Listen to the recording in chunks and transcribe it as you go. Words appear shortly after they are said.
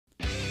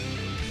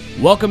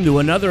Welcome to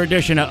another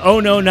edition of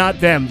Oh No Not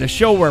Them, the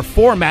show where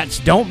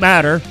formats don't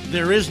matter.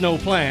 There is no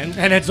plan.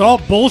 And it's all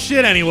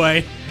bullshit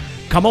anyway.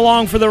 Come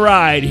along for the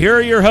ride. Here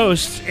are your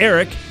hosts,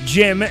 Eric,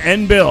 Jim,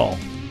 and Bill.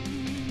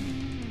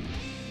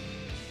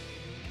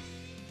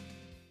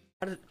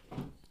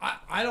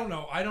 I don't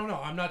know.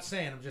 I'm not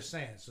saying. I'm just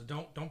saying. So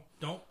don't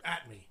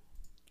at me.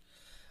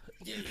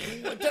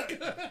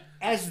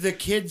 As the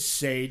kids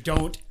say,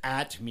 don't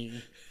at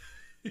me.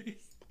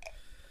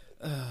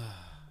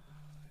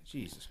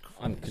 Jesus Christ.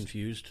 I'm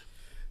confused.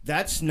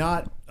 That's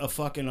not a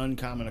fucking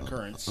uncommon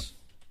occurrence.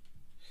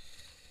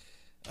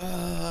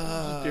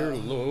 Dear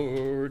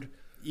Lord.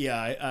 Yeah,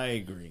 I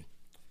agree.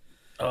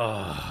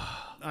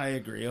 I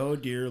agree. Oh,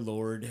 dear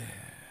Lord.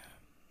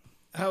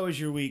 How was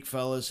your week,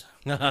 fellas?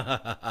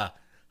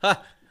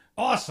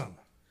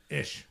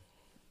 Awesome-ish.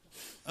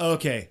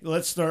 Okay,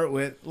 let's start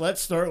with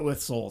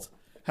Salt.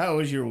 How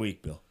was your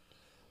week, Bill?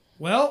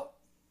 Well,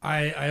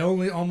 I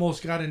only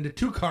almost got into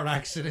 2 car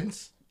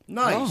accidents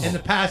Nice. in the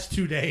past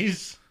 2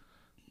 days.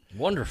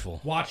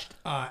 Wonderful. Watched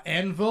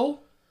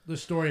Anvil, the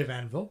story of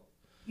Anvil.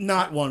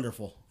 Not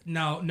wonderful.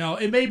 No,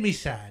 it made me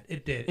sad.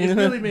 It did. It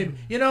really made me,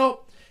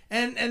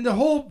 and the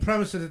whole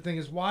premise of the thing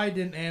is, why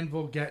didn't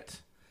Anvil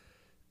get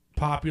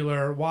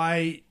popular?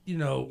 Why,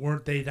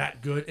 weren't they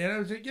that good? And I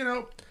was like,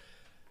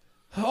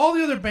 all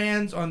the other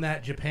bands on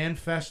that Japan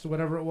Fest or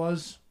whatever it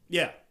was,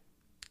 Yeah.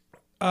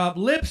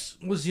 Lips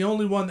was the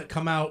only one that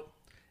come out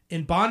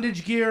in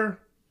bondage gear,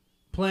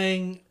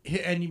 playing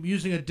and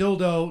using a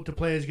dildo to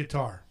play his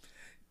guitar.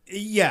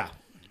 Yeah.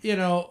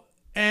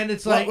 And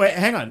it's Well, like, wait,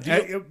 hang on.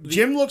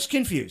 Jim looks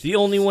confused. The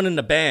only one in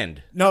the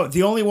band. No,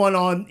 the only one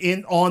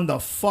on the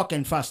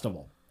fucking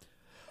festival.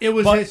 it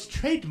was but- his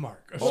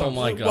trademark. Or Oh something.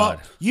 my God.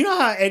 Well, you know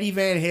how Eddie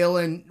Van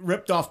Halen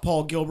ripped off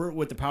Paul Gilbert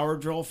with the power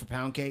drill for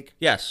Pound Cake?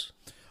 Yes.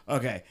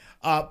 Okay.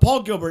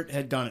 Paul Gilbert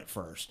had done it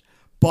first,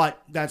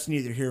 but that's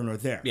neither here nor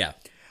there. Yeah.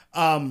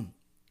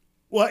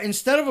 Well,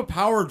 instead of a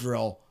power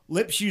drill,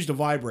 Lips used a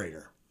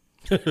vibrator.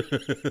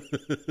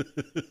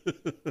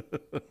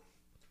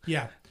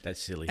 Yeah.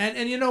 That's silly.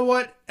 And you know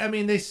what? I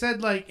mean, they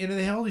said they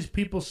had all these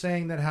people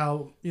saying that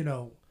how,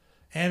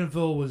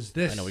 Anvil was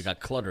this. I know we got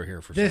clutter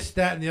here for this,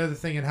 that, and the other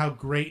thing, and how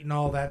great and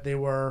all that they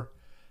were.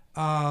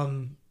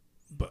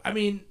 But I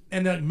mean,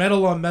 and the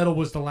Metal on Metal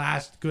was the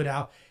last good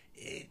album.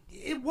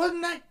 It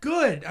wasn't that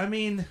good. I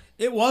mean,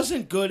 It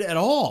wasn't good at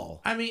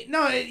all. but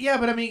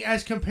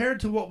as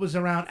compared to what was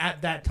around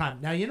at that time.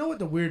 Now, you know what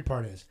the weird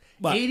part is?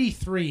 What?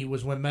 83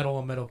 was when Metal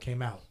on Metal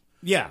came out.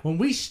 Yeah. When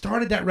we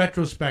started that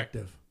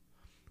retrospective,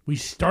 we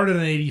started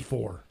in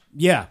 84.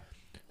 Yeah.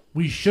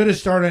 We should have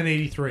started in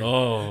 83.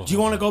 Oh. Do you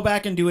want to go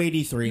back and do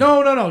 83?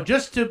 No.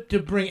 Just to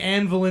bring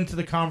Anvil into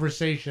the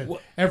conversation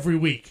every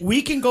week.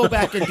 We can go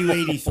back and do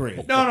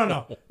 83.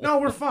 No. No,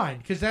 we're fine.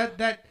 Because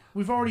that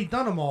we've already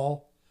done them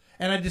all.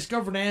 And I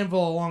discovered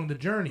Anvil along the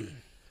journey.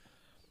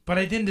 But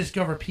I didn't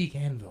discover peak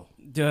Anvil.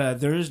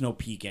 There is no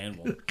peak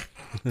Anvil.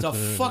 It's a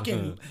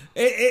fucking...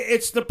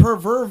 It's the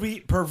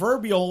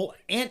proverbial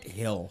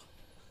anthill.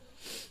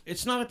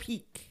 It's not a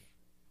peak.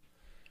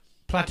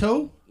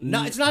 Plateau?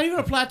 No, it's not even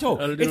a plateau.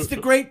 little- It's the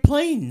Great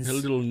Plains. A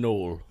little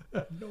knoll.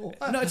 No.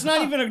 No, it's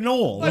not even a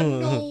knoll.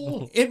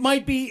 No. It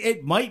might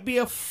be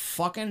a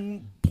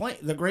fucking plain,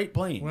 the Great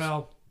Plains.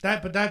 Well,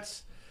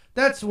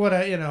 that's what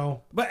I.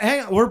 But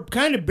hang on, we're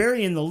kind of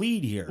burying the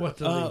lead here. What's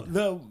the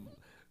lead?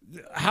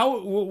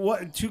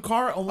 What 2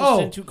 car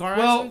almost in 2 car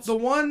accidents? The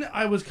one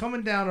I was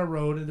coming down a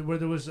road where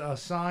there was a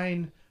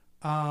sign.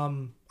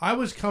 I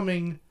was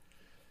coming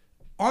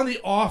on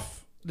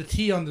the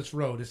T on this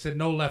road. It said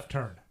no left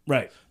turn.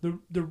 Right.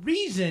 The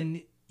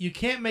reason you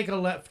can't make a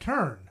left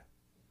turn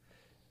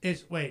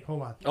is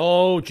hold on.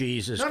 Oh,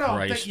 Jesus No,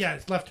 Christ.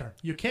 it's left turn.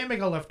 You can't make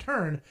a left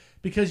turn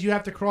because you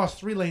have to cross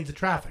 3 lanes of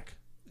traffic.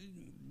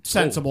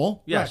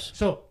 Sensible. Yes. Right.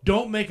 So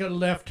don't make a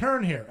left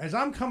turn here. As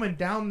I'm coming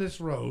down this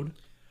road,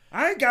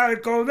 I gotta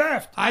go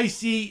left. I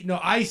see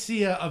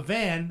a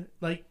van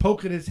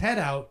poking his head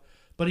out,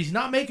 but he's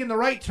not making the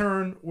right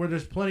turn where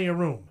there's plenty of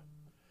room.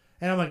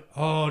 And I'm like,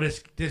 oh,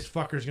 this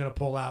fucker's gonna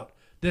pull out.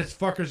 This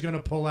fucker's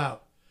gonna pull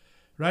out.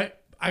 Right?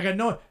 I got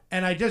no,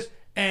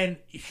 and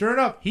sure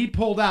enough, he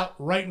pulled out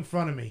right in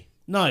front of me.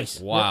 Nice.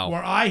 Wow.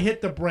 Where I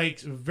hit the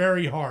brakes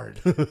very hard.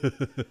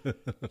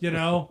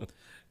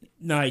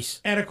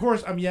 Nice. And of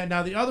course,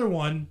 now the other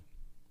one,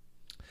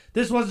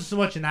 this wasn't so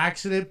much an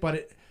accident,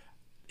 but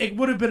it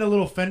would have been a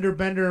little fender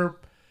bender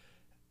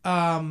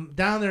down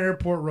there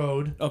Airport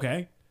Road.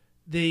 Okay.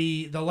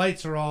 The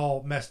lights are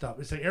all messed up.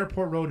 It's like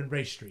Airport Road and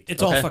Race Street.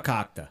 It's Okay. all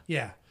fakakta.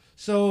 Yeah.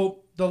 So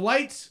the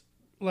lights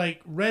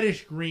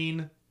reddish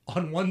green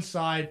on one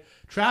side.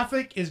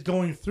 Traffic is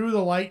going through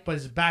the light, but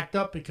it's backed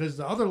up because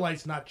the other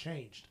light's not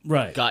changed.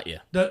 Right. Got you.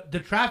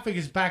 The traffic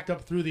is backed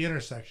up through the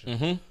intersection.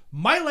 Mm-hmm.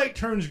 My light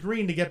turns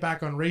green to get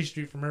back on Race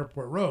Street from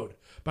Airport Road,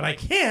 but I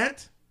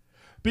can't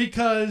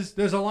because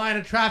there's a line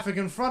of traffic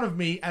in front of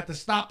me at the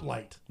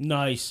stoplight.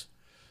 Nice.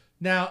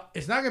 Now,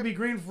 it's not going to be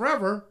green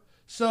forever,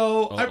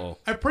 so Uh-oh.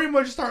 I pretty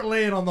much start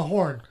laying on the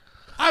horn.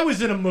 I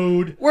was in a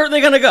mood. Where are they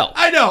going to go?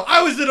 I know.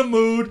 I was in a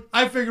mood.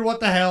 I figured, what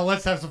the hell?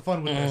 Let's have some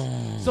fun with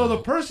this. So the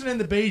person in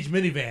the beige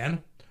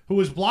minivan who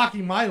was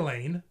blocking my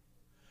lane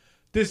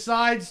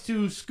decides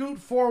to scoot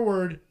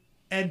forward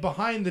and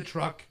behind the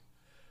truck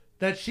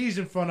that she's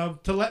in front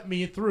of to let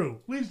me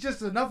through. Leaves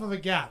just enough of a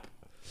gap.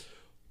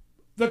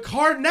 The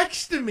car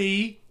next to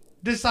me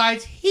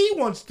decides he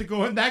wants to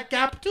go in that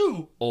gap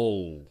too.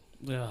 Oh.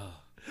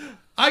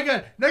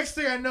 Next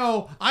thing I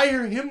know, I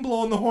hear him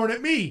blowing the horn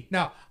at me.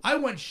 Now, I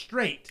went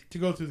straight to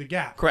go through the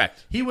gap.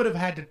 Correct. He would have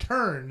had to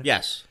turn.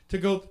 Yes. To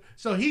go.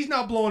 So he's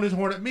now blowing his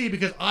horn at me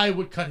because I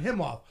would cut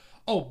him off.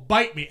 Oh,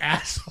 bite me,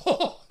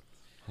 asshole.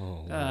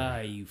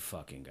 You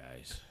fucking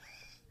guys.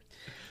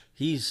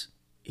 He's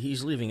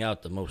leaving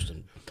out the most.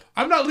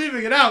 I'm not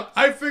leaving it out.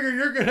 I figure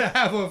you're going to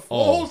have a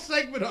whole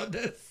segment on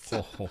this.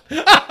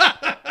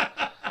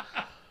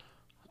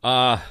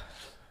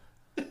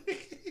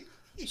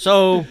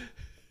 So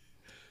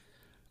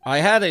I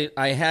had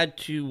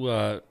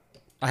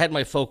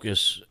my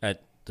focus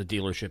at the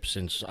dealership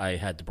since I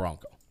had the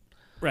Bronco.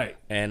 Right.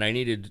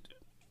 And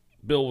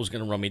Bill was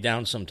going to run me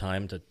down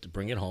sometime to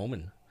bring it home,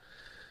 and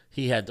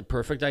he had the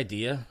perfect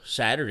idea.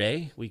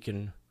 Saturday, we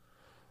can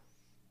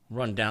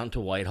run down to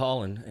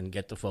Whitehall and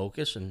get the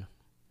Focus, and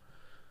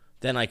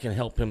then I can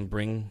help him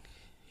bring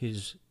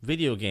his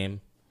video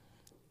game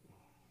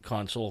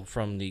console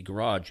from the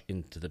garage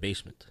into the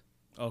basement.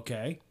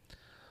 Okay.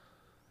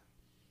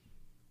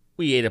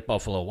 We ate at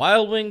Buffalo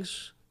Wild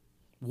Wings.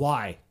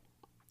 Why?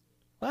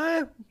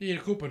 You had a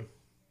coupon.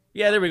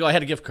 Yeah, there we go. I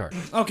had a gift card.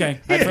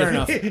 Okay. Fair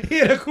enough. He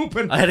had a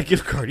coupon. I had a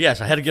gift card.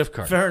 Yes, I had a gift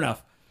card. Fair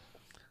enough.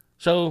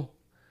 So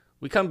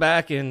we come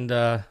back, and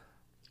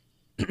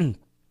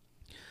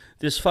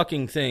this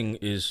fucking thing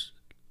is,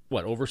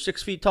 what, over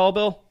 6 feet tall,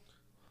 Bill?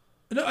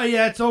 No,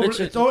 yeah,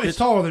 it's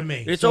taller than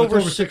me. It's So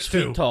over 6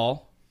 feet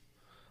tall.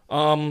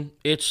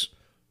 It's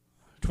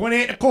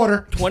 28 and a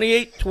quarter.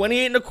 28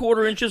 and a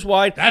quarter inches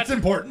wide. That's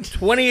important.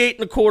 28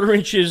 and a quarter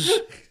inches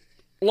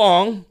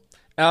long.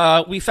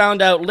 We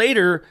found out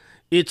later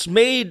it's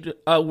made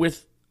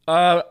with,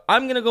 I'm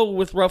going to go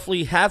with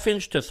roughly 1/2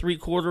 inch to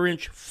 3/4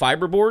 inch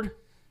fiberboard.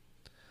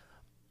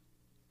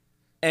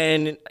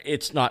 And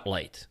it's not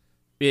light.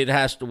 It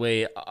has to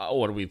weigh,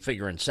 what are we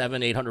figuring,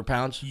 700-800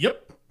 pounds?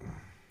 Yep.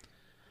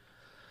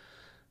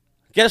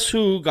 Guess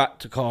who got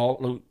to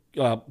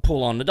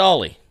pull on the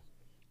dolly?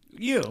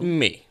 You.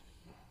 Me.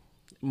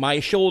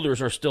 My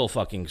shoulders are still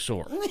fucking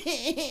sore.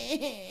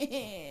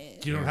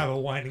 You don't have a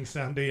whining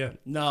sound, do you?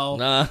 No.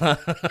 I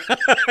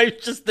was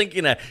just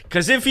thinking that.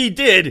 Because if he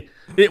did,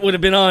 it would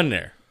have been on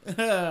there.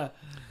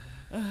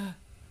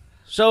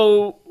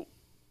 So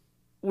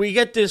we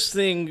get this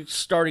thing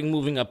starting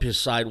moving up his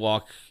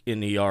sidewalk in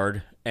the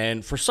yard.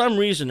 And for some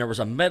reason, there was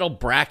a metal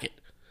bracket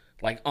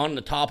like on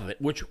the top of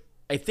it, which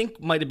I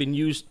think might have been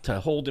used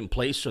to hold in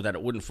place so that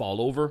it wouldn't fall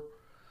over.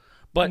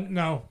 But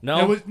No.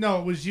 No?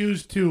 It was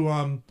used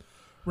to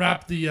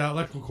wrap the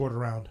electrical cord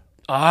around.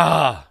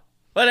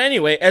 But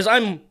anyway, as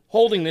I'm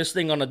holding this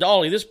thing on a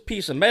dolly, this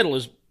piece of metal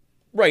is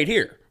right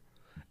here.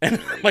 And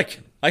I'm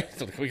like,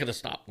 we gotta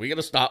stop. We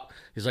gotta stop.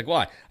 He's like,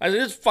 why? I said,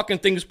 this fucking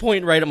thing's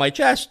pointing right at my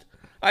chest.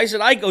 I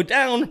said, I go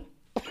down,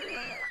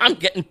 I'm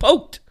getting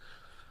poked.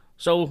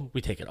 So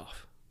we take it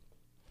off.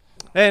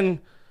 And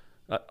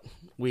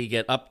we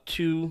get up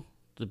to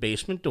the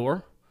basement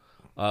door.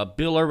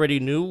 Bill already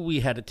knew we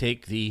had to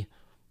take the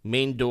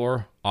main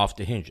door off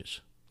the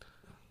hinges.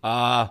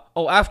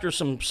 After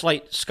some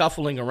slight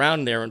scuffling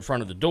around there in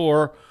front of the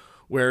door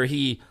where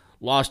he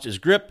lost his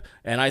grip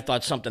and I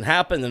thought something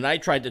happened and I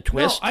tried to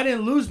twist. No, I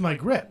didn't lose my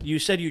grip. You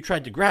said you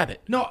tried to grab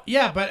it. No,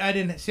 yeah, but I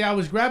didn't. See, I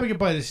was grabbing it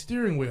by the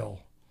steering wheel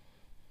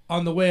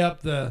on the way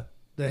up the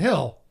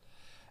hill,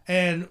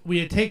 and we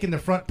had taken the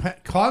front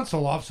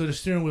console off, so the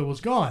steering wheel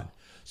was gone.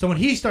 So when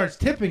he starts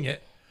tipping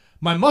it,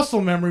 my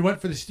muscle memory went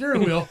for the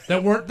steering wheel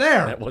that weren't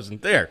there. That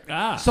wasn't there.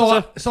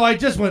 So I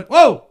just went,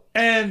 whoa,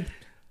 and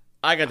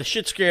I got the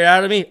shit scared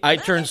out of me. I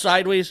turned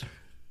sideways,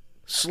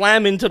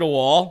 slam into the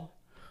wall.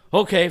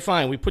 Okay,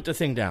 fine. We put the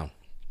thing down.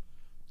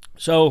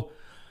 So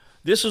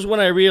this is when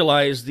I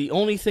realized the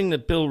only thing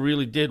that Bill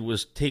really did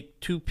was take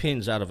 2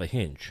 pins out of a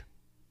hinge.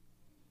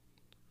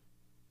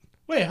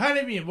 Wait, how do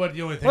you mean? What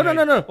the only thing? Oh,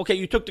 no. Okay,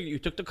 you took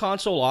the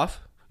console off.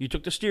 You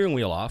took the steering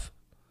wheel off.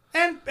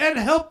 And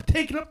help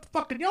taking up the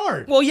fucking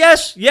yard. Well,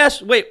 yes.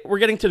 Wait, we're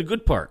getting to the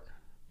good part.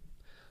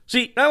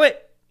 See, now wait.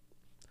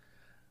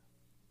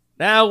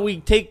 Now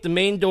we take the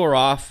main door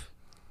off.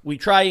 We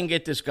try and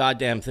get this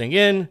goddamn thing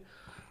in.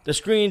 The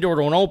screen door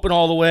don't open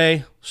all the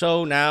way.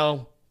 So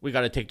now we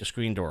got to take the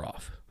screen door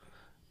off.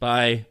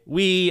 By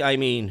we, I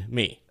mean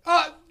me.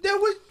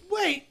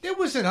 There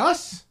wasn't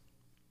us.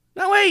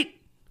 No,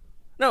 wait.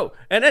 No,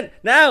 and then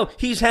now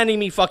he's handing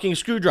me fucking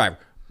screwdriver.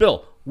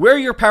 Bill, where are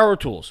your power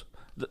tools?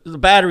 The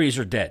batteries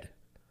are dead.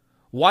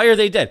 Why are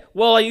they dead?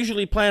 Well, I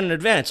usually plan in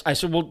advance. I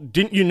said, well,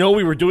 didn't you know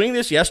we were doing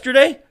this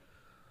yesterday?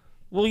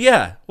 Well,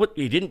 yeah. What?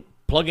 You didn't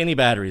plug any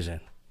batteries in.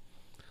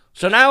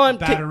 So now I'm...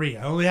 Battery.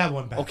 I only have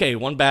one battery. Okay,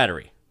 one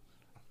battery.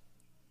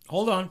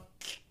 Hold on.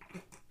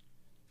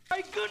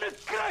 I'm gonna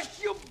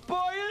crush your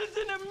boils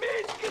in a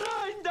meat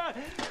grinder.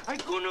 I'm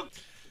gonna...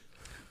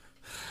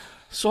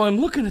 So I'm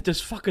looking at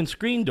this fucking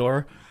screen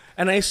door,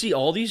 and I see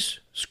all these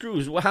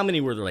screws. Well, how many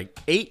were there? Like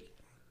 8?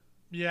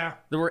 Yeah.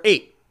 There were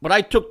 8, but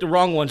I took the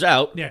wrong ones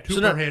out. Yeah, 2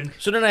 so per then, hinge.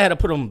 So then I had to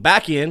put them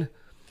back in,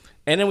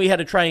 and then we had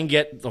to try and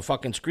get the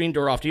fucking screen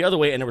door off the other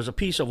way, and there was a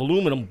piece of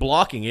aluminum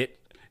blocking it.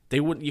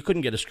 You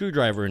couldn't get a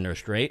screwdriver in there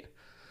straight.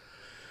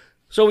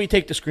 So we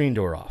take the screen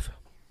door off.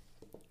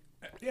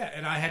 Yeah,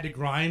 and I had to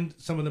grind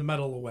some of the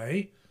metal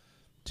away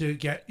to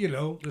get,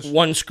 this,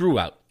 One screw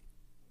out.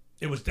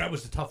 that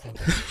was the tough one.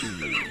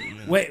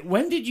 Wait,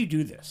 when did you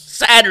do this?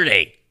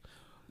 Saturday.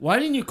 Why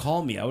didn't you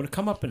call me? I would have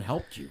come up and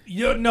helped you.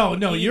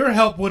 No, your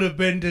help would have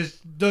been just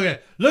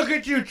look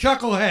at you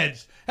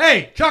chuckleheads.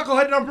 Hey,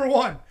 chucklehead number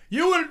 1.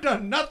 You would have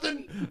done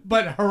nothing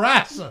but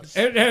harass us.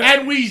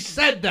 And we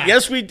said that.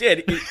 Yes, we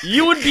did.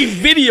 You would be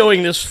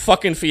videoing this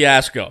fucking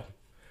fiasco.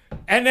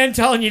 And then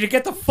telling you to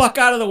get the fuck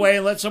out of the way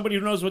and let somebody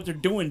who knows what they're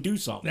doing do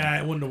something. Nah,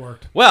 it wouldn't have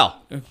worked.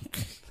 Well,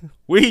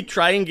 we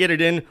try and get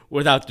it in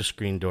without the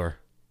screen door.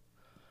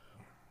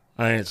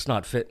 I mean, it's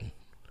not fitting.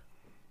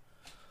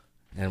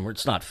 And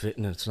it's not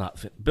fitting, and it's not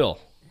fitting. Bill,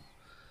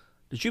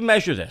 did you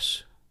measure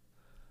this?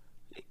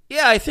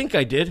 Yeah, I think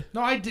I did.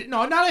 No, I did.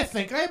 No, not I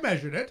think. I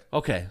measured it.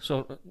 Okay,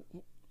 so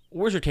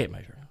where's your tape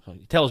measure? So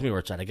he tells me where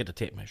it's at. I get the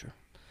tape measure.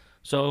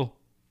 So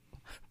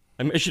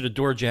I measured a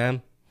door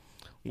jamb.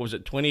 What was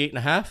it, 28 and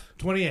a half?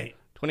 28.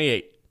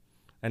 28.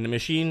 And the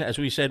machine, as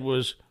we said,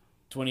 was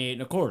 28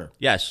 and a quarter.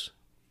 yes.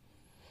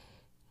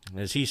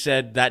 As he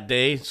said that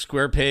day,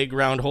 square peg,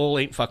 round hole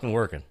ain't fucking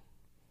working.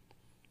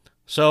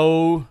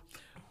 So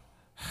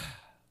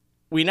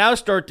we now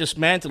start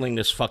dismantling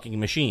this fucking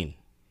machine.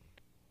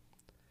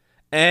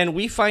 And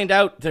we find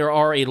out there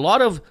are a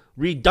lot of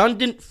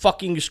redundant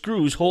fucking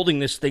screws holding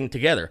this thing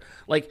together.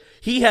 Like,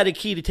 he had a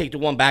key to take the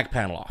one back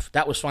panel off.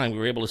 That was fine. We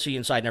were able to see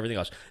inside and everything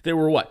else. There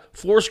were,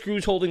 4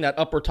 screws holding that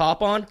upper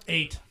top on?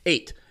 8.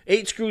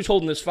 8 screws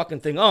holding this fucking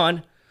thing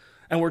on,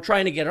 and we're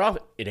trying to get it off.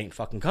 It ain't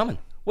fucking coming.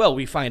 Well,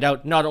 we find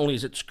out not only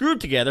is it screwed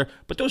together,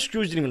 but those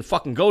screws didn't even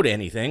fucking go to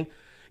anything.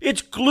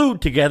 It's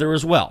glued together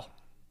as well.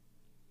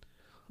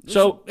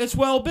 So it's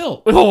well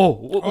built.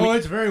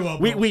 It's very well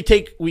built. We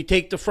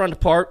take the front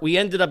part. We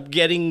ended up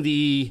getting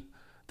the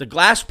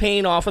glass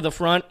pane off of the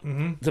front.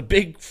 Mm-hmm. The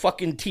big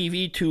fucking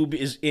TV tube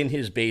is in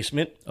his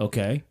basement.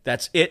 Okay.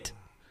 That's it.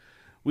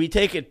 We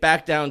take it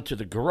back down to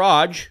the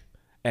garage,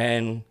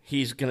 and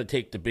he's going to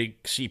take the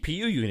big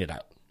CPU unit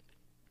out.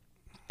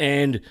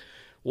 And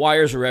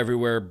wires are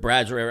everywhere.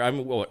 Brads are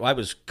everywhere. I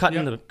was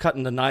cutting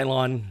the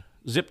nylon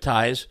zip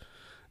ties,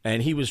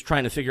 and he was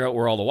trying to figure out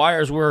where all the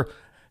wires were.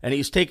 And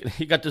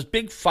he got this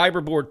big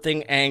fiberboard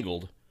thing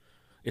angled.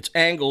 It's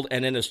angled,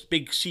 and then this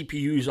big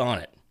CPU's on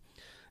it.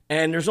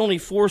 And there's only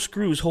 4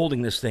 screws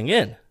holding this thing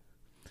in.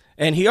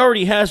 And he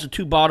already has the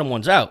 2 bottom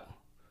ones out.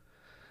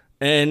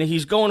 And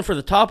he's going for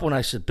the top one.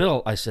 I said,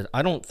 Bill,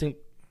 I don't think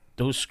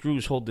those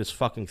screws hold this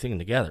fucking thing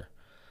together.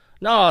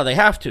 No, they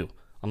have to.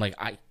 I'm like,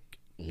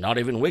 not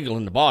even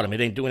wiggling the bottom.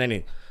 It ain't doing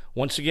anything.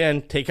 Once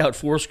again, take out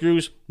 4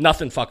 screws,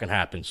 nothing fucking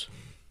happens.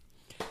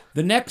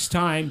 The next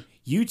time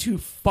you two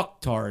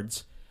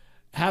fucktards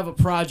have a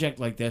project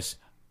like this,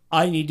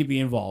 I need to be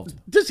involved.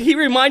 He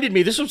reminded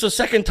me, this was the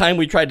second time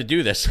we tried to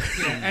do this.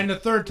 And the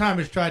third time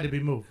it's tried to be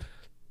moved.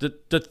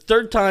 The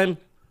third time...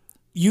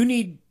 You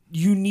need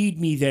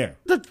me there.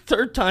 The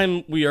third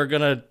time we are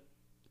going to...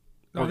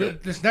 No,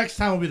 this next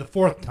time will be the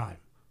 4th time.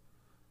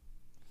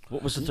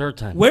 What was the third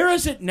time? Where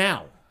is it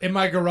now? In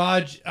my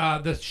garage.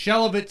 The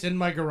shell of it's in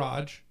my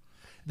garage.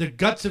 The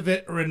guts of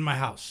it are in my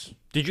house.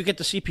 Did you get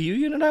the CPU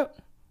unit out?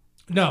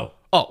 No.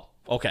 Oh,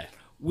 okay.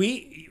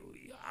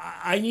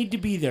 I need to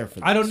be there for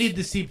this. I don't need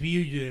the CPU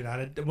unit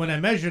on it. When I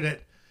measured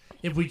it,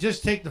 if we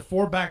just take the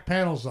 4 back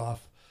panels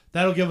off,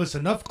 that'll give us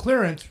enough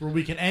clearance where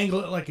we can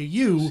angle it like a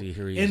U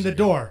in the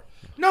door.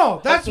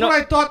 No, that's what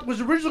I thought was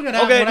originally going to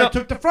happen when I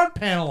took the front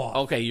panel off.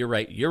 Okay, you're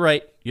right.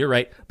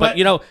 But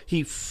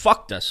he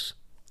fucked us.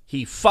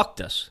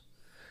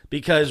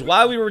 Because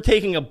while we were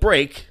taking a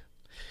break,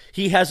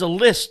 he has a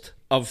list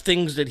of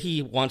things that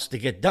he wants to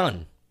get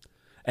done.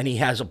 And he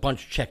has a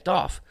bunch checked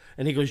off.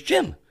 And he goes,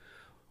 Jim,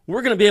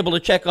 we're going to be able to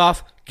check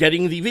off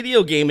getting the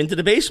video game into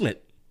the basement.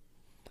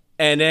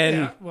 And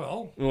then,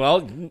 well,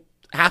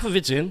 half of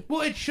it's in.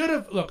 Well, it should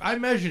have. Look, I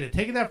measured it.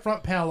 Taking that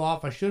front panel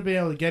off, I should have been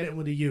able to get it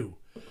with a U.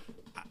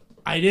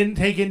 I didn't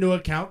take into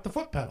account the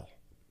foot pedal.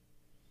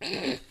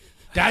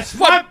 That's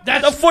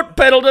the foot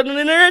pedal doesn't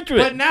enter into it.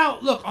 But now,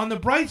 look, on the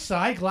bright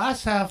side,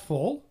 glass half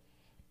full,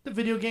 the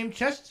video game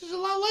chest is a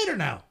lot lighter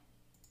now.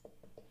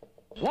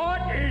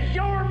 What is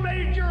your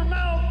major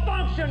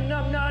malfunction,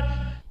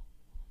 numbnuts?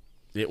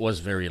 It was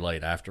very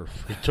light after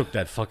we took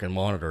that fucking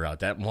monitor out.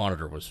 That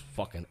monitor was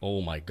fucking,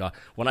 oh my God.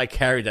 When I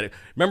carried that,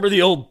 remember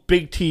the old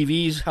big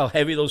TVs, how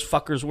heavy those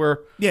fuckers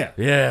were? Yeah.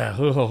 Yeah.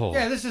 Oh.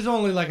 Yeah, this is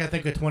only like, I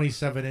think, a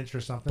 27-inch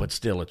or something. But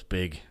still, it's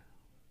big.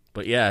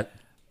 But yeah,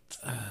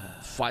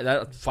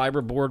 that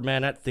fiberboard,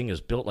 man, that thing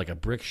is built like a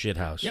brick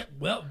shithouse. Yep,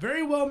 well,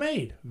 very well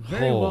made.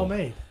 Very well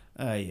made.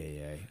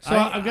 Ay. So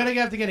I'm going to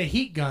have to get a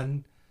heat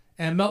gun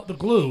and melt the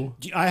glue.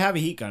 I have a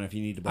heat gun if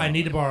you need to borrow I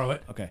need it. to borrow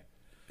it. Okay.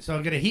 So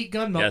I'll get a heat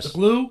gun, melt Yes. the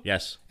glue,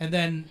 Yes. and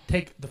then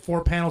take the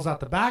 4 panels out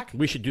the back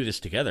We should do this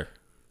together.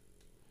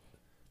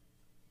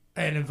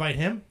 and invite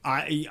him.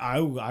 I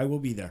will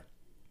be there.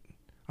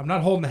 I'm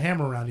not holding the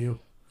hammer around you.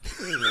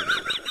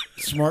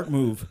 Smart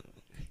move.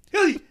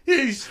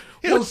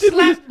 He'll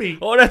slap me.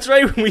 Oh, that's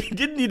right. We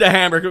did need a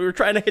hammer because we were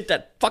trying to hit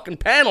that fucking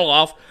panel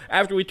off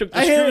after we took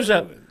the screws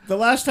out. The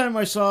last time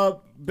I saw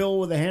Bill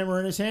with a hammer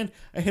in his hand,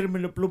 I hit him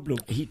in the bloop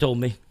bloop. He told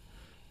me.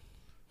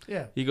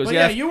 Yeah. He goes, Well,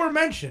 yeah. you were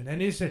mentioned,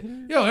 and he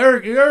said, "Yo,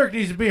 Eric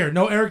needs to be here."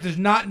 No, Eric does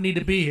not need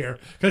to be here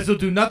because he'll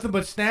do nothing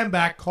but stand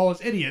back, call us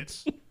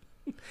idiots,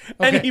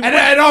 And okay? he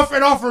and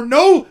offer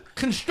no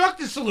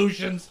constructive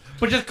solutions,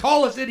 but just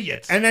call us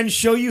idiots. And then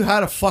show you how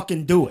to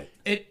fucking do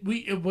it.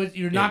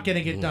 You're not going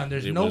to get done.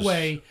 There's it no was-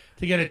 way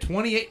to get a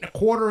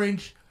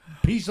 28.25-inch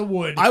piece of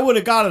wood. I would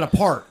have got it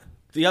apart.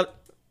 The other.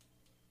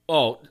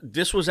 Oh,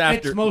 this was it's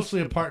after.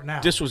 mostly apart now.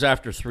 This was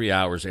after 3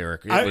 hours,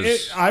 Eric. It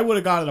was. I would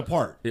have got it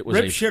apart. It was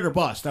Rip, a- shit, or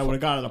bust. I would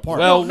have got it apart.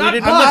 well, not we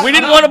didn't. bust. We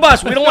didn't want to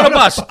bust. We don't want to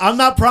bust. I'm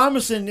not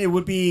promising it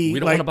would be We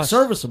don't like wanna bust.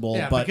 serviceable,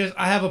 yeah, but because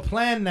I have a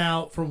plan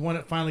now for when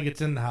it finally gets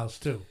in the house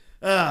too.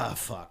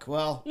 fuck.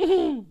 Well,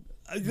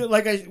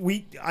 like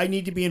I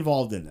need to be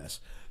involved in this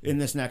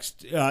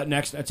next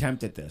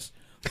attempt at this.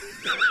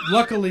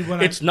 Luckily, when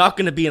It's not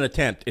going to be an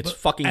attempt. It's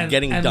fucking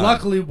getting and done.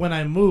 luckily, when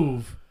I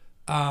move,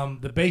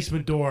 the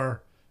basement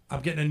door, I'm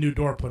getting a new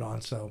door put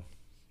on. So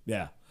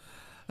Yeah.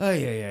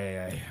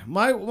 Yeah.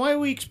 My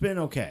week's been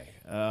okay.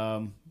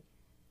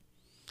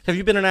 Have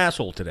you been an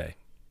asshole today?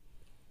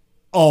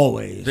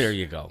 Always. There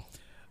you go.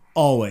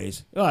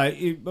 Always.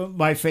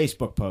 My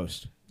Facebook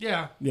post.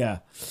 yeah, Yeah.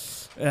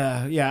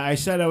 I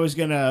said I was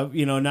going to,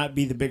 not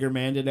be the bigger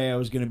man today. I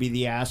was going to be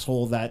the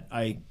asshole that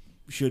I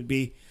should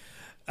be.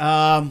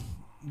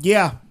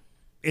 Yeah,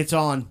 it's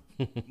on.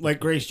 Like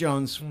Grace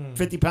Jones,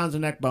 50 pounds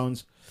of neck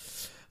bones.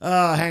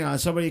 Hang on.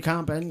 Somebody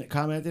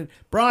commented.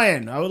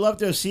 Brian, I would love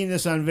to have seen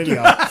this on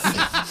video.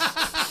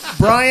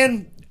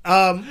 Brian,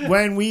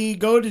 when we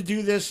go to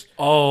do this,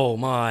 Oh,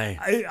 my.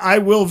 I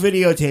will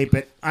videotape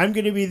it. I'm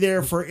going to be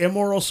there for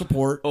immoral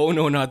support. Oh,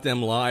 no, not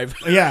them live.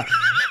 Yeah.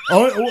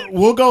 Oh,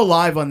 we'll go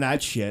live on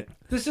that shit.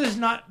 this is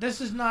not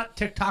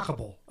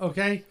TikTokable.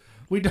 Okay,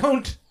 we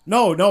don't.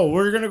 No,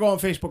 we're going to go on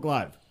Facebook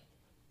Live.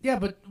 Yeah,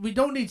 but we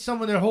don't need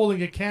someone there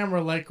holding a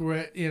camera like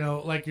we're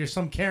like you're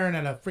some Karen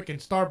at a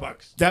freaking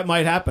Starbucks. That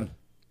might happen.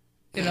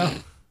 You know.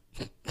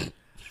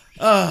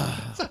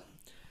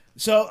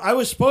 So I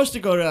was supposed to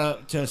go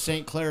to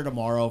St. Clair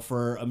tomorrow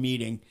for a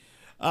meeting.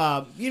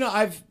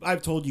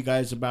 I've told you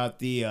guys about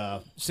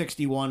the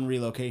 61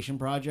 relocation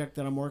project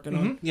that I'm working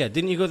on. Yeah,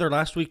 didn't you go there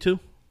last week, too?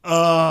 No,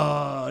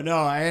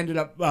 I ended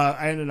up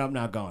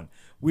not going.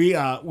 We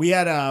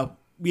had a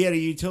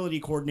utility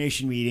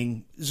coordination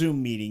meeting,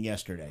 Zoom meeting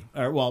yesterday,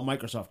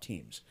 Microsoft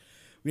Teams.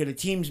 We had a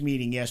Teams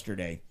meeting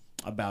yesterday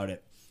about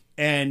it,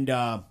 and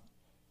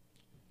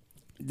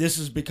this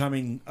is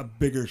becoming a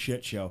bigger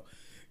shit show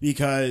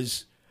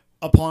because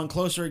upon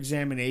closer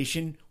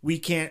examination, we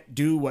can't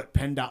do what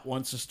PennDOT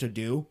wants us to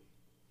do.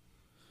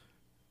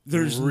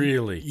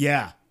 Really?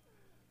 Yeah.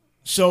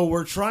 So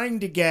we're trying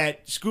to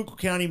get Schuylkill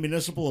County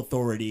Municipal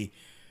Authority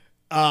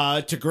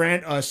to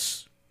grant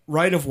us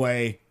right of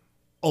way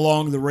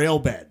along the rail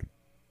bed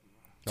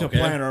to Okay.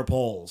 plant our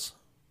poles.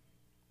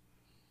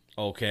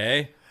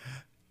 Okay.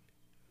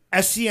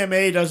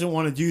 SCMA doesn't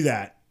want to do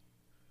that.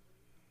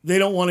 They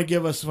don't want to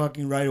give us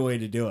fucking right of way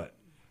to do it.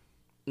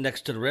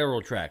 Next to the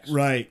railroad tracks.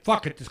 Right.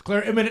 Fuck it.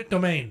 Declare eminent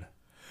domain.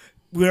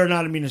 We are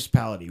not a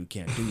municipality. We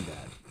can't do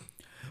that.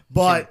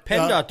 But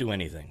Can PennDOT do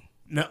anything?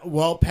 no,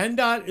 well,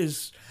 PennDOT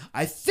is.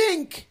 I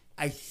think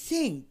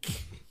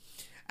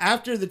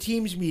after the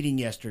Teams meeting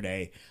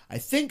yesterday, I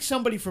think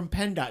somebody from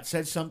PennDOT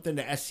said something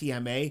to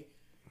SCMA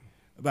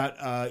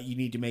about you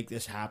need to make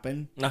this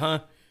happen Uh-huh.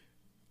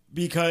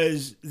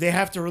 because they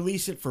have to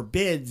release it for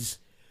bids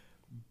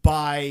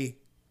by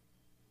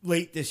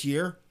late this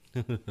year.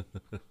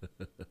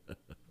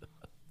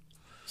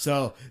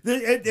 So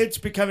it's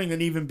becoming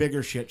an even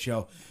bigger shit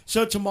show.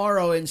 So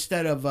tomorrow,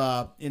 instead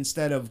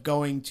of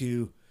going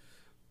to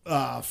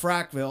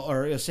Frackville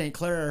or St.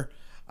 Clair,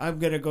 I'm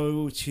gonna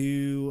go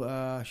to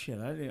I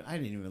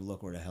didn't even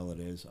look where the hell it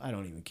is. I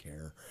don't even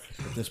care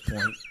at this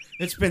point.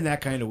 It's been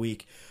that kind of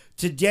week.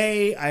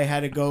 Today I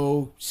had to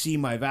go see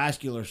my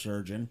vascular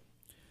surgeon.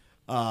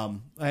 I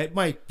had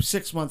my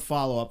 6-month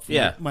follow up for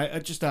Yeah. my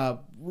just a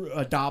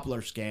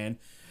Doppler scan.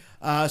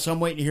 So I'm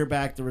waiting to hear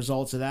back the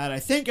results of that. I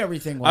think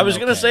everything went I was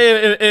going to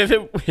okay. say,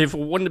 if it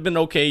wouldn't have been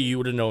okay, you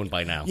would have known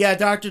by now. Yeah,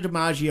 Dr.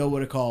 DiMaggio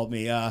would have called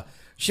me.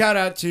 Shout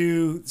out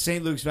to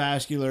St. Luke's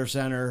Vascular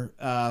Center,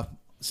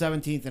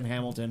 17th and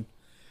Hamilton.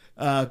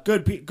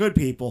 Good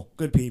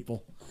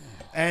people.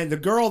 And the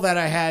girl that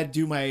I had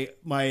do my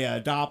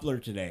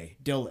Doppler today,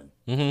 Dylan.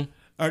 Mm-hmm.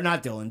 Or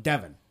not Dylan,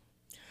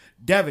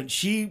 Devin,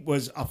 she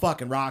was a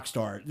fucking rock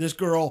star. This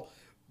girl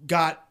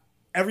got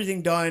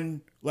everything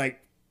done, like,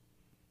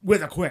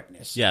 with a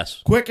quickness.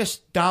 Yes.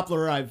 Quickest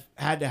Doppler I've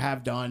had to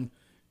have done.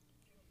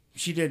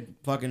 She did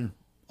fucking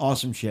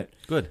awesome shit.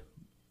 Good.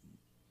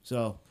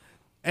 So,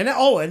 and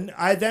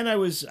I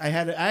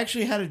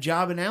actually had a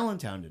job in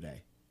Allentown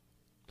today.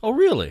 Oh,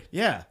 really?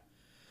 Yeah,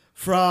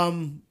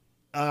 from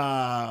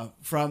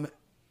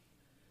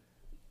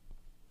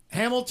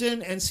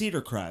Hamilton and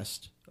Cedar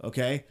Crest.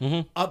 Okay,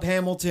 up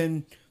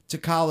Hamilton to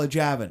College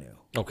Avenue.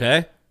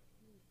 Okay.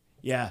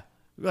 Yeah,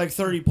 like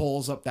 30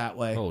 poles up that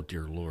way. Oh,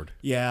 dear Lord.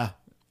 Yeah,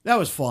 that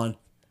was fun.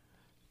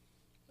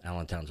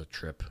 Allentown's a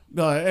trip.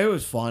 No, it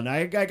was fun.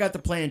 I got to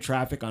play in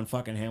traffic on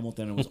fucking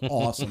Hamilton. It was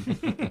awesome.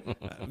 It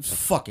was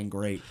fucking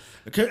great.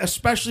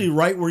 Especially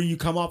right where you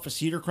come off of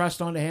Cedar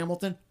Crest onto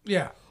Hamilton.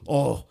 Yeah.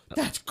 Oh,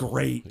 that's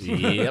great.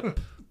 Yep.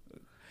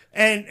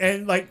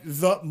 And like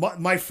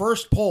my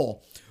first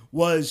pull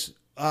was,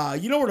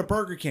 you know where the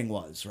Burger King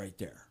was right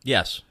there?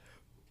 Yes.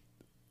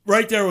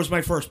 Right there was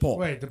my first pull.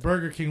 Wait, the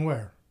Burger King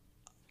where?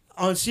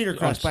 On Cedar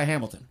Crest by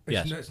Hamilton.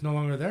 Yes. It's no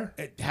longer there?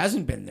 It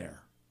hasn't been there.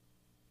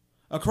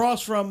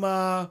 Across from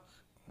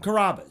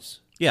Carrabba's.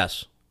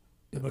 Yes.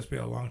 It must be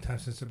a long time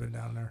since I've been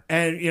down there.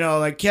 And,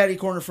 like catty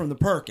corner from the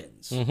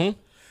Perkins. Mm-hmm.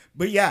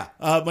 But yeah,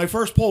 my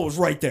first pull was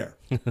right there.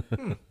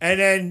 And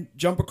then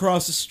jump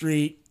across the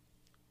street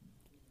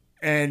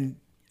and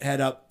head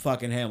up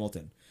fucking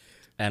Hamilton.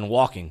 And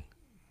walking.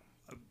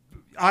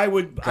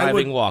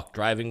 Driving walk.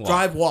 Drive,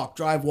 walk.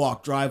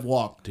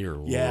 Dear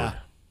Lord. Yeah.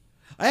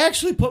 I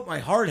actually put my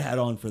hard hat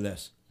on for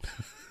this.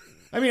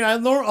 I mean, I'll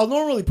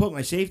normally put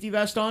my safety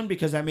vest on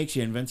because that makes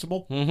you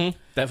invincible. Mm-hmm.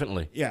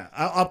 Definitely. Yeah,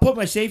 I'll put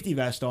my safety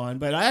vest on,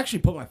 but I actually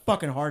put my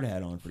fucking hard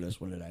hat on for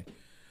this one today.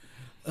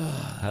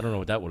 I don't know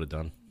what that would have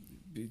done.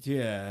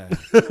 Yeah.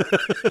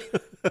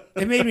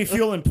 It made me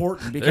feel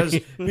important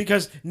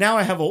because now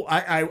I have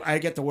I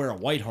get to wear a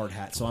white hard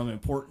hat, so I'm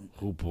important.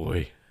 Oh,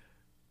 boy.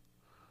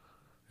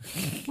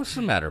 What's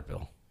the matter,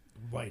 Bill?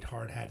 White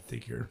hard hat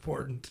think you're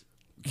important.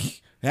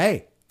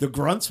 Hey, the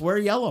grunts wear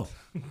yellow.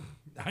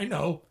 I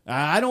know.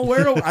 I don't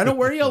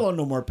wear yellow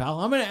no more, pal.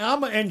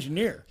 I'm an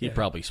engineer. He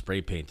probably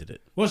spray painted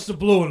it. What's the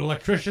blue one?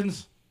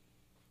 Electricians?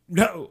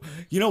 No,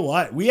 you know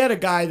what? We had a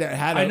guy that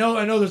had. I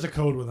know. There's a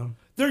code with them.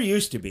 There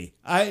used to be.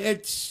 I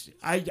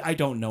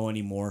don't know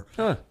anymore.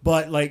 Huh.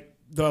 But like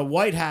the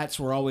white hats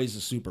were always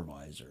the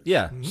supervisors.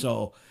 Yeah.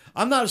 So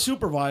I'm not a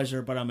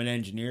supervisor, but I'm an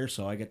engineer,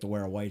 so I get to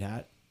wear a white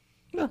hat.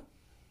 Yeah.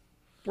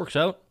 Works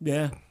out.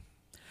 Yeah.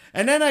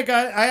 And then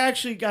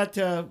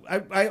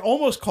I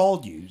almost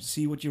called you to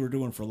see what you were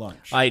doing for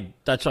lunch.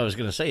 That's what I was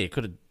going to say. It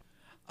could have.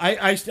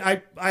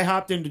 I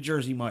hopped into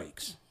Jersey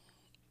Mike's.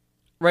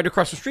 Right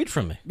across the street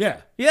from me. Yeah.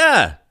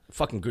 Yeah.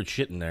 Fucking good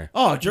shit in there.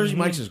 Oh, Jersey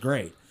Mike's is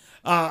great.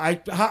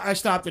 I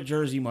stopped at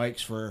Jersey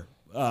Mike's for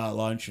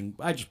lunch, and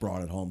I just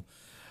brought it home.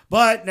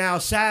 But now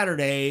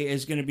Saturday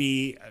is going to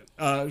be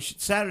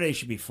Saturday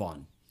should be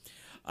fun.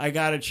 I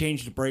got to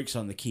change the brakes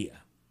on the Kia.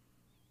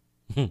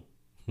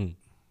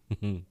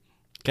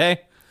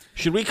 Okay.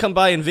 Should we come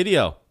by in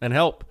video and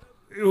help?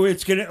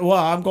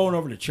 I'm going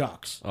over to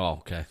Chuck's. Oh,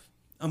 okay.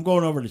 I'm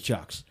going over to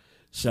Chuck's.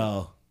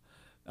 So,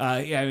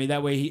 yeah, I mean,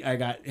 that way I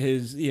got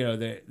his,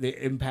 the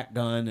impact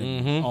gun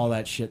and all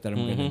that shit that I'm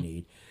going to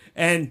need.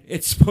 And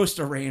it's supposed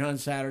to rain on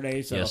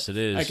Saturday, so yes, it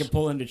is. I can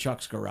pull into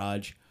Chuck's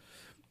garage.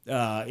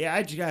 Yeah,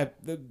 I just got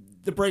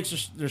the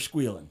brakes they're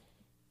squealing.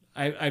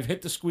 I've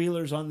hit the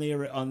squealers on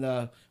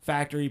the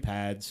factory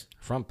pads.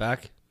 Front,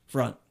 back?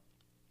 Front.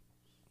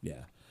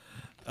 Yeah.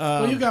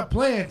 Well, you got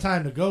plenty of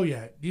time to go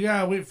yet. You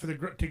gotta wait for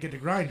to get the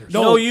grinders.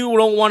 No, you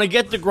don't want to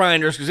get the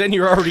grinders because then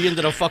you're already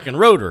into the fucking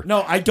rotor.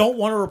 No, I don't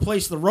want to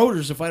replace the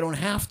rotors if I don't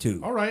have to.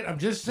 All right, I'm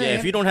just saying. Yeah,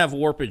 if you don't have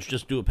warpage,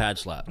 just do a pad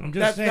slap. I'm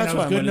just saying that's that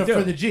what was I'm good enough gonna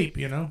for do. the Jeep,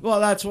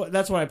 Well,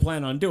 that's what I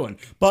plan on doing.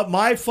 But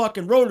my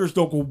fucking rotors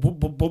don't go boop,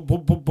 boop, boop,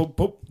 boop, boop, boop,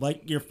 boop,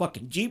 like your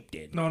fucking Jeep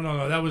did.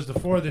 No. That was the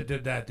Ford that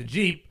did that. The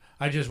Jeep,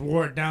 I just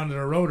wore it down to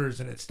the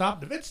rotors and it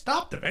stopped. It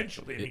stopped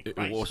eventually.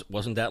 It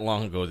wasn't that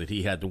long ago that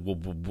he had to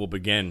whoop, whoop, whoop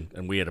again,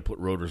 and we had to put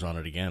rotors on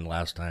it again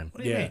last time.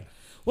 What do you mean?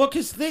 Well,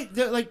 because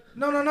they're like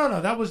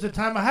No. That was the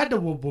time I had to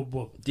whoop, whoop,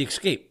 whoop. The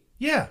Escape.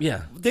 Yeah.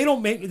 Yeah. they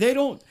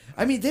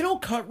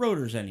don't cut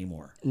rotors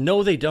anymore.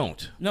 No, they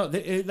don't. No,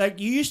 like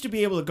you used to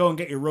be able to go and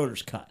get your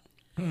rotors cut,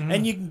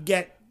 and you can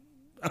get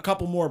a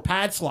couple more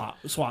pad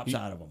swaps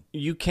out of them.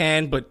 You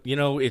can, but,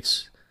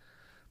 it's...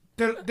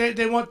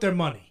 They want their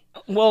money.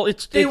 Well,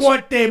 They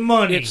want their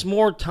money. It's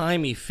more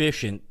time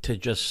efficient to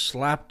just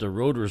slap the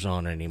rotors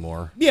on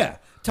anymore. Yeah,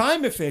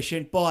 time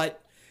efficient,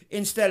 but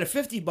instead of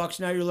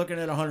 $50, now you're looking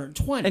at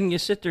 120. And you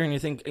sit there and you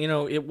think,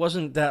 it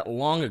wasn't that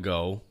long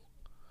ago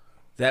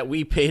that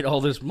we paid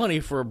all this money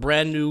for a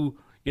brand new,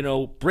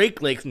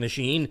 brake length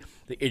machine.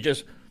 It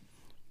just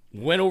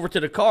went over to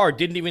the car,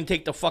 didn't even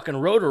take the fucking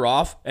rotor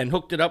off, and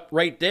hooked it up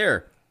right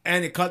there.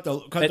 And it cut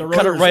the Cut it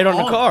rotors right on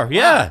the car.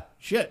 Yeah. Wow.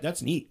 Shit,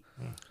 that's neat.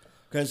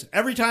 Because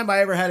every time I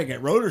ever had to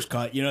get rotors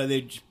cut,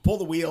 they just pull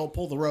the wheel,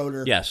 pull the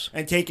rotor, Yes.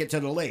 and take it to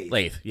the lathe.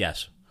 Lathe,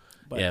 yes.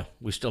 Yeah,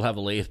 we still have a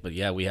lathe, but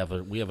yeah, we have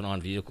an on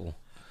vehicle.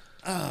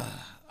 All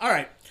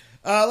right,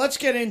 let's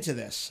get into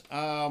this.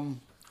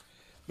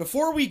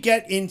 Before we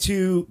get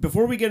into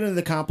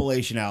the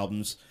compilation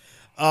albums,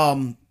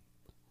 I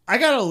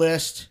got a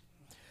list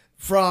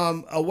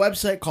from a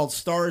website called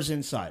Stars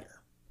Insider.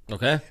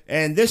 Okay.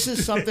 And this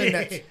is something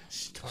that's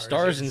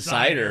Stars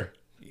Insider.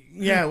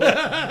 yeah, well,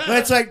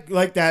 that's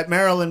like that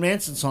Marilyn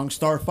Manson song,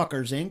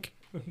 Starfuckers Inc.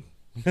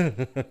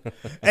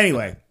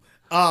 Anyway,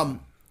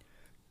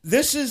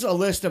 this is a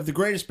list of the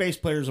greatest bass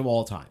players of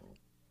all time.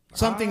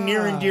 Something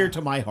near and dear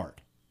to my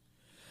heart.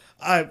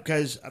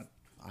 Because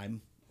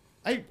I'm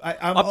a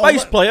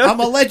bass player? I'm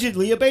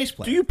allegedly a bass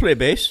player. Do you play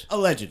bass?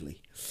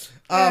 Allegedly.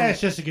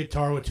 It's just a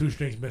guitar with 2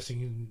 strings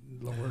missing in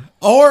lower.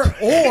 Or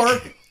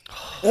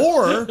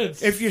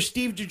if you're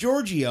Steve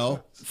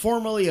DiGiorgio,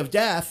 formerly of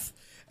Death,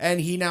 and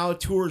he now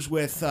tours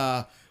with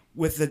the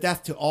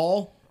Death to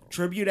All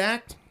tribute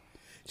act,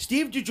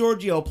 Steve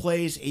DiGiorgio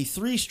plays a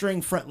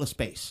 3-string fretless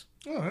bass.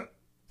 All right.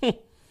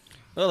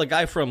 Well, the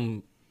guy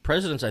from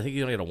Presidents, I think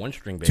he only had a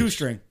 1-string bass.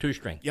 2-string.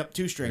 2-string. Yep,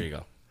 2-string. There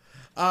you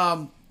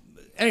go.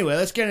 Anyway,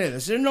 let's get into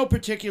this. In no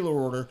particular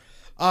order.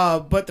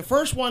 But the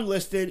first one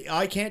listed,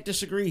 I can't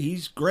disagree.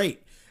 He's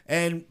great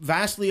and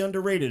vastly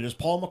underrated is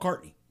Paul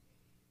McCartney.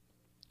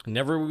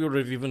 Never would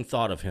have even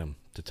thought of him,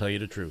 to tell you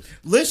the truth.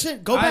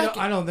 Listen, go back.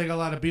 I don't think a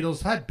lot of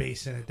Beatles had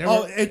bass in it.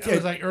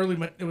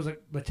 It was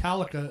like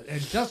Metallica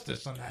and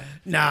Justice on that.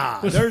 Nah,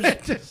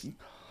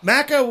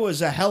 Macca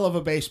was a hell of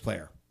a bass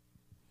player.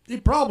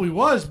 It probably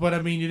was, but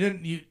I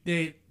mean,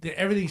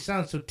 everything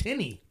sounds so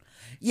tinny.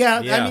 Yeah,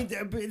 I mean,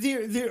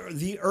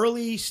 the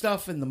early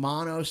stuff and the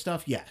mono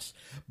stuff, yes.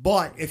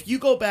 But if you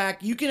go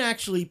back, you can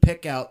actually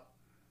pick out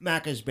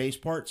Macca's bass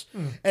parts.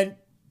 And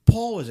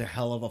Paul was a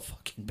hell of a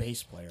fucking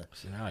bass player.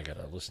 So now I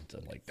gotta listen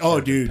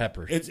to dude,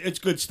 Pepper. It's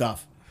good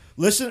stuff.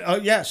 Listen,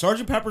 yeah,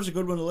 Sgt. Pepper's a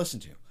good one to listen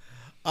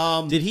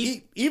to. Did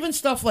he even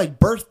stuff like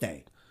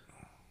Birthday?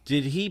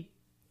 Did he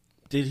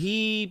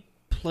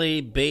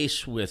play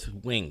bass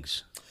with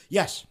Wings?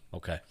 Yes.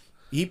 Okay.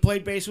 He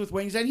played bass with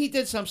Wings, and he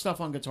did some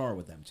stuff on guitar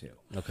with them, too.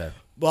 Okay.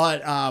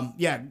 But,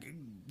 yeah,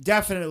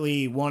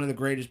 definitely one of the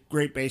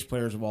great bass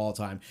players of all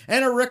time.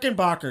 And a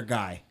Rickenbacker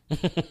guy.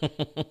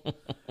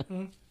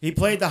 He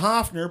played the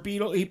Hofner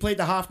He played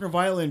the Hofner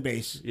violin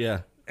bass.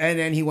 Yeah. And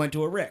then he went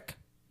to a Rick.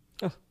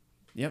 Oh.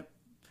 Yep.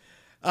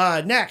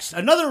 Next,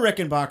 another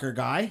Rickenbacker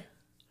guy,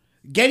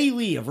 Geddy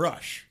Lee of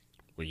Rush.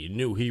 Well, you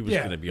knew he was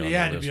going to be on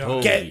the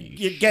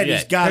list.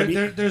 Geddy's got to be.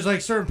 There's like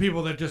certain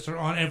people that just are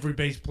on every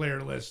bass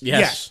player list.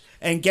 Yes.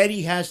 And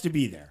Geddy has to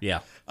be there. Yeah.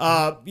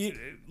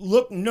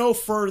 Look no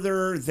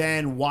further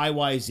than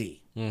YYZ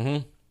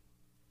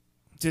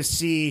to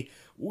see,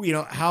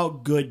 how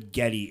good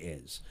Geddy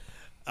is.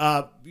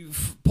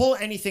 Pull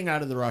anything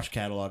out of the Rush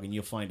catalog and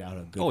you'll find out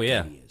how good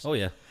Geddy is. Oh,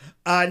 yeah.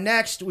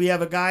 Next, we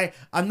have a guy,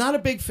 I'm not a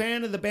big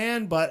fan of the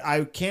band, but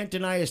I can't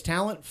deny his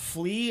talent,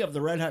 Flea of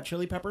the Red Hot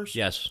Chili Peppers.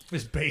 Yes.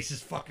 His bass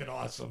is fucking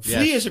awesome.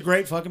 Flea is a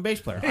great fucking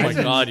bass player. Oh, my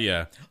God,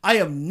 yeah. I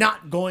am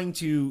not going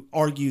to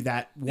argue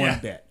that one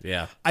bit.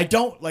 Yeah. I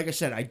don't, like I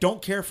said, I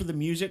don't care for the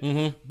music,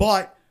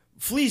 but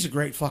Flea's a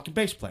great fucking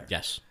bass player.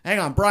 Yes. Hang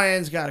on,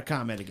 Brian's got a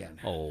comment again.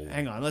 Oh.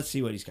 Hang on, let's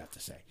see what he's got to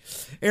say.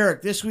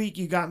 Eric, this week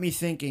you got me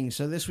thinking.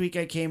 So this week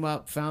I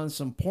found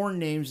some porn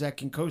names that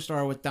can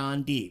co-star with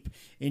Don Deep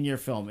in your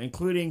film,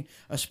 including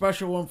a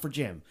special one for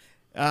Jim.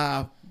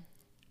 Yeah,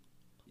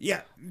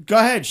 go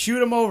ahead,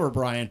 shoot him over,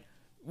 Brian.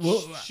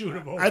 Shoot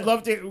him over. I'd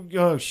love to.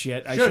 Oh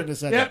shit, I shouldn't have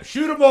said that.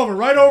 Shoot him over,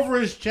 right over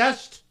his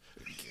chest.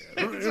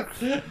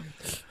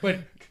 But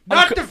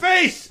not the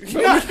face.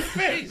 Not the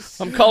face.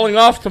 I'm calling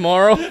off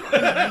tomorrow.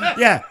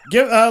 Yeah,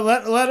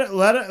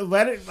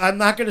 let it. I'm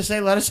not going to say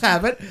let us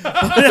have it.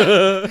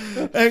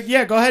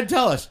 Yeah, go ahead and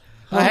tell us.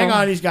 Hang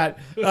on, he's got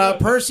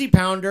Percy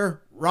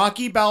Pounder,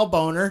 Rocky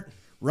Balboner,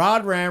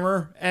 Rod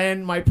Rammer,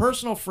 and my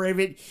personal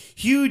favorite,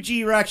 Huge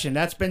Erection.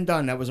 That's been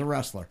done. That was a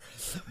wrestler.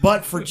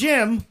 But for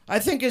Jim, I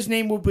think his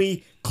name will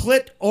be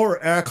Clint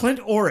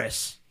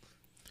Orris.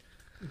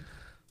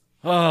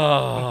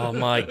 Oh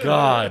my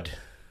God.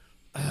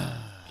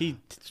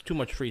 It's too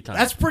much free time.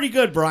 That's pretty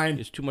good, Brian.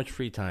 It's too much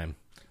free time.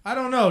 I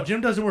don't know. Jim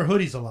doesn't wear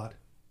hoodies a lot.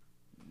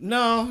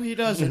 No, he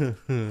doesn't.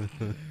 Son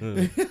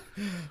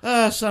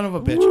of a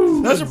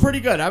bitch. Those are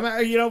pretty good.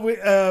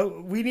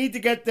 We need to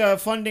get the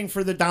funding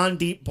for the Don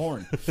Deep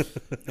porn.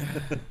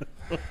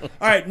 All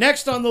right,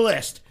 next on the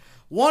list,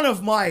 one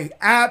of my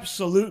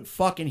absolute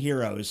fucking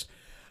heroes.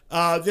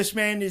 This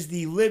man is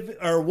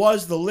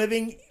was the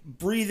living,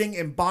 breathing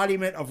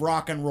embodiment of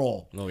rock and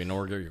roll. No, we know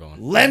where you're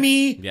going.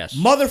 Lemmy, yes,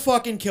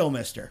 motherfucking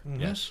Kilmister.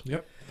 Yes,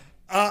 yep.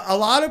 A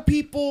lot of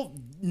people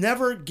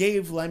never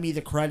gave Lemmy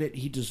the credit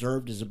he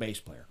deserved as a bass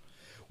player.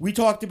 We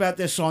talked about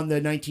this on the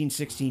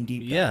 1916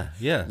 Deep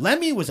Dive. Yeah.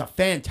 Lemmy was a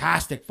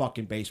fantastic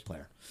fucking bass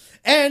player.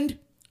 And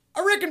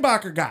a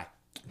Rickenbacker guy.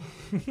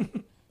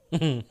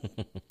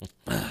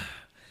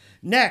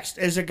 Next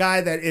is a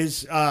guy that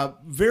is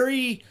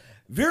very,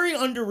 very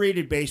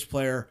underrated bass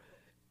player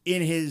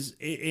in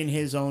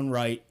his own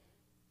right.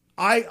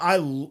 I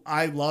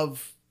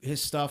love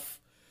his stuff.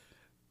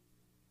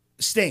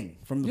 Sting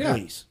from the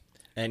Police.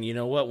 And you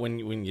know what? When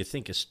you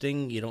think of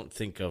Sting, you don't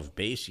think of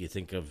bass. You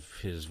think of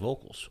his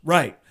vocals.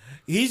 Right.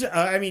 He's.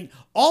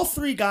 All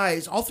three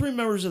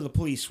members of the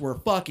Police were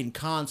fucking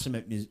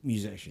consummate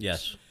musicians.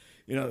 Yes.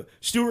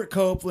 Stuart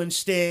Copeland,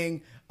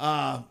 Sting,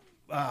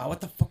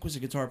 what the fuck was the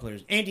guitar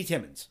players? Andy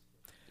Timmons.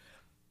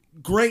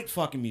 Great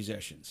fucking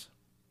musicians.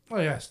 Oh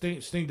yeah,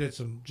 Sting did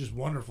some just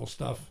wonderful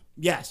stuff.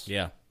 Yes.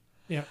 Yeah.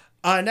 Yeah.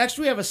 Next,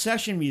 we have a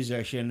session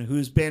musician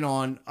who's been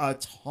on a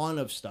ton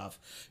of stuff.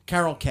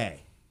 Carol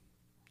Kay.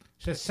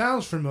 That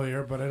sounds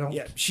familiar, but I don't.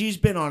 Yeah, she's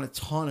been on a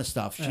ton of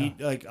stuff. She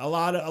like a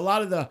lot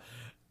of the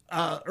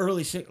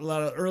early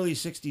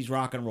 '60s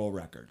rock and roll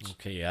records.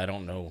 Okay, yeah, I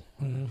don't know.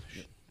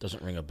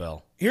 Doesn't ring a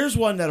bell. Here's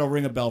one that'll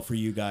ring a bell for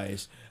you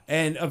guys,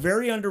 and a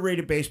very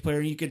underrated bass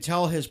player. You can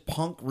tell his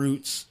punk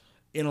roots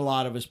in a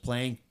lot of his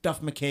playing.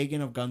 Duff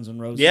McKagan of Guns N'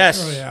 Roses.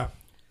 Yes. Oh yeah.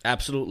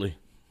 Absolutely.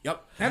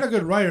 Yep. And a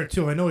good writer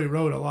too. I know he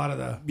wrote a lot of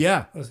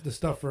the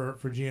stuff for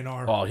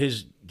GNR. Oh,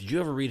 did you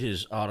ever read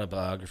his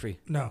autobiography?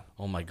 No.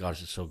 Oh my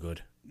gosh, it's so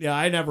good. Yeah,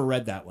 I never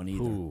read that one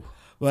either. Ooh.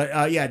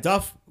 But yeah,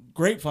 Duff,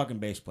 great fucking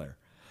bass player.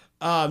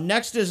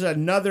 Next is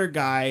another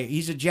guy.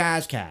 He's a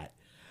jazz cat,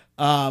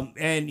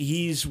 and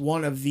he's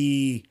one of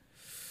the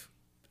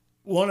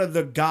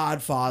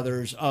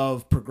godfathers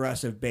of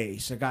progressive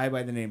bass. A guy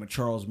by the name of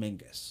Charles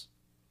Mingus.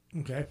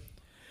 Okay.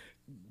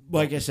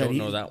 Like I said, Don't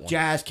know he's that one.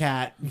 jazz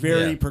cat,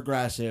 very Yeah.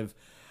 progressive.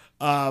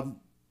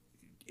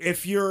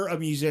 If you're a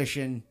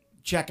musician,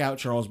 check out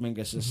Charles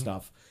Mingus'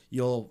 stuff.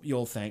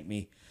 You'll thank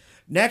me.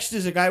 Next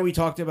is a guy we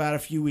talked about a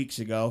few weeks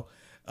ago,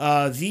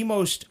 the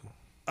most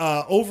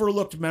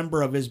overlooked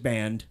member of his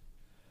band,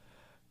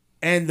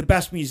 and the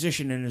best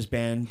musician in his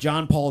band,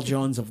 John Paul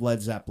Jones of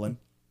Led Zeppelin.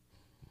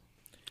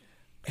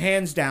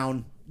 Hands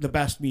down, the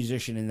best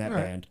musician in that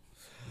band.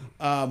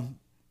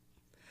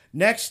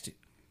 Next,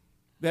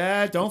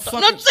 don't fucking...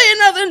 I'm not saying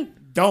nothing.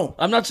 Don't.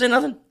 I'm not saying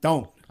nothing.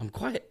 Don't. I'm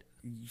quiet.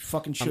 You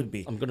fucking should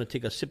be. I'm going to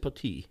take a sip of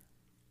tea.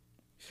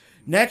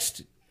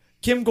 Next,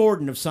 Kim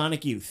Gordon of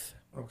Sonic Youth.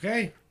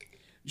 Okay.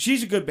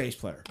 She's a good bass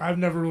player. I've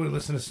never really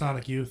listened to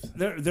Sonic Youth.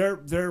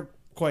 They're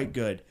quite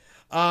good.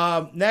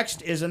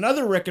 Next is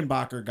another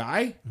Rickenbacker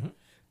guy,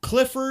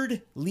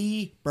 Clifford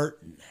Lee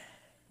Burton.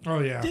 Oh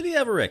yeah. Did he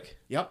have a Rick?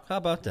 Yep. How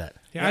about that?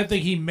 Yeah, I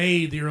think he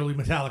made the early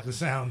Metallica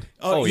sound.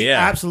 Oh, he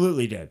yeah.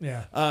 absolutely did.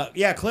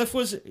 Yeah.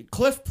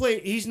 Cliff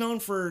played. He's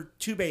known for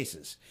two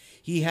basses.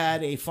 He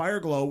had a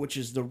Fireglow, which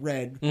is the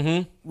red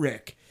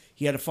Rick.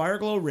 He had a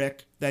Fireglow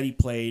Rick that he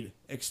played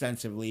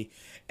extensively,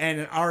 and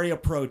an Aria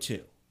Pro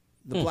 2,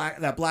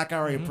 that black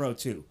Aria Pro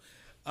 2.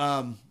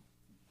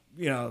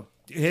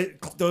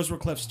 Those were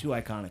Cliff's two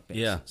iconic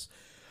basses.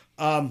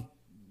 Yeah.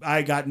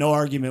 I got no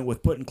argument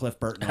with putting Cliff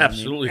Burton on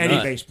Absolutely any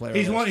not. bass player.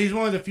 He's list.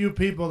 one of the few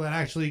people that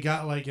actually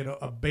got like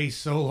a bass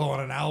solo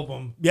on an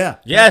album. Yeah.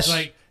 Yes.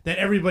 Like that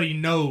everybody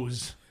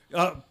knows.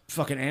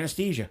 Fucking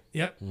Anesthesia.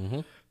 Yep.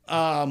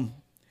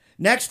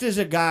 Next is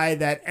a guy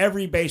that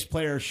every bass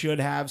player should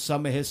have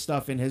some of his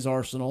stuff in his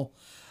arsenal.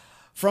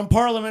 From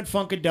Parliament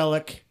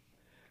Funkadelic,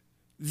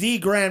 the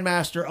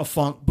Grandmaster of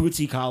Funk,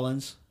 Bootsy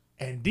Collins.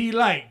 And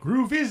D-Light,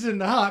 groove is in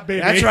the hot,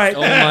 baby. That's right. Oh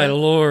my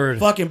lord.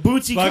 Fucking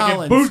Bootsy Fucking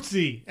Collins.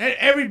 Bootsy.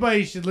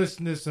 Everybody should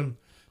listen to some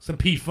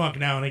P-Funk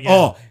now and again.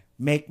 Oh,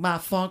 make my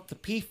funk the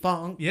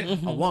P-Funk. Yeah.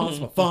 I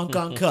want my funk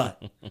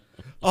uncut.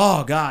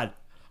 Oh, God.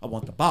 I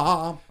want the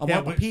bomb. I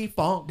want the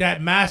P-Funk.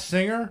 That Masked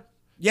Singer,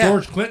 Yeah.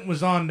 George Clinton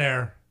was on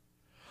there.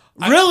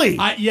 Really?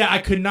 I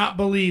could not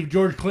believe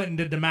George Clinton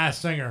did the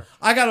Masked Singer.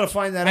 I got to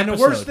find that And episode.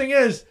 the worst thing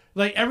is,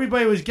 like,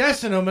 everybody was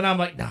guessing him, and I'm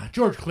like, nah,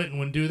 George Clinton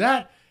wouldn't do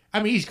that.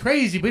 I mean, he's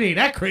crazy, but he ain't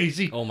that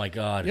crazy. Oh my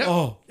god. Yep.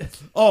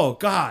 Oh,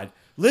 God.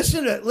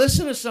 Listen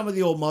to some of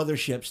the old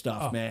Mothership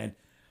stuff, man.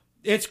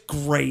 It's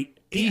great.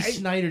 Dee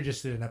Snider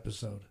just did an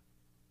episode.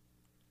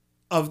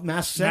 Of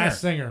Masked Singer.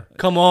 Masked Singer.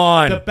 Come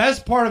on. The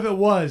best part of it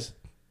was,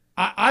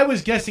 I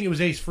was guessing it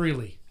was Ace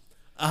Frehley.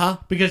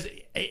 Because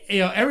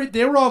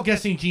they were all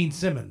guessing Gene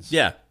Simmons.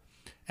 Yeah.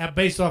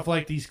 Based off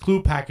like these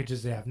clue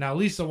packages they have. Now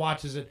Lisa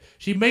watches it.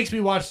 She makes me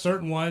watch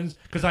certain ones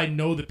because I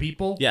know the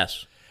people.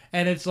 Yes.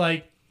 And it's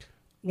like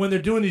when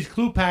they're doing these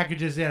clue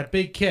packages, they had a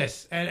big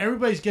kiss, and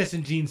everybody's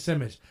guessing Gene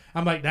Simmons.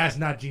 I'm like, that's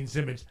not Gene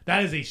Simmons.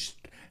 That is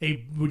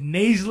a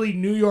nasally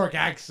New York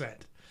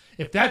accent.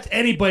 If that's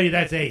anybody,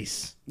 that's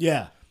Ace.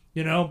 Yeah.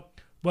 You know.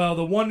 Well,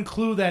 the one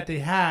clue that they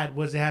had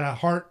was they had a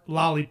heart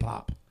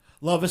lollipop.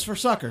 Love is for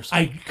suckers.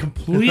 I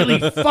completely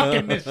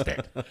fucking missed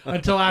it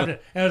until after.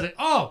 And I was like,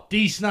 oh,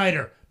 Dee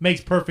Snider.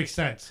 Makes perfect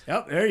sense.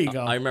 Yep, there you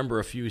go. I remember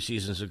a few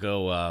seasons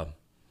ago,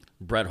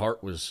 Bret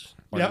Hart was...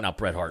 Or Yep. Not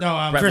Bret Hart.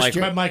 No, Bret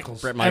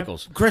Michaels. Bret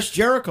Michaels. Chris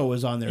Jericho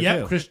was on there,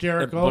 Yep, too. Chris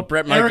Jericho. But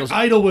Bret Michaels-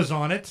 Eric Idle was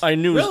on it. I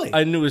knew Really?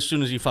 I knew as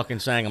soon as he fucking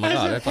sang. I'm like, oh,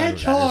 As a that's not who that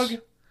hedgehog. is.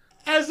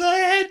 As a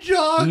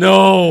hedgehog.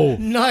 No.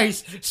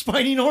 Nice.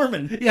 Spiny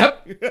Norman.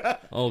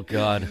 Yep. Oh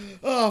god.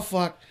 Oh,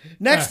 fuck.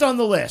 Next on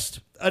the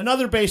list,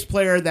 another bass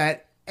player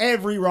that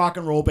every rock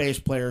and roll bass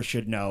player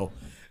should know,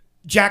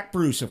 Jack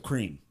Bruce of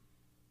Cream.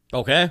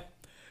 Okay.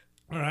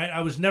 All right.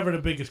 I was never the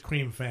biggest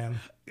Cream fan.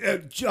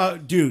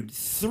 Dude,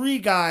 three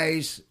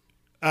guys.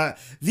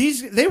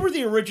 They were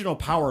the original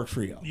power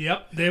trio.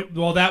 Yep.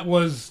 That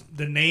was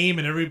the name,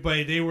 and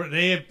everybody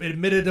they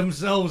admitted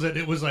themselves that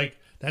it was like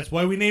that's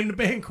why we named the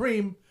band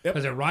Cream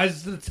because it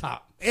rises to the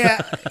top.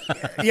 Yeah,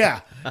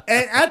 yeah.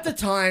 And at the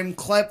time,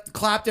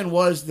 Clapton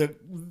was the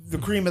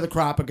cream of the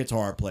crop of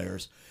guitar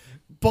players.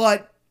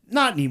 but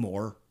not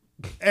anymore.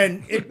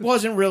 And it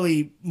wasn't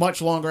really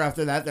much longer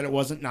after that it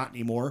wasn't not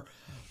anymore.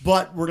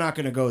 But we're not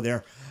going to go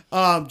there.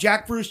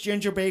 Jack Bruce,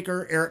 Ginger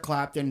Baker, Eric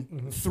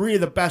Clapton, three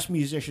of the best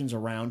musicians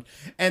around.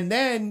 And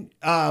then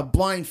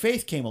Blind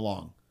Faith came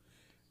along.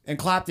 And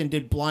Clapton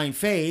did Blind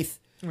Faith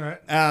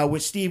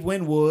with Steve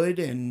Winwood.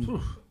 And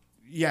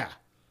yeah,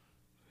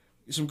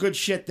 some good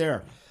shit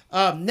there.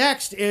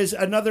 Next is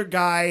another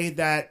guy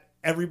that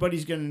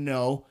everybody's going to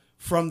know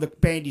from the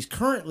band he's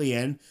currently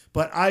in.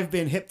 But I've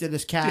been hip to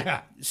this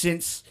cat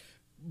since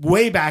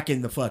way back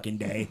in the fucking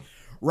day.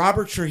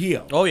 Robert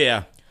Trujillo. Oh,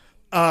 yeah.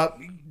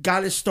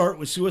 Got his start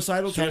with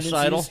Suicidal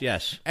Tendencies.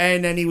 Yes.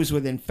 And then he was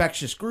with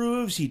Infectious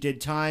Grooves. He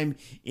did time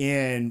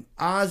in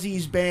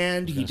Ozzy's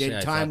band. He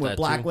did time with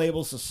Black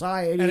Label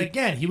Society. And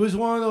again, he was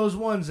one of those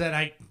ones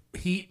that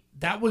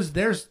that was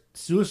their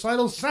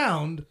suicidal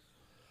sound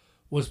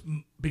was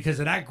because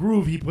of that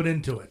groove he put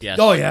into it. Yes.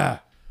 Oh, yeah.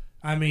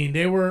 I mean,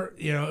 they were,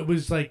 it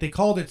was like they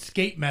called it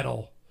skate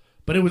metal,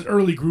 but it was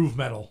early groove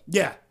metal.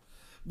 Yeah.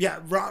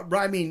 Yeah.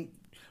 I mean,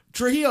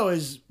 Trujillo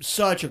is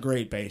such a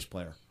great bass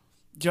player.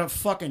 Just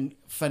fucking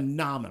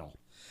phenomenal.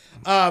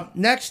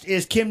 Next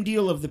is Kim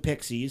Deal of the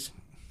Pixies.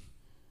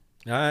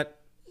 All right.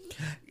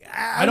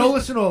 I don't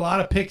listen to a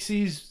lot of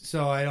Pixies,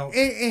 so I don't.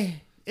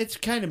 It's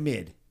kind of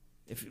mid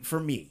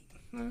for me.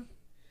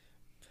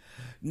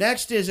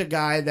 Next is a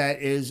guy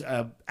that is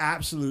an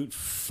absolute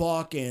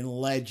fucking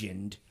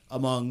legend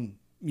among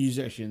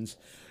musicians.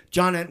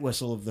 John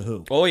Entwistle of The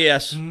Who. Oh,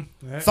 yes.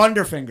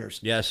 Thunderfingers.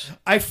 Yes.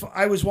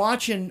 I was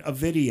watching a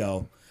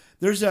video.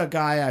 There's a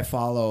guy I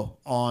follow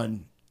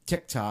on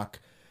TikTok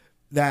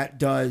that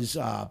does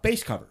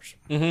bass covers.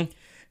 Mm-hmm.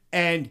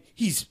 And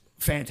he's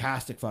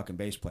fantastic fucking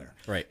bass player.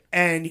 Right.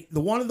 And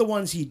one of the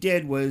ones he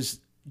did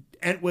was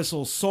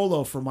Entwistle's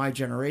solo for My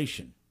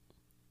Generation.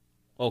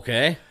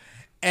 Okay.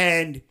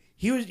 And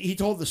he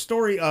told the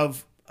story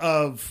of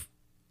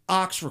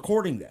Ox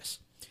recording this.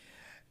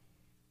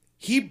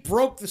 He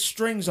broke the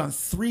strings on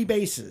 3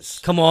 basses.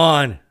 Come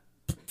on.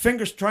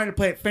 Fingers trying to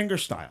play it finger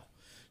style.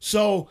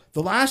 So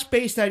the last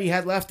bass that he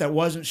had left that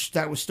was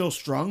still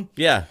strung,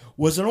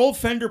 was an old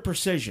Fender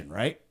Precision,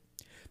 right?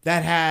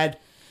 That had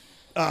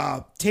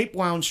tape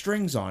wound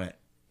strings on it,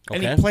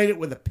 and he played it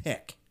with a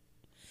pick.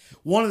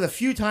 One of the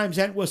few times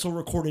Entwistle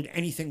recorded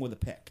anything with a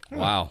pick.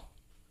 Wow,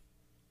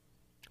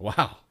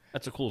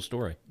 that's a cool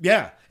story.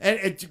 Yeah, and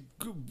it's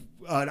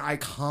an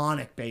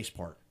iconic bass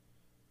part.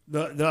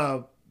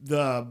 The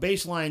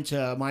bass line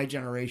to My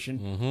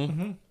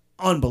Generation,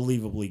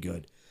 unbelievably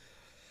good.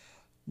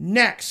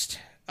 Next.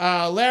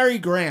 Larry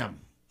Graham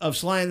of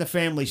Sly and the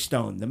Family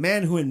Stone, the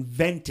man who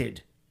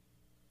invented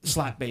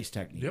slap bass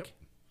technique. Yep.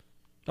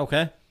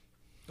 Okay.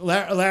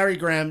 Larry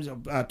Graham's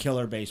a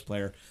killer bass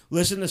player.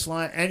 Listen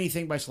to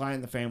anything by Sly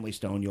and the Family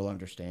Stone, you'll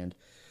understand.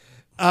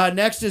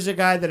 Next is a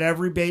guy that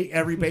every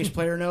bass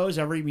player knows,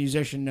 every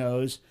musician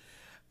knows,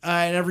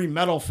 and every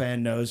metal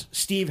fan knows.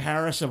 Steve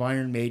Harris of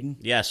Iron Maiden.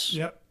 Yes.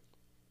 Yep.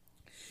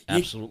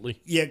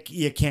 Absolutely.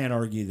 You can't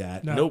argue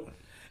that. No. Nope.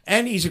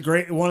 And he's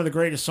one of the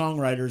greatest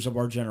songwriters of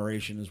our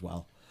generation as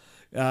well.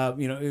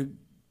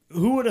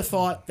 Who would have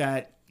thought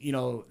that,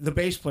 the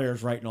bass player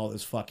is writing all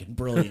this fucking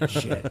brilliant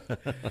shit?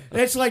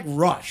 It's like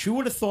Rush. Who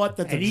would have thought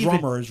that the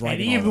drummer is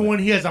writing all And even that? when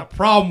he has a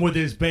problem with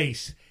his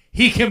bass,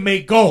 he can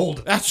make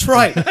gold. That's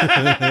right.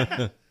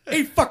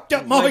 He fucked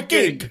up my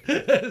gig.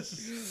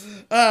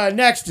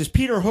 Next is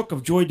Peter Hook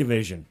of Joy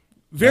Division.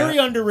 Very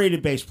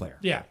underrated bass player.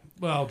 Yeah.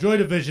 Well, Joy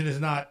Division is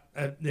not,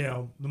 one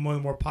of the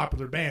more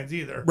popular bands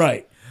either.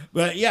 Right.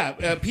 But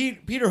yeah,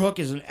 Peter Hook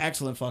is an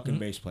excellent fucking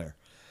bass player.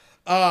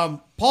 Paul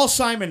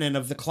Simonon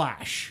of The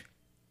Clash.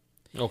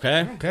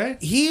 Okay.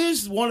 He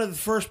is one of the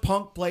first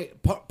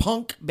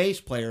punk bass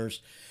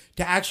players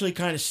to actually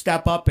kind of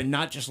step up and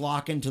not just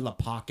lock into the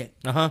pocket.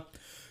 Uh-huh.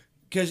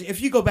 Because if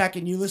you go back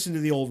and you listen to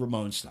the old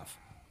Ramones stuff,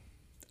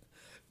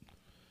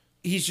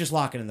 he's just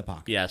locking in the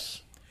pocket.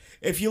 Yes.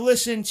 If you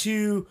listen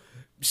to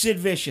Sid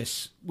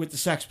Vicious with the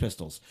Sex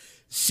Pistols,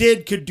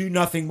 Sid could do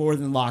nothing more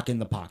than lock in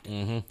the pocket.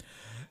 Mm-hmm.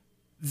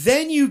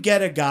 Then you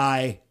get a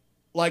guy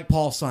like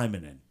Paul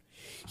Simonon.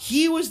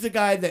 He was the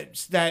guy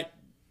that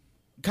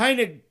kind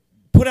of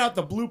put out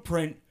the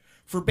blueprint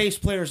for bass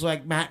players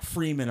like Matt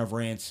Freeman of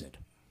Rancid.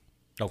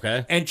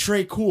 Okay. And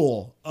Trey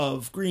Cool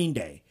of Green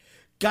Day.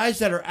 Guys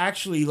that are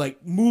actually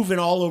like moving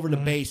all over the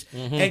bass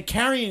and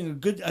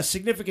carrying a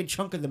significant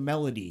chunk of the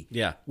melody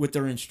with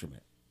their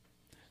instrument.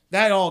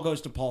 That all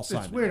goes to Paul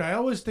Simonon. It's weird. I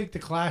always think The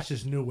Clash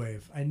is new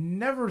wave. I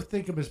never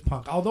think of them as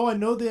punk. Although I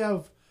know they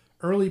have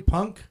early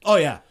punk. Oh,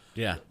 yeah.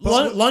 Yeah.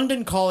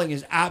 London Calling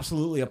is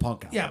absolutely a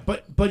punk album. Yeah,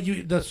 but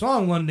the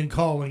song London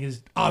Calling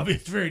is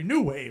obviously very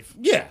new wave.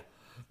 Yeah.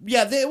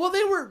 Yeah, they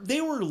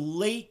were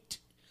late.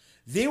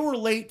 They were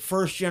late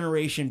first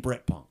generation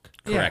Britpunk.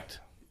 Correct.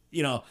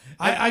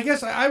 I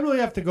guess I really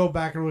have to go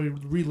back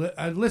and really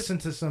listen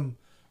to some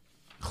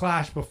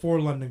Clash before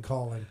London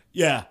Calling.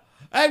 Yeah.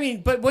 I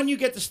mean, but when you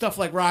get to stuff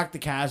like Rock the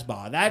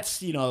Casbah,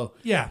 that's,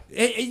 Yeah.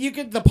 you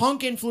get the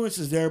punk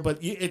influences there,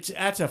 but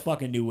that's a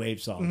fucking new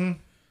wave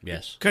song.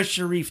 Yes. Because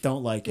Sharif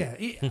don't like Yeah,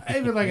 it.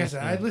 even like I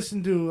said, I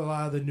listen to a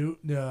lot of the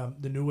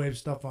new wave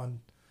stuff on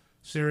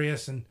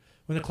Sirius, and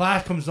when the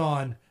Clash comes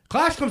on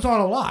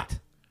a lot.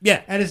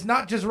 Yeah. And it's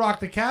not just Rock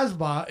the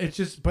Casbah. It's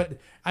just, but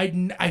I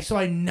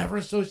never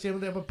associate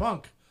with them with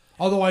punk.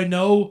 Although I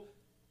know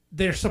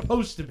they're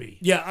supposed to be.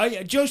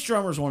 Yeah, Joe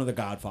Strummer's one of the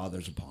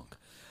godfathers of punk,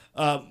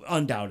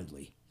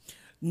 undoubtedly.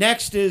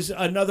 Next is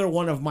another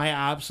one of my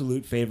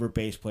absolute favorite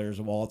bass players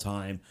of all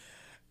time,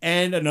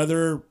 and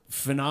another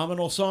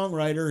phenomenal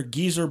songwriter,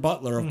 Geezer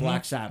Butler of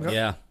Black Sabbath.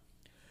 Yeah.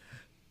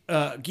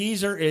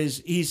 Geezer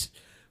he's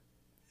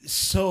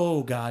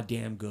so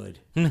goddamn good.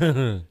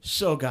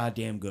 So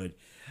goddamn good.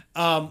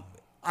 I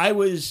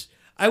was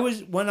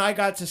when I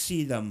got to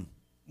see them,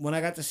 when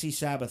I got to see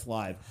Sabbath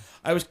live,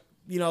 I was,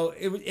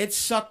 it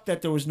sucked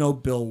that there was no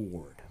Bill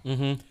Ward.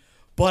 Mm-hmm.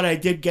 But I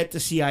did get to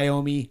see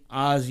Iommi,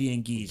 Ozzy,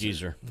 and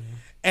Geezer. Mm-hmm.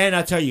 And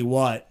I'll tell you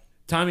what,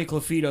 Tommy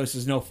Clefidos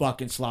is no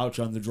fucking slouch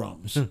on the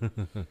drums.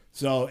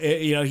 So,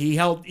 he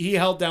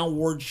held down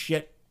Ward's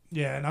shit.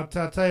 Yeah, and I'll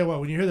tell you what,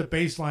 when you hear the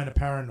bass line of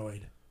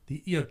Paranoid,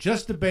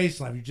 just the bass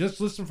line, you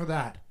just listen for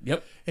that.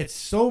 Yep. It's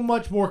so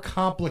much more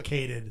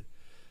complicated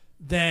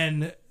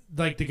than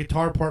like the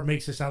guitar part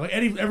makes it sound. Like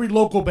every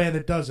local band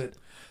that does it,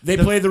 they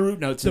play the root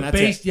notes and the that's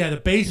bass, it. Yeah, the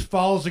bass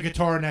follows the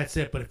guitar and that's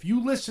it. But if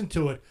you listen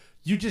to it,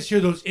 you just hear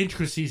those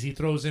intricacies he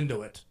throws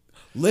into it.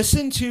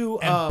 Listen to...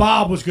 And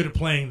Bob was good at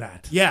playing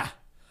that. Yeah.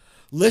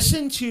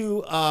 Listen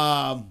to...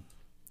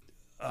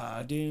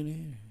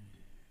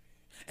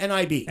 NIB.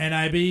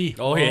 NIB.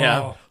 Oh,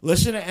 yeah.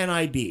 Listen to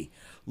NIB.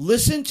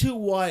 Listen to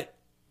what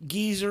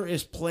Geezer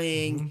is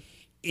playing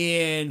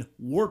in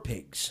War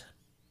Pigs.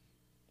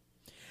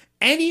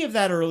 Any of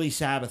that early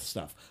Sabbath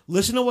stuff.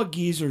 Listen to what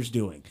Geezer's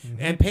doing.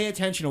 And pay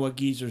attention to what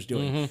Geezer's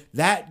doing.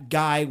 That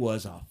guy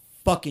was a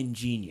fucking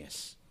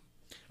genius.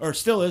 Or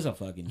still is a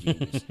fucking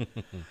genius.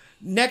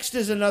 Next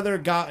is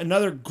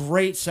another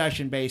great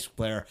session bass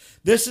player.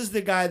 This is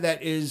the guy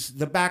that is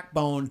the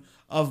backbone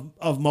of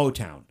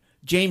Motown.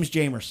 James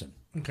Jamerson.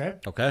 Okay.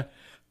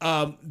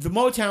 The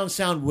Motown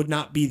sound would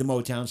not be the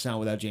Motown sound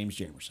without James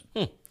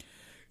Jamerson.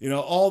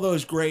 All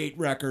those great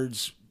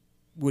records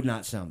would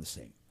not sound the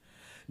same.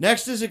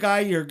 Next is a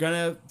guy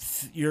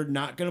you're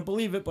not gonna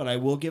believe it, but I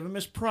will give him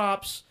his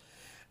props.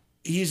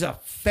 He's a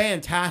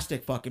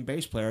fantastic fucking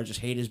bass player. I just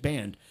hate his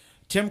band.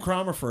 Tim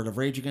Cromerford of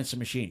Rage Against the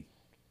Machine.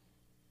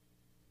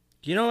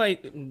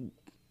 And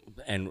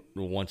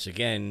once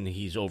again,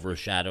 he's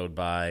overshadowed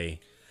by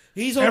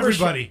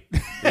Everybody.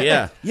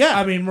 Yeah. Yeah.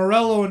 I mean,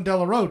 Morello and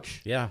Della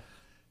Roach. Yeah.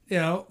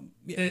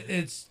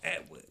 It's...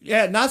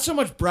 Yeah, not so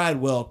much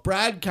Brad Wilk.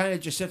 Brad kind of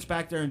just sits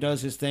back there and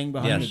does his thing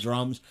behind the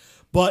drums.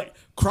 But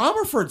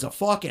Cromerford's a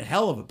fucking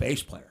hell of a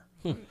bass player.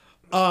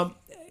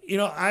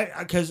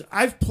 Because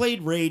I've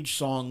played Rage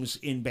songs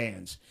in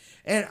bands.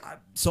 And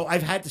so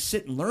I've had to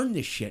sit and learn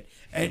this shit.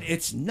 And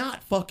it's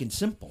not fucking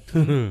simple.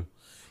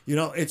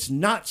 It's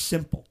not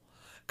simple.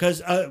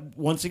 Because,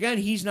 once again,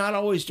 he's not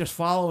always just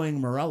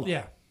following Morello.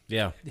 Yeah.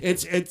 Yeah.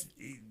 It's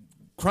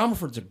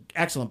Cromerford's an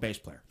excellent bass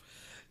player.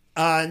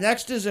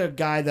 Next is a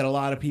guy that a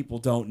lot of people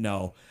don't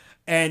know.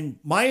 And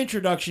my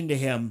introduction to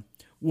him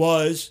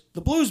was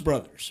the Blues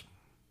Brothers.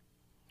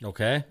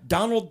 Okay.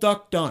 Donald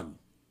Duck Dunn.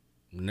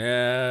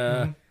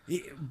 Nah.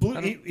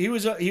 He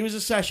was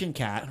a session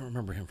cat. I don't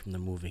remember him from the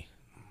movie.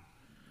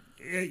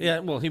 Yeah,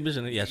 well, he was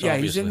in it. Yes, yeah,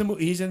 obviously.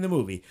 he's in the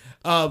movie.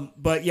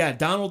 But yeah,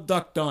 Donald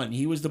Duck Dunn.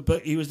 He was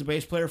the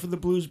bass player for the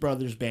Blues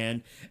Brothers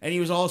band, and he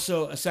was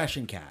also a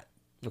session cat.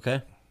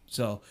 Okay.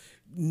 So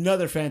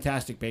another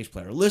fantastic bass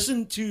player.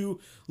 Listen to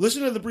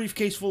the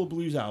Briefcase Full of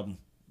Blues album.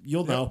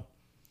 You'll know.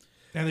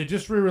 And they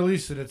just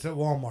re-released it. It's at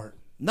Walmart.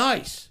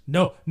 Nice.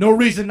 No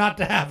reason not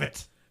to have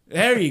it.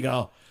 There you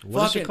go.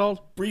 What is it called?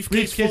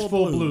 Briefcase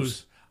Full of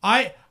Blues.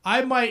 I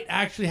might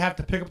actually have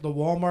to pick up the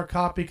Walmart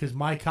copy because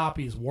my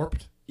copy is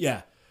warped.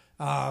 Yeah.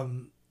 I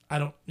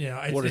don't.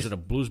 What is it? A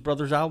Blues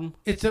Brothers album?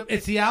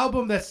 It's the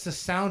album that's the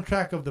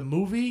soundtrack of the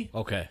movie.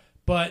 Okay.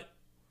 But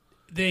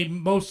they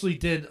mostly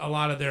did a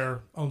lot of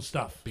their own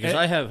stuff. Because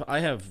I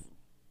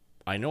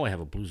know I have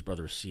a Blues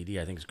Brothers CD.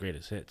 I think it's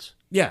Greatest Hits.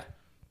 Yeah.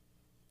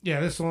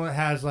 Yeah, this one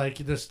has like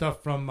this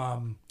stuff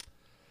from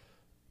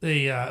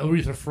the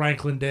Aretha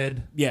Franklin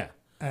did. Yeah.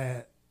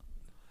 I'm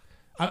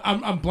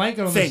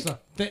blanking on this stuff.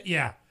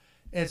 Yeah.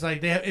 It's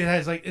like it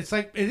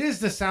is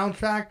the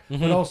soundtrack,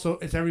 but also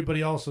it's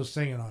everybody also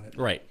singing on it.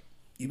 Right.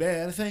 You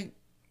better think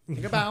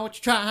about what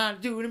you're trying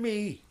to do to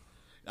me.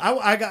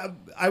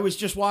 I was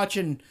just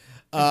watching.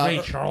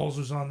 Ray Charles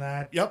was on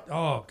that. Yep.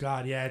 Oh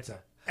God, yeah, it's an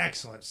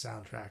excellent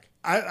soundtrack.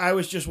 I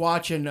was just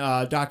watching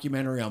a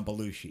documentary on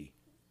Belushi.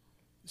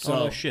 So,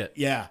 oh shit.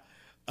 Yeah.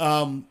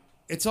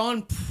 It's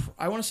on.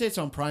 I want to say it's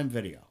on Prime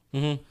Video.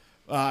 Mm-hmm.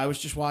 I was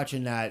just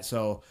watching that,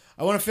 so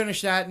I want to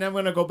finish that, and I'm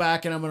going to go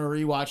back and I'm going to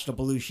rewatch the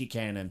Belushi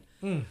canon.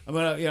 I'm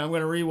going to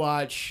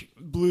rewatch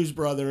Blues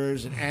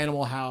Brothers and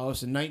Animal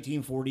House and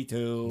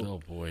 1942. Oh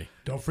boy!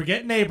 Don't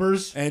forget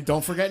Neighbors, and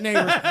don't forget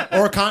Neighbors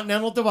or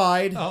Continental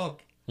Divide. Oh.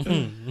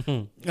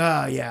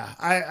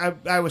 Yeah.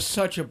 I'm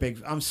such a big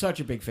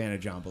fan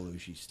of John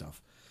Belushi's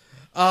stuff.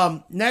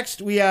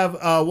 Next, we have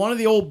one of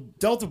the old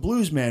Delta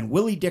Blues men,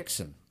 Willie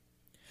Dixon.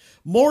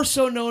 More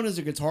so known as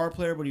a guitar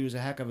player, but he was a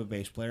heck of a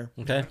bass player.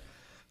 Okay.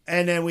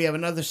 And then we have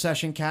another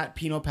session cat,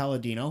 Pino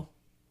Palladino.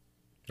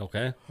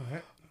 Okay.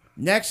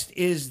 Next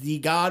is the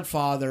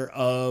godfather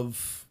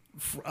of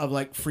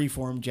like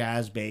freeform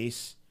jazz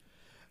bass.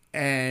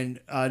 And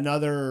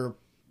another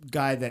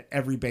guy that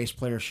every bass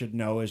player should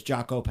know is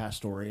Jaco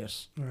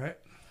Pastorius. All right.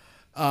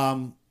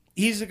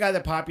 He's the guy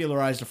that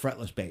popularized the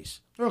fretless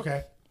bass.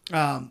 Okay.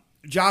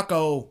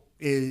 Jaco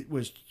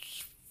was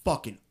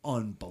fucking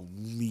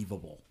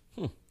unbelievable.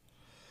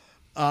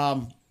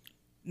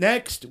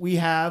 Next, we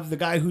have the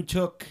guy who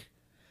took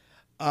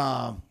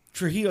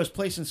Trujillo's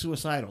place in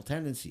Suicidal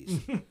Tendencies,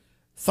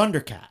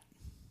 Thundercat.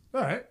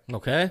 All right.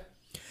 Okay.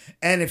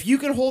 And if you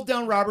can hold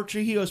down Robert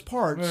Trujillo's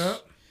parts, Yeah.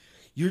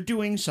 you're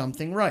doing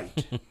something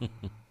right.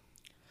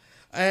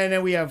 And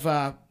then we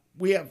have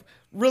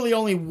really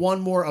only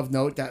one more of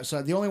note.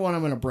 So the only one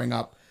I'm going to bring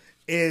up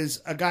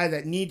is a guy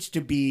that needs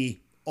to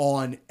be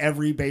on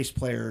every bass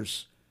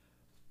player's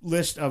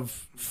list of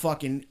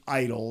fucking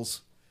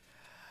idols.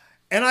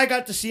 And I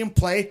got to see him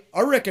play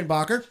a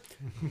Rickenbacker,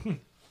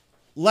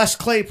 Les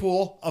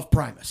Claypool of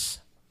Primus.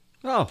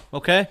 Oh,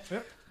 okay.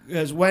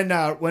 Because when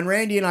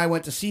Randy and I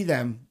went to see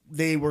them,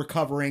 they were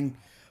covering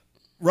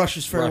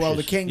Rush's Farewell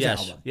to Kings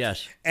album.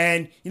 Yes.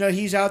 And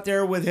he's out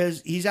there with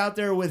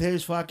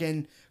his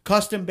fucking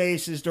custom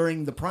basses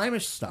during the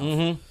Primus stuff.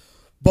 Mm-hmm.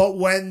 But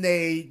when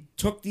they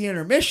took the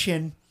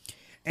intermission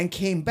and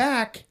came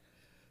back,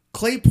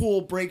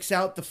 Claypool breaks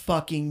out the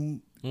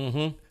fucking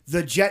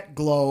the Jet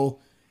Glow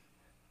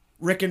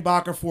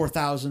Rickenbacker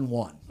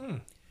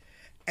 4001.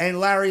 And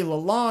Larry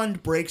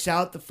Lalonde breaks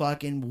out the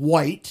fucking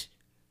white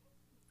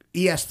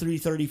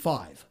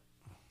ES335.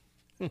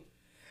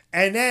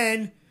 And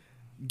then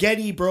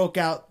Getty broke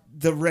out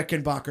the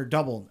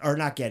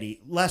Rickenbacker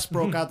Les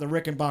broke out the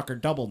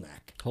Rickenbacker double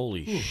neck.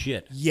 Holy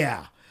shit.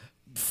 Yeah.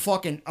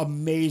 Fucking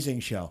amazing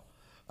show.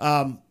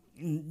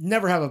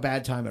 Never have a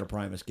bad time at a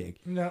Primus gig.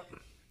 No.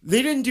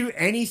 They didn't do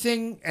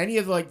any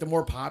of like the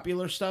more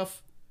popular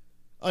stuff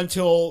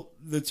until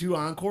the two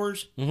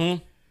encores.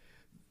 Mm-hmm.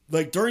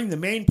 Like during the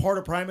main part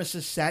of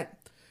Primus's set,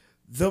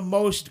 the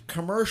most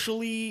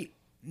commercially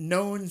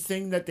known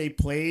thing that they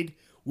played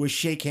was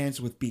Shake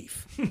Hands with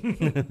Beef.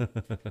 You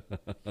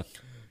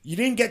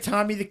didn't get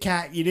Tommy the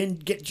Cat. You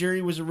didn't get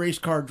Jerry Was a Race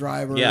Car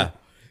Driver. Yeah.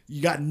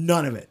 You got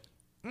none of it.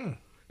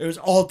 It was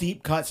all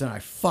deep cuts, and I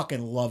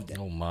fucking loved it.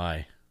 Oh,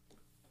 my.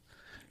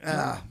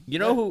 You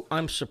know who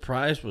I'm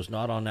surprised was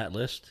not on that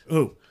list?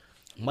 Who?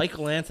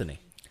 Michael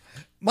Anthony.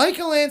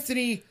 Michael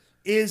Anthony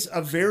is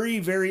a very,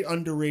 very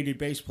underrated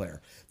bass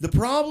player. The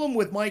problem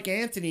with Mike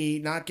Anthony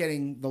not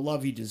getting the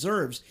love he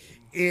deserves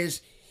is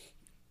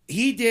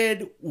he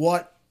did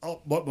what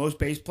most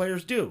bass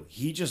players do.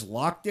 He just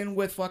locked in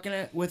with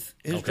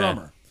his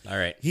drummer. All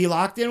right. He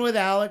locked in with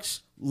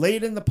Alex,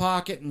 laid in the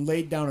pocket, and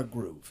laid down a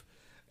groove.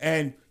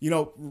 And,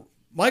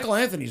 Michael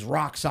Anthony's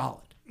rock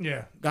solid.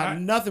 Yeah. Got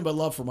nothing but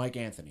love for Mike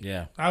Anthony.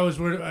 Yeah. I was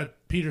worried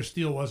Peter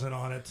Steele wasn't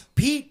on it.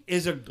 Pete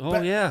is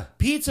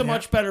Pete's a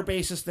much better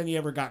bassist than he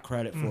ever got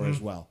credit for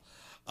as well.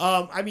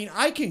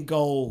 I can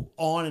go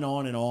on and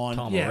on and on.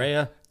 Tom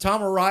Araya.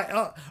 Tom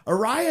Araya.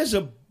 Araya's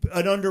an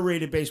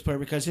underrated bass player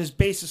because his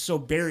bass is so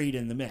buried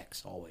in the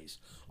mix always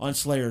on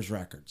Slayer's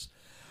records.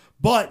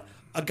 But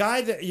a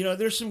guy that,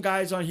 there's some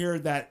guys on here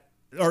that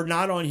are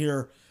not on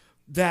here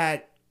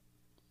that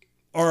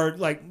are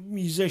like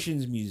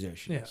musicians.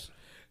 Yeah.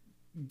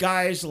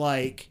 Guys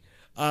like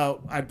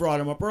I brought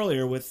him up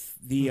earlier with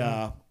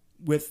the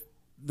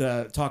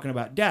talking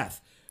about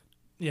death.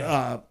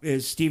 Yeah.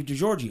 Is Steve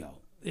DiGiorgio.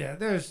 Yeah,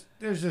 there's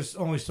just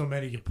only so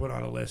many you put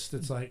on a list.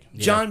 It's like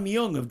John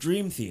Myung of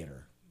Dream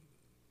Theater.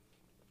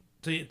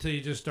 Till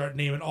you just start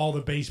naming all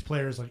the bass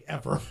players like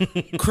ever.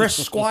 Chris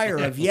Squire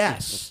of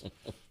Yes.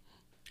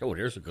 Oh,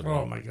 there's a good one.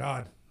 Oh my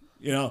God.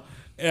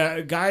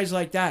 Guys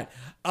like that.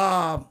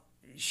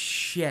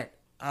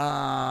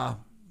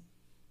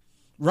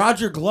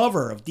 Roger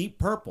Glover of Deep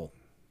Purple.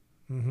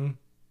 Mm-hmm.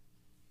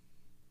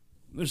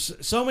 There's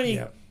so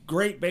many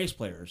great bass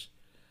players.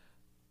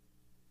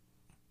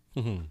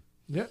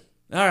 Yep.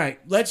 All right,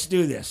 let's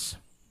do this.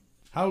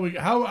 I was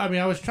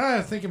trying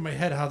to think in my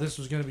head how this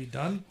was going to be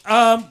done.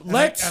 And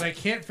I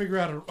can't figure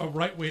out a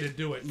right way to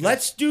do it.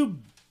 Let's do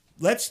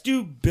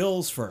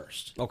Bills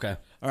first. Okay.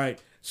 All right.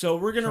 So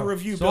we're going to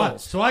review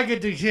Bills. So I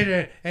get to sit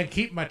here and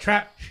keep my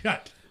trap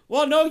shut.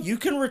 Well, no, you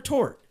can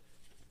retort.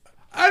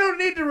 I don't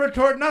need to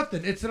retort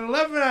nothing. It's an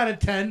 11 out of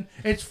 10.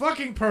 It's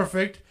fucking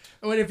perfect.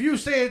 And if you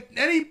say it,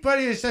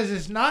 anybody that says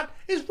it's not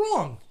is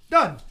wrong.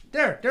 Done.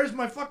 There's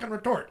my fucking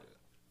retort.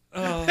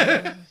 I'll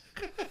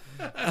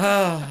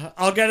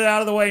get it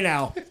out of the way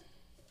now.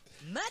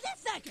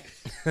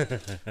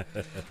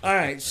 Motherfucker. All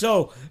right.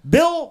 So,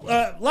 Bill,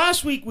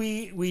 last week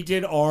we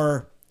did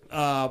our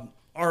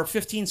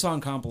 15-song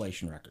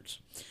compilation records.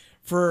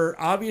 For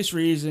obvious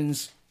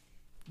reasons,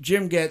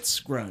 Jim gets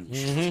grunge.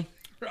 Mm-hmm.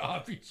 For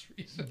obvious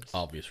reasons.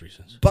 Obvious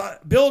reasons.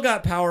 But Bill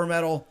got power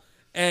metal,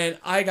 and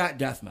I got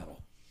death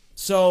metal.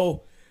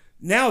 So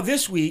now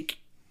this week,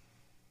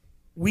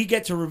 we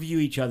get to review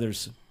each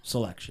other's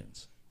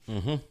selections.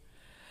 Mm-hmm.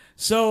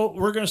 So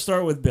we're going to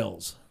start with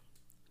Bill's.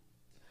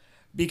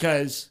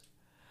 Because,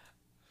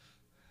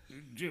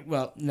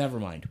 well, never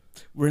mind.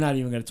 We're not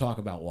even going to talk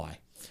about why.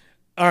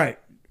 All right.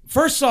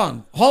 First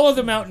song, Hall of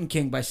the Mountain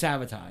King by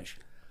Savatage.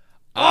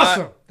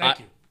 Awesome. Thank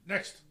you.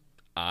 Next.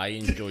 I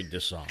enjoyed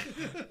this song.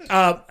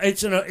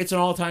 It's an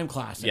all-time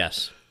classic.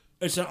 Yes.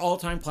 It's an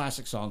all-time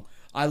classic song.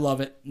 I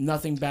love it.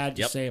 Nothing bad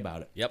to say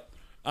about it. Yep.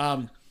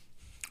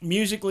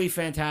 Musically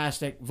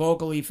fantastic,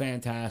 vocally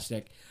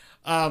fantastic.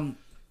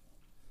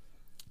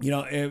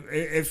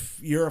 If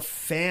you're a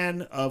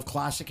fan of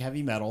classic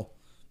heavy metal,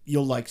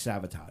 you'll like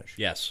Savatage.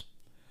 Yes.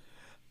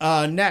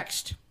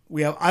 Next,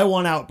 we have I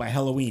Want Out by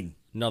Halloween.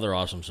 Another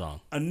awesome song.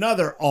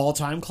 Another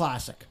all-time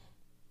classic.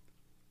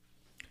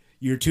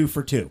 You're 2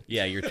 for 2.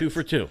 Yeah, you're 2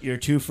 for 2. You're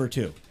 2 for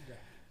 2.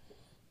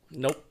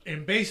 Nope.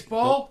 In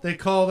baseball, they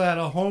call that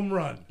a home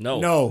run.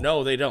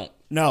 No, they don't.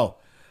 No,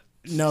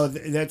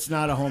 that's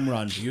not a home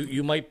run.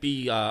 You might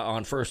be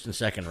on first and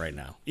second right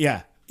now.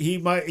 Yeah, he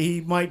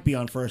might be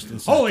on first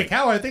and second. Holy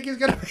cow, I think he's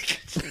going to make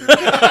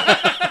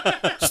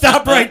it.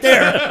 Stop right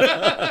there.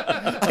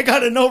 I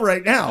got to know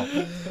right now.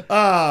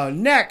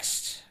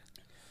 Next,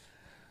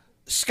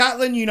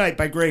 Scotland Unite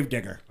by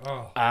Gravedigger.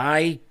 Oh.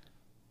 I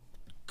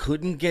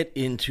couldn't get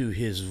into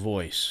his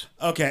voice.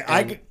 Okay,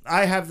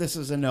 I have this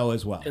as a no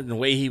as well. And the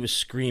way he was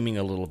screaming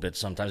a little bit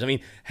sometimes. I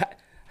mean,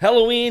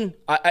 Halloween,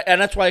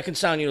 and that's why I can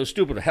sound,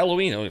 stupid.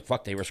 Halloween,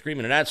 they were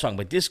screaming in that song.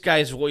 But this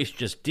guy's voice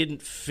just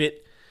didn't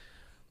fit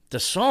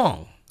the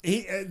song.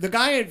 The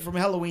guy from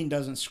Halloween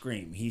doesn't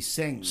scream. He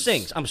sings.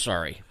 I'm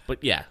sorry.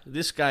 But yeah,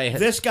 this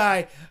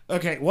guy.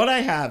 Okay, what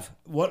I have,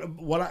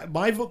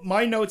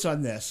 my notes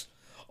on this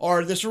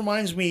are, this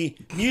reminds me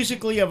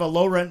musically of a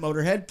low-rent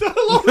Motorhead.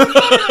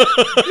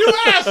 You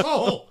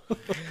asshole!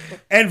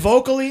 And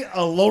vocally,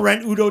 a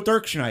low-rent Udo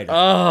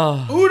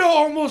Dirkschneider. Udo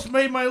almost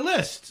made my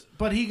list,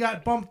 but he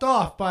got bumped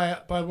off by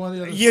one of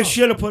the other You songs.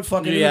 should have put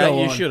fucking Udo on.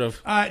 Yeah, you should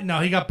have. No,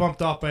 he got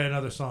bumped off by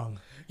another song.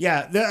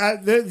 Yeah,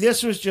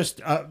 this was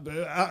just,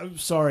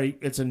 sorry,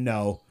 it's a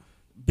no.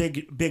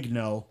 Big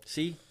no.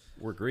 See?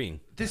 We're green.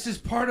 This is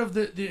part of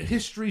the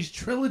History's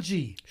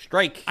trilogy.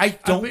 Strike. I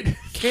don't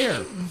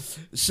care.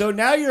 So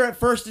now you're at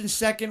first and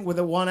second with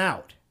a 1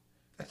 out.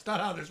 That's not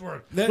how this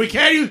works. We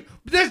can't use...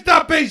 That's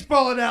not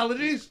baseball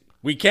analogies.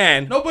 We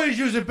can. Nobody's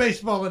using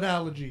baseball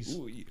analogies.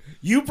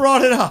 You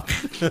brought it up.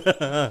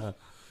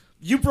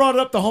 You brought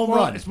up the home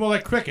run. It's more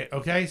like cricket,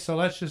 okay? So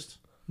let's just...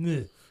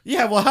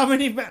 Yeah, well, how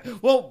many...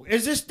 Well,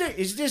 is this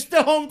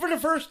the home for the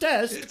first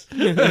test?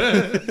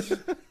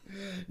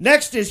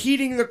 Next is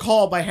Heeding the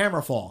Call by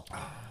Hammerfall.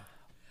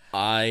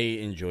 I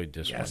enjoyed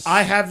this one.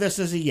 I have this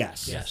as a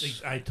yes. Yes.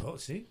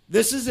 See?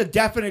 This is a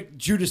definite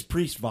Judas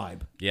Priest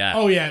vibe. Yeah.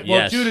 Oh, yeah. Well,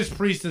 yes. Judas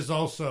Priest is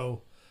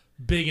also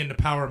big into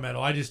power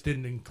metal. I just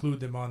didn't include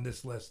them on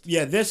this list.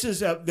 Yeah, this is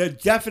the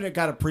definite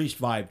got a Priest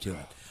vibe to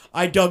it.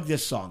 I dug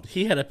this song.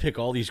 He had to pick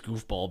all these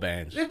goofball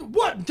bands.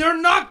 What?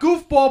 They're not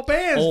goofball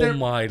bands. Oh,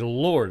 my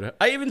Lord.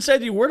 I even said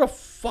to you, where the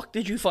fuck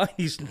did you find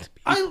these?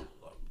 I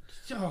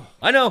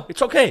know.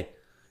 It's okay.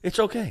 It's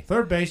okay.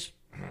 Third base.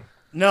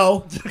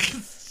 No.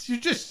 You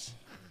just...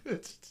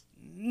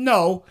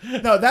 No,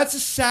 that's a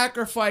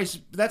sacrifice.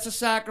 That's a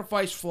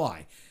sacrifice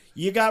fly.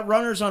 You got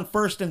runners on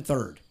first and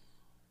third.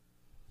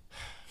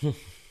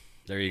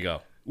 There you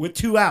go. With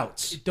 2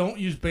 outs. Don't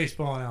use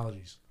baseball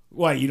analogies.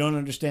 Why, you don't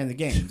understand the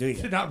game, do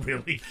you? Not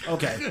really.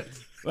 Okay.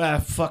 Well, I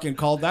fucking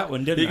called that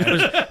one, didn't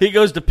I? He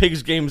goes to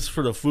pigs games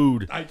for the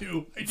food. I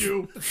do.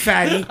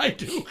 Fatty. I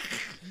do.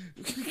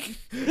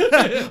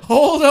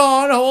 Hold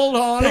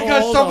on. They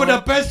got some of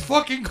the best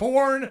fucking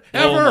corn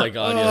ever. Oh, my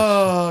God, yes.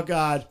 Oh,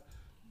 God.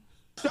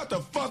 Shut the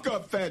fuck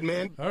up, fat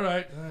man. All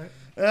right.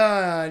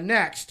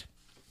 Next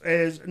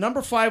is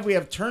number 5. We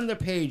have Turn the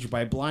Page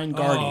by Blind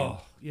Guardian.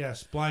 Oh,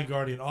 yes. Blind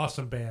Guardian.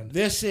 Awesome band.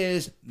 This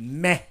is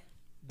meh.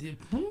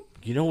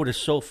 You know what is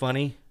so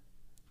funny?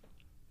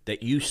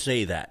 That you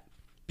say that.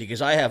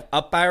 Because I have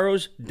up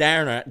arrows,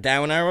 down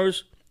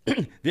arrows.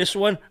 This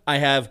one I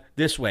have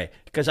this way.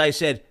 Because I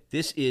said,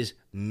 this is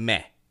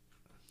meh.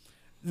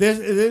 This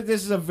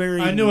is a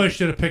very... I knew I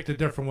should have picked a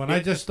different one. I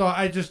just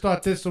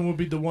thought this one would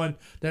be the one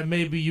that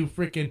maybe you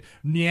freaking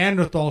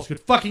Neanderthals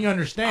could fucking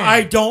understand.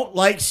 I don't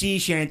like sea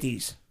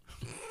shanties.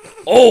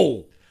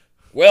 Oh,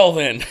 well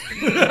then.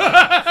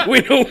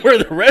 We know where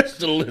the rest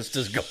of the list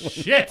is going.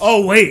 Shit.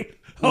 Oh, wait.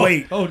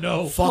 Oh,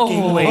 no.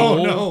 Fucking wait.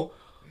 Oh, no.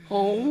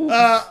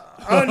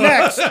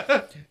 Next.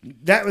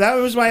 That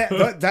was my...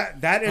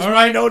 That is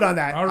my note on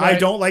that. All right. I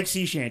don't like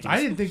sea shanties. I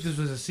didn't think this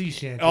was a sea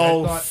shanty.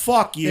 Oh, I thought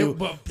fuck you.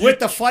 With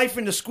the fife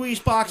and the squeeze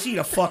box, eat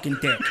a fucking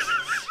dick.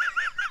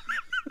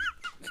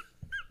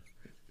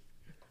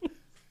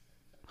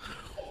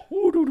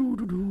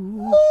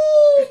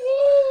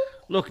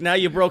 Look, now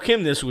you broke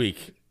him this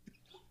week.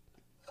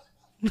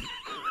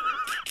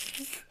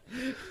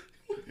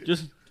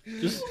 Just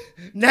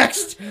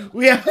Next,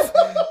 we have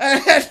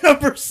at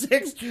number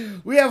 6,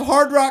 we have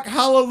Hard Rock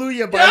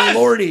Hallelujah by Yes!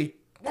 Lordy.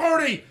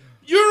 Lordy,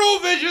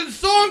 Eurovision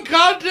Song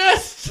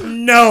Contest.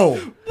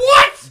 No.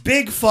 What?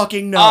 Big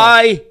fucking no.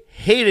 I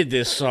hated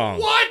this song.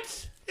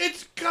 What?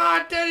 It's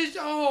God. That is.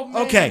 Oh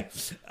man. Okay,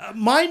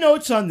 my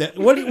notes on that.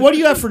 What do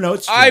you have for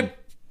notes, Jim? I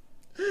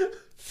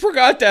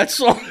forgot that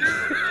song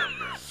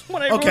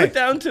when I wrote Okay. it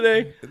down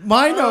today.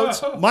 My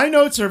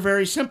notes are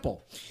very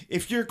simple.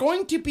 If you're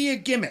going to be a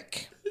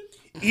gimmick,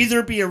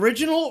 either be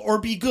original or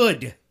be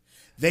good.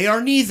 They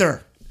are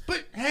neither.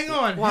 But hang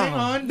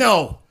on.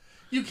 No.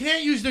 You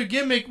can't use their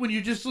gimmick when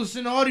you just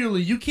listen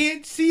audibly. You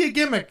can't see a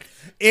gimmick.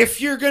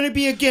 If you're going to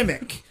be a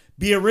gimmick,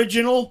 be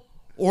original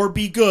or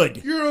be good.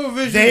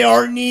 Eurovision. They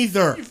are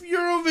neither.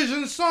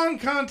 Eurovision Song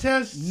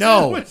Contest.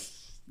 No.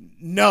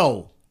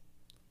 No.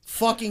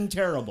 Fucking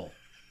terrible.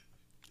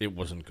 It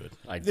wasn't good.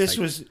 This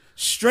was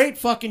straight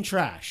fucking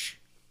trash.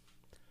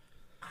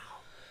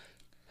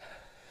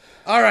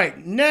 All right,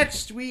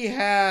 next we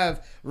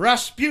have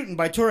Rasputin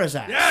by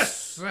Turazak.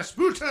 Yes,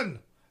 Rasputin.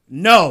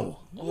 No.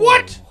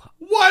 What?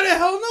 Why the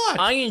hell not?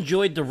 I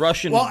enjoyed the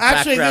Russian Well,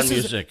 actually, background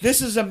this music.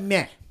 is a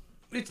meh.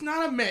 It's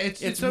not a meh.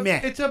 It's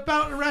meh. It's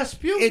about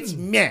Rasputin. It's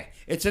meh.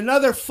 It's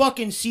another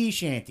fucking sea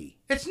shanty.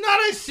 It's not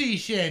a sea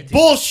shanty.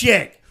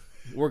 Bullshit.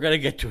 We're gonna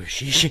get to a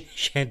sea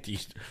shanty.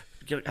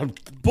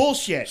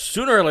 Bullshit.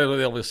 Sooner or later, they'll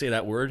be able to say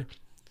that word.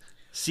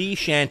 Sea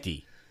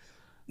shanty.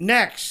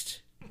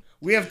 Next,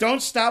 we have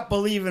 "Don't Stop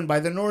Believin'" by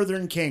the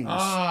Northern Kings.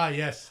 Ah,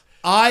 yes.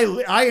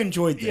 I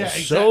enjoyed this.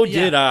 Yeah, So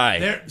did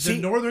I. The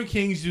Northern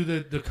Kings do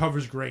the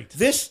covers great.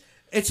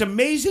 It's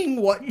amazing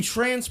what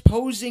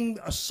transposing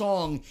a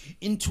song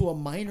into a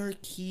minor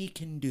key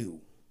can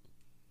do.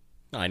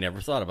 I never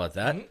thought about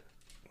that.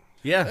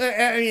 Yeah.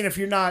 I mean, if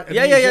you're not a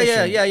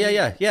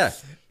Yeah.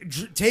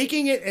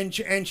 taking it and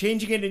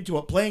changing it into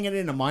playing it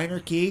in a minor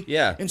key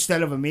Yeah.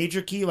 instead of a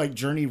major key like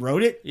Journey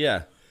wrote it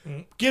Yeah.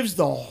 gives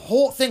the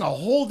whole thing a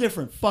whole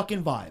different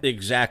fucking vibe.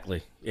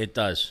 Exactly. It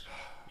does.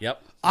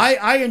 Yep.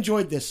 I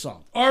enjoyed this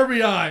song.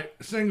 RBI,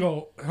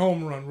 single,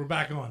 home run. We're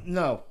back on.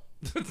 No.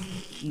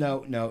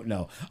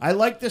 No. I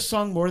like this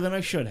song more than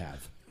I should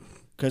have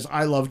because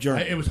I love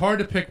Journey. It was hard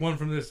to pick one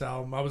from this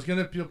album. I was going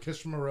to pick Kiss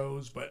from a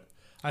Rose, but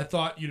I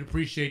thought you'd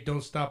appreciate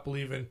Don't Stop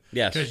Believing.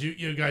 Yes. Because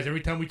you guys,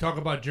 every time we talk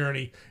about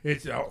Journey,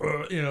 it's,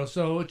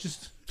 so it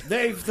just...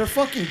 They're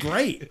fucking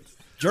great.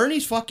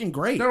 Journey's fucking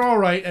great. They're all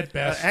right at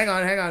best. Hang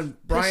on.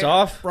 Piss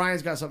off.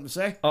 Brian's got something to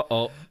say.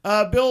 Uh-oh.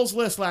 Bill's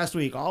list last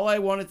week. All I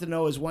wanted to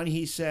know is when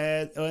they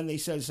sang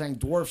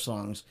dwarf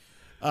songs.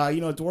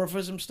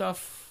 Dwarfism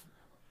stuff.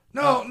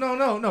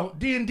 No.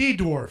 D&D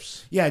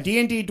dwarfs. Yeah,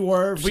 D&D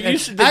dwarves. But And you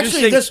said- did you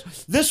actually,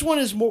 say- this one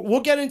is more. We'll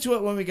get into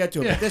it when we get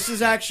to it. Yeah. But this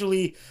is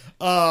actually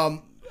a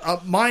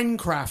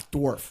Minecraft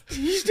dwarf.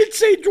 You did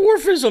say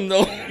dwarfism,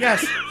 though.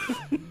 Yes.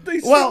 They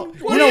said Well,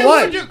 dwarf- you know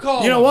what? would you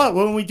call You know them? what?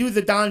 When we do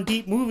the Don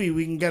Deep movie,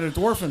 we can get a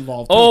dwarf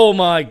involved. Too. Oh,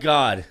 my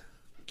God.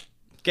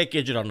 Get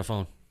Gidget on the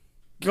phone.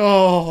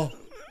 Oh,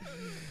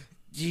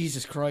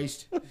 Jesus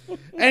Christ.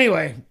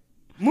 Anyway,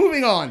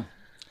 moving on.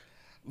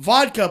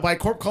 Vodka by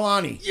Corp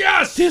Kalani.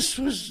 Yes! This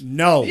was...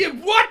 No. Yeah,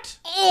 what?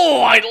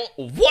 Oh,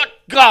 what?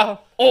 God.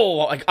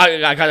 Oh,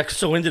 I got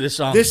so into this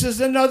song. This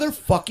is another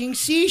fucking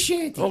sea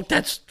shanty. Oh,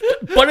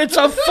 but it's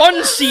a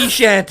fun sea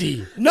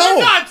shanty. No. They're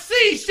not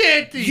sea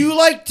shanties! You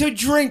like to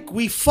drink.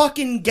 We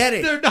fucking get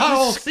it. They're not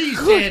all sea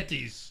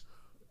shanties.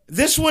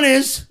 This one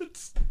is.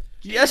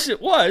 Yes,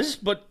 it was,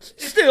 but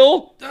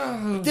still.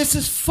 This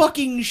is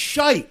fucking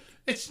shite.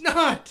 It's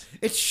not.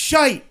 It's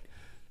shite.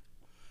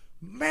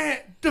 Man,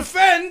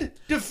 defend.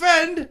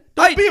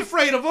 Don't be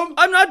afraid of them.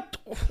 I'm not...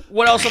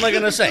 What else am I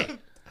going to say?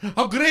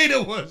 How great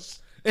it was.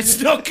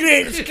 It's not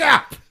great. It's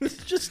crap. It's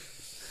just...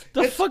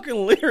 The fucking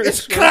lyrics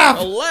it's were crap.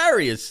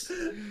 hilarious.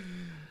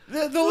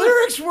 The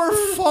lyrics were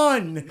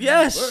fun.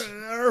 Yes.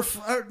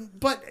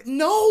 But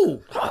no.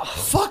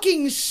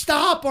 Fucking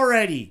stop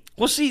already.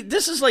 Well, see,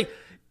 this is like...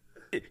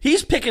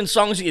 He's picking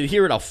songs that you'd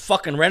hear at a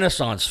fucking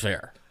Renaissance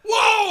fair.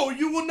 Whoa!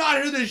 You will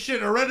not hear this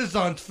shit at a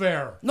Renaissance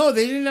fair. No,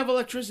 they didn't have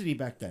electricity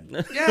back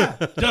then. Yeah.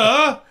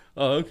 Duh.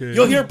 Oh, okay.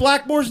 You'll hear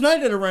Blackmore's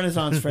Night at a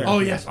Renaissance fair. Oh,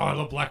 yes. Oh, I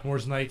love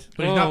Blackmore's Night.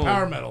 But he's not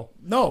power metal.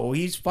 No,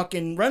 he's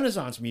fucking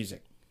Renaissance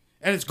music.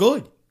 And it's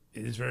good.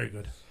 It is very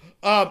good.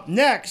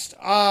 Next,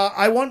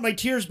 I Want My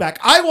Tears Back.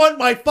 I want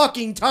my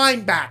fucking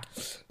time back.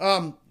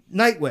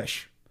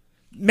 Nightwish.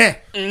 Meh.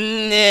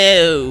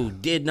 No,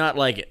 did not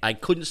like it. I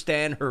couldn't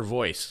stand her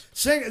voice.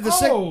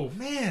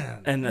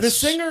 Man. And the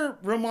singer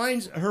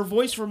her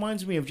voice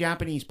reminds me of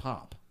Japanese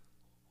pop.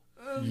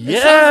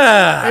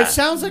 Yeah. It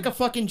sounds like a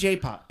fucking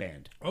J-pop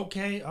band.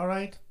 Okay, all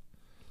right.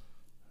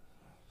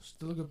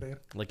 Still a good band.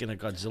 Like in a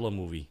Godzilla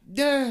movie.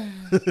 Yeah.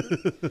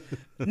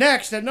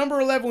 Next, at number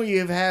 11, we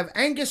have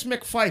Angus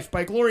McFife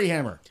by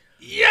Gloryhammer.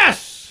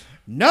 Yes!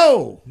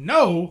 No.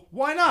 No?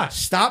 Why not?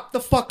 Stop the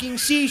fucking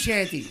sea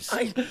shanties.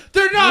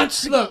 They're not.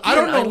 Once Look, I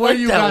don't again, know I where like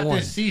you that got one.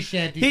 this sea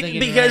shanty thing in your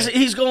Because head.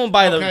 he's going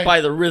by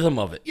Okay. the rhythm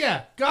of it.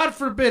 Yeah, God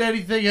forbid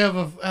anything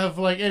have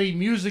like any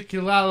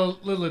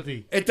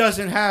musicality. It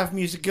doesn't have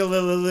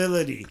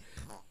musicality.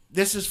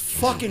 This is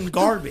fucking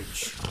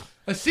garbage.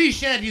 A sea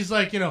shanty's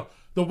like, the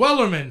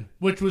Wellerman,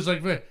 which was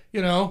like,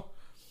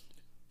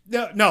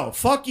 No,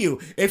 fuck you.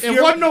 If It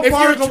you're wasn't no if you're-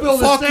 Particle Bill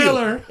the fuck you.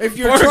 Sailor. If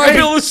you're Particle trying,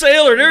 Bill the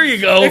Sailor. There you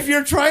go. if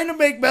you're trying to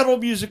make metal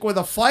music with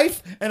a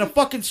fife and a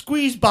fucking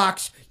squeeze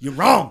box, you're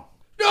wrong.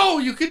 No,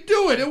 you can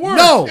do it. It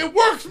works. No. It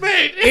works,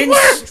 mate. It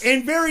works.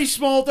 In very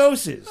small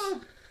doses.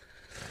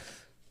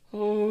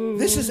 Oh,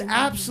 This is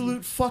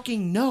absolute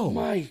fucking no.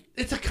 my.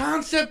 It's a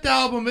concept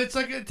album. It's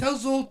like it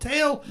tells the whole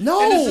tale.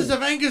 No. And this is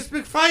of Angus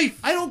McFife.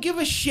 I don't give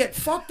a shit.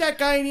 Fuck that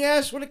guy in the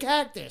ass with a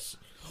cactus.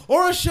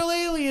 Or a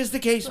shillelagh, as the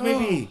case may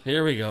be.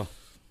 Here we go.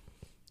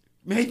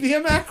 Maybe a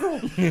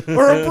mackerel.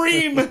 Or a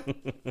bream.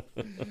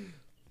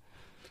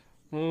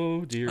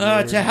 Oh, dear.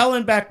 To Hell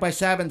and Back by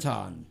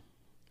Sabaton.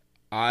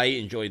 I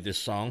enjoyed this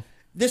song.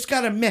 This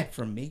got a meh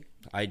from me.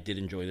 I did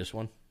enjoy this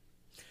one.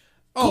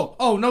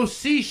 Oh, no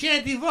Sea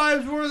Shanty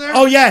vibes were there?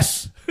 Oh,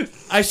 yes.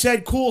 I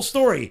said cool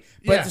story.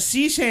 But Yeah. the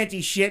Sea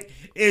Shanty shit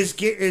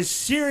is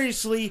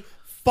seriously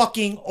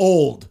fucking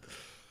old.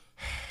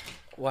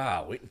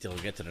 Wow, wait until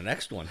we get to the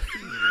next one.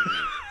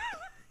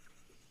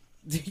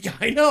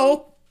 I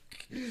know.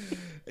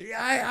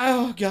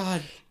 Oh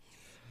God.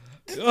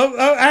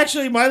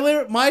 Actually,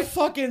 my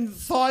fucking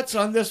thoughts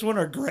on this one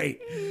are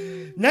great.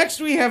 Next,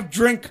 we have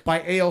 "Drink"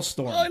 by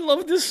Ailstorm. I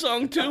love this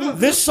song too.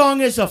 This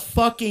song is a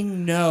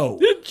fucking no.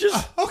 It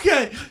just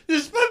Okay,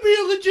 this might be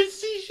a legit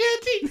Sea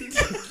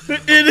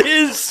Shanty. it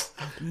is.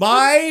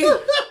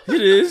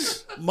 It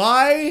is.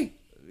 My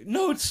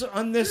notes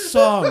on this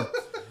song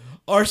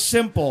are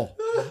simple.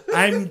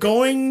 I'm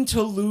going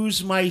to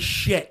lose my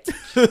shit.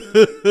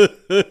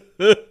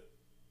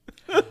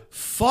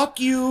 Fuck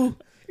you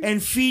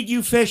and feed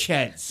you fish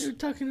heads. You're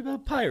talking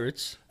about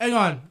pirates. Hang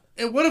on.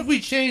 And what if we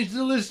change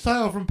the list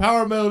title from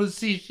Power Metal to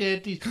Sea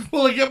Shanties?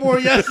 Will it get more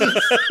yeses?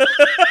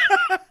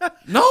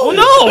 No, Oh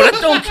no, that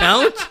don't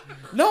count.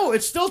 no,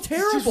 it's still Just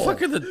terrible.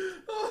 fucking the.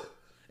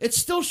 It's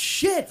still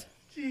shit.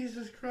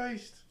 Jesus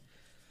Christ.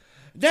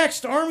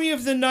 Next, Army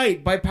of the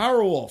Night by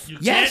Powerwolf.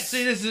 Can't Yes.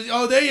 see this is.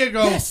 Oh, there you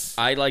go. Yes.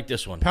 I like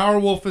this one.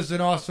 Powerwolf is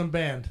an awesome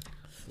band.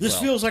 This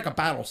Well. feels like a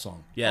battle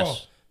song. Yes.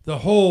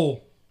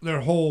 Oh, their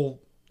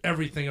whole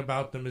everything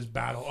about them is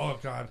battle. Oh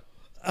God.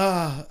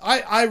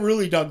 I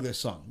really dug this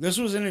song. This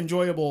was an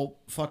enjoyable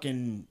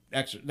fucking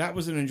that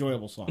was an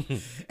enjoyable song.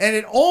 And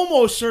it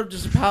almost served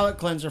as a palate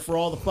cleanser for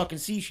all the fucking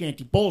sea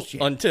shanty bullshit.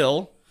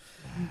 Until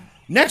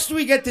Next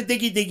we get the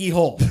Diggy Diggy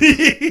Hole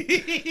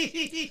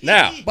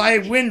now, by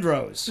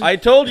Windrose. I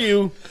told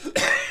you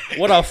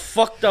what a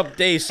fucked up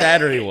day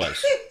Saturday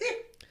was.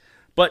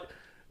 But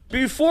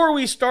before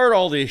we start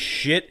all this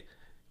shit,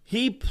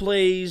 he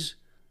plays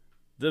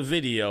the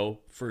video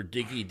for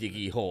Diggy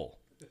Diggy Hole.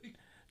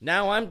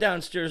 Now I'm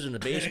downstairs in the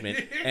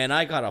basement and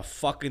I got a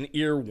fucking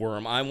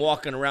earworm. I'm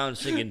walking around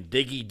singing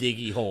Diggy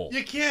Diggy Hole.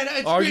 You can't.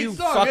 It's Are a great you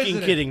song, fucking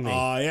isn't it? kidding me?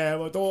 I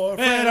am a dwarf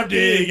And I'm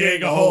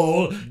digging a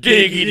hole,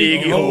 Diggy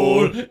Diggy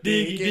Hole.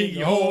 diggy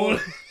diggy hole.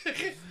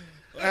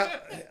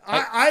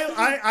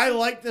 I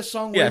like this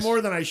song way Yes. more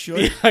than I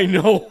should. Yeah, I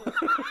know.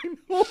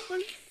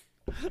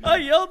 I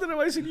yelled at him.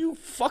 I said, "You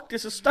fuck!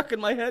 This is stuck in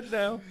my head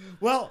now."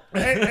 Well,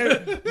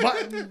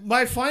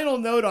 my final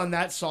note on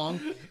that song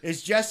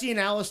is Jesse and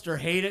Alistair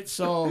hate it,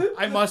 so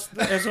it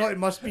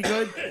must be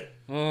good.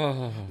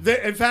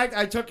 In fact,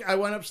 I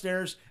went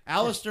upstairs.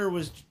 Alistair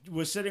was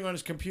sitting on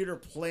his computer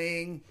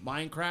playing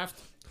Minecraft.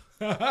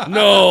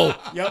 No.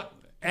 Yep.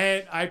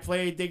 And I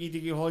played Diggy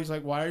Diggy Hole. He's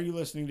like, "Why are you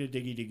listening to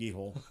Diggy Diggy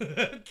Hole?"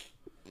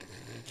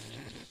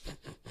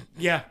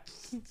 Yeah.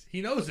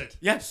 He knows it.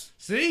 Yes.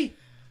 See?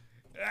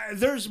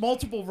 There's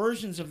multiple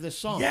versions of this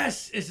song.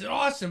 Yes, it's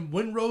awesome.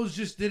 Windrose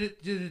just did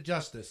it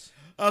justice.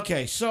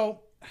 Okay,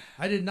 so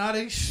I did not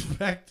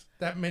expect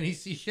that many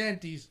sea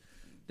shanties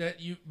that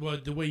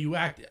the way you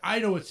act. I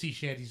know what sea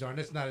shanties are.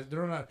 That's not.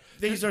 They're not.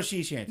 these are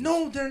sea shanties.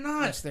 No, they're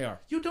not. Yes, they are.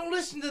 You don't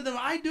listen to them.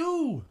 I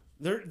do.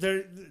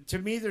 They're to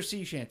me they're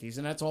sea shanties,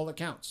 and that's all that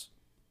counts.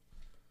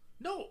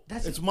 No,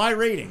 that's It's my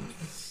rating.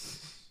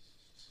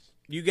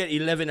 You get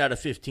 11 out of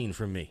 15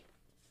 from me.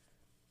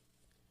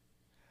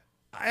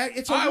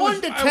 It's a I 1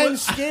 was- to I 10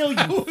 was- scale,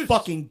 you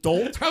fucking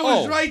dolt. I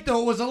was Oh. right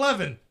though. It was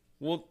 11.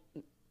 Well,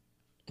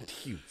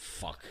 you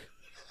fuck.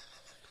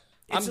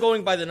 I'm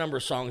going by the number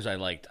of songs I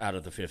liked out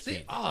of the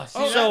 15.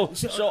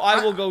 So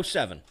I will go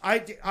 7. I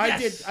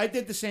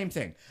did the same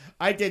thing.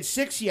 I did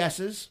 6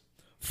 yeses,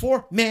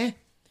 4 meh,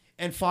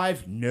 and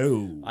 5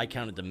 no. I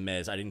counted the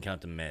mez. I didn't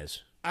count the mez.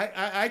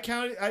 I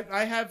counted.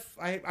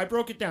 I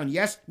broke it down.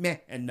 Yes, meh,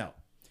 and no.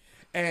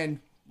 And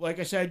like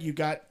I said, you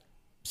got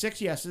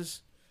 6 yeses,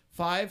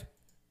 5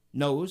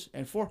 no's,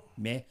 and 4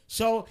 meh.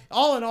 So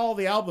all in all,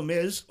 the album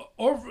is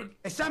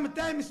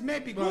Sometimes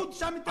maybe good,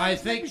 sometimes I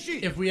maybe think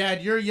shit. if we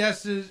add your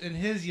yeses and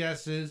his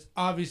yeses,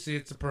 obviously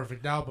it's a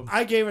perfect album.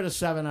 I gave it a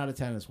 7 out of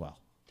 10 as well.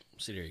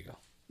 See, there you go.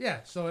 Yeah,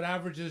 so it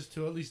averages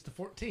to at least the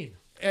 14.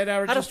 It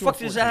averages How the to a fuck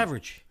does 14.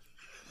 average?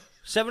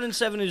 7 and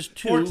 7 is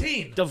 2.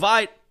 14.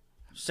 Divide.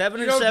 7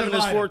 You and don't 7 is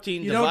divide it.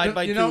 14. You don't Divide di-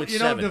 by you 2, don't- it's you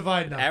don't 7.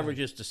 divide nothing.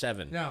 Averages to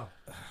 7. No.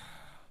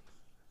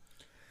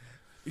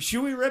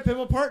 Should we rip him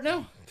apart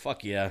now?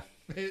 Fuck yeah.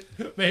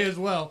 May as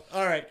well.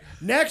 All right.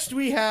 Next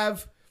we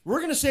have We're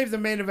going to save the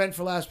main event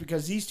for last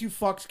because these two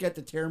fucks get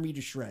to tear me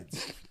to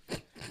shreds.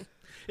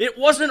 It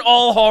wasn't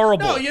all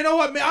horrible. No, you know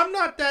what? Man, I'm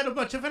not that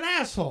much of an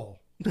asshole.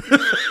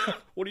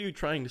 What are you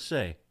trying to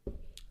say?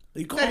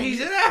 You call That me-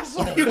 he's an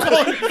asshole. you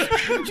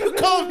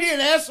call me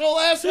an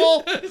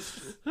asshole?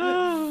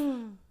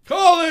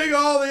 Calling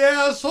all the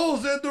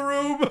assholes in the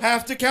room.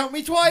 Have to count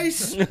me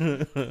twice.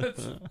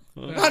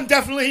 I'm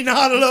definitely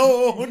not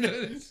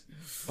alone.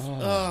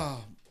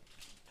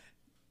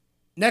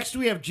 Next,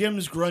 we have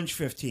Jim's Grunge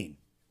 15.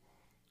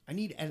 I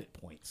need edit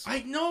points.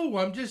 I know.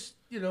 I'm just,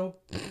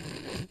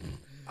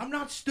 I'm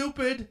not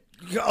stupid.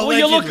 Well,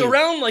 you look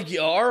around like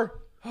you are.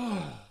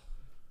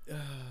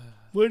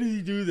 Why did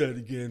he do that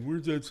again?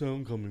 Where's that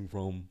sound coming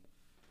from?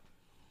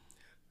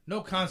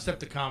 No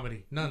concept of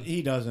comedy. None.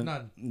 He doesn't.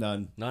 None.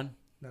 None. None?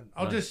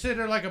 I'll just sit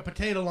there like a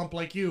potato lump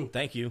like you.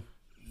 Thank you.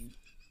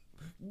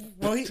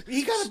 Well,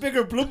 he got a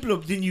bigger blub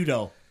blub than you,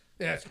 though.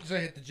 Yeah, it's because I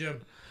hit the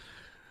gym.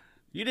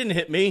 You didn't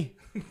hit me.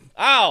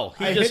 Ow!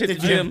 He I just hit hit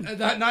the the gym.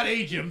 Not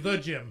a gym, the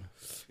gym.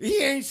 He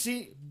ain't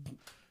seen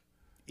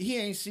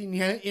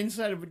the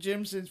inside of a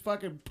gym since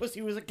fucking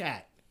pussy was a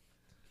cat.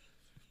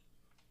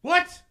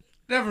 What?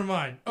 Never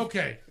mind.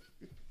 Okay.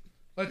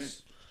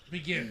 Let's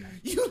begin.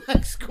 You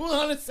like school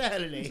on a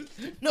Saturday.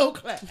 No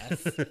class.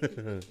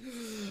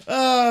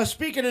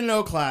 Speaking of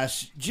no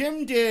class,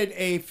 Jim did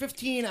a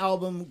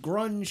 15-song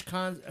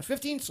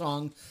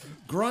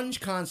grunge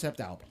concept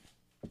album.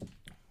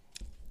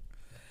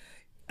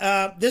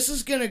 This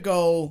is going to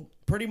go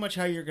pretty much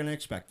how you're going to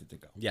expect it to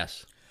go.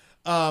 Yes.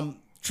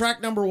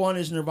 Track number 1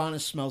 is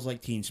Nirvana's Smells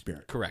Like Teen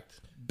Spirit. Correct.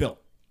 Bill.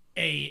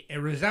 A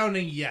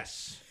resounding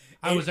yes.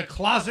 I was a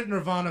closet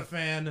Nirvana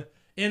fan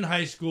in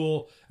high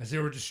school as they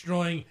were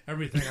destroying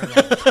everything I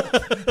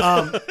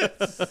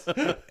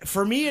loved.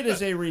 For me, it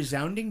is a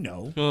resounding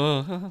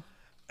no.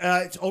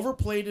 It's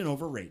overplayed and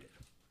overrated.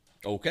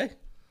 Okay.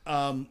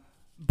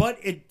 But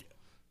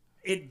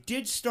it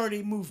did start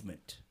a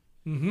movement.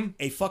 Mm-hmm.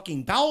 A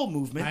fucking bowel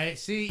movement. I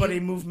see. But a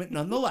movement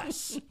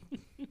nonetheless.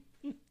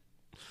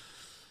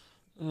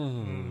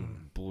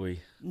 Boy.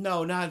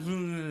 No, not...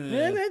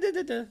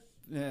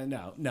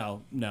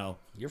 No.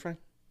 You're fine.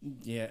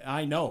 Yeah,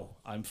 I know.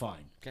 I'm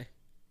fine. Okay.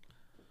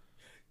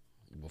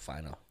 We'll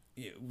find out.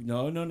 Yeah,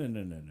 no.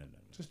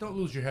 Just don't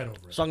lose your head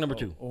over it. Song number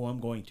 2. Oh, I'm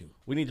going to.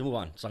 We need to move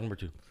on. Song number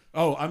 2.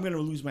 Oh, I'm going to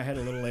lose my head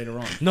a little later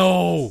on.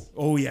 No.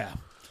 Oh, yeah.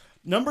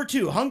 Number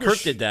 2, Hunger... Kirk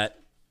did that.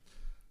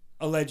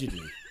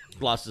 Allegedly.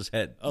 Lost his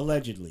head.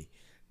 Allegedly.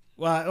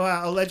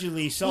 Well,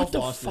 allegedly What self the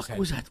lost his fuck head.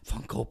 was that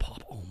Funko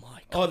Pop? Oh,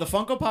 my God. Oh, the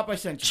Funko Pop I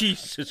sent you.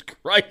 Jesus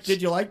Christ.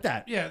 Did you like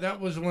that? Yeah, that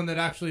was one that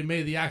actually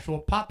made the actual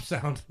pop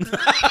sound.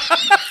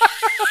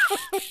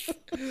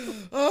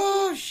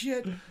 Oh,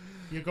 shit.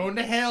 You're going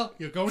to hell.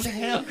 You're going to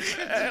hell.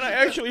 And I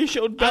actually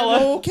showed I'm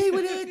Bella. okay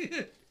with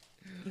it.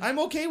 I'm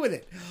okay with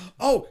it.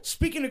 Oh,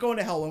 speaking of going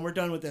to hell, when we're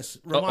done with this,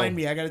 remind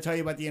me, I got to tell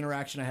you about the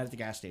interaction I had at the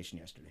gas station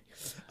yesterday.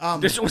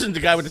 This wasn't the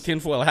guy with the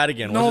tinfoil hat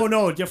again, was No, it?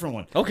 no, a different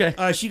one. Okay.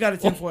 She got a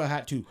tinfoil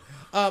hat, too.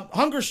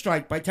 Hunger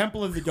Strike by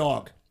Temple of the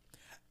Dog.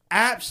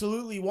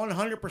 Absolutely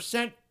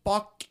 100%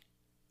 fuck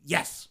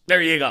yes.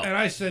 There you go. And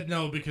I said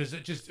no because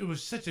it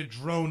was such a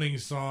droning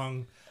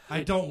song.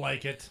 I don't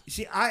like it.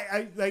 See,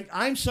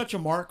 I'm such a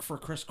mark for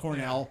Chris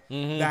Cornell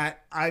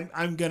that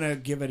I'm gonna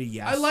give it a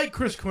yes. I like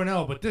Chris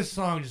Cornell, but this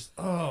song just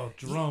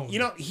drone. You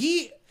know,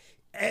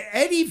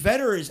 Eddie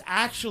Vedder is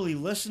actually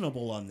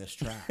listenable on this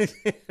track.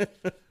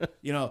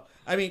 You know,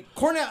 I mean,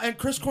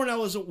 Chris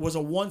Cornell was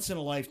a once in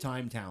a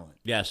lifetime talent.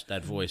 Yes,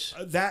 that voice.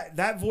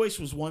 That voice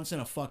was once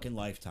in a fucking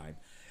lifetime.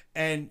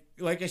 And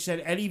like I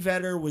said, Eddie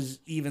Vedder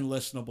was even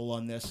listenable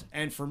on this.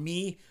 And for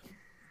me,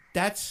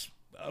 that's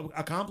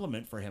a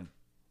compliment for him.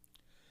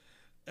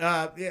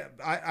 Yeah,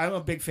 I'm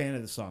a big fan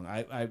of the song.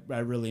 I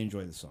really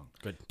enjoy the song.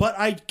 Good. But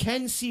I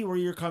can see where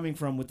you're coming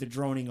from with the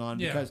droning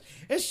on Yeah. because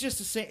it's just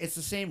the same. It's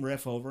the same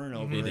riff over and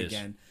over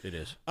again. It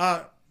is.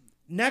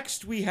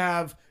 Next, we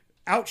have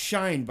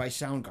 "Outshine" by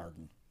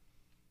Soundgarden.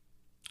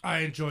 I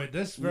enjoyed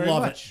this very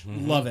Love much.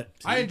 it. Love it.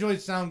 I enjoyed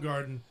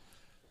Soundgarden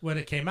when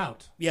it came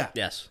out. Yeah.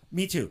 Yes.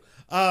 Me too.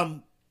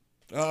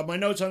 My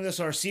notes on this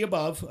are "See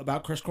Above"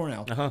 about Chris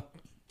Cornell. Uh-huh.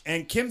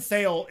 And Kim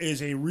Thale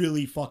is a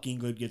really fucking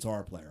good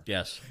guitar player.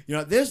 Yes. You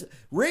know, this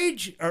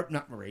Rage, or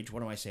not Rage,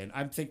 what am I saying?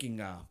 I'm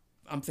thinking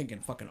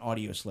fucking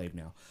Audio Slave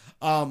now.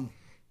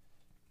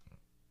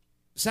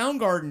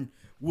 Soundgarden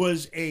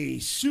was a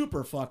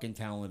super fucking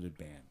talented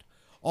band.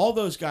 All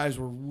those guys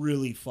were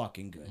really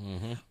fucking good.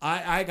 Mm-hmm.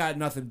 I got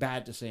nothing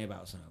bad to say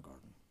about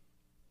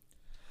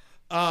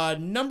Soundgarden.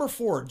 Number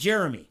 4,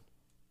 Jeremy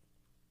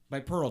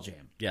by Pearl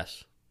Jam.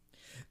 Yes.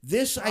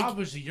 This,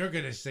 Obviously, you're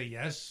going to say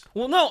yes.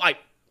 Well, no,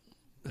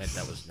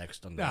 that was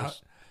next on the No,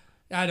 list.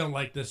 I don't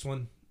like this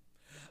one.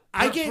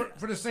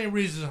 For the same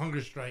reason as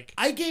Hunger Strike.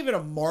 I gave it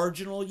a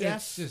marginal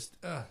yes. It's just,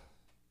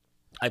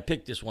 I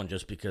picked this one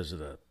just because of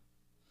the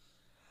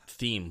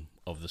theme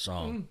of the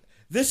song.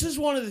 This is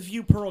one of the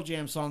few Pearl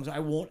Jam songs I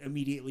won't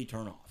immediately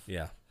turn off.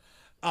 Yeah.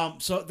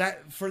 So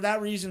that for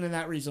that reason and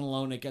that reason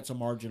alone, it gets a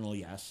marginal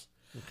yes.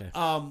 Okay.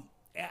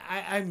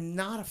 I'm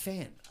not a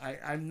fan.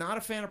 I'm not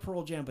a fan of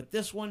Pearl Jam, but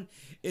this one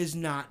is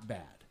not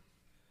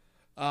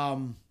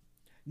bad.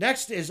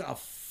 Next is a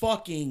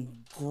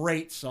fucking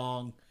great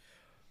song.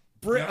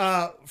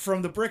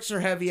 From the Bricks Are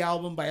Heavy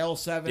album by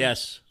L7.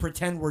 Yes.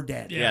 Pretend We're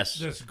Dead. Yes.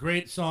 That's a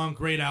great song,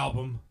 great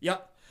album.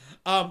 Yep.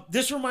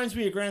 This reminds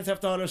me of Grand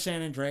Theft Auto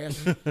San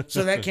Andreas,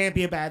 so that can't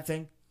be a bad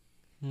thing.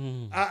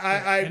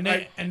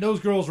 And those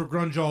girls were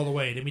grunge all the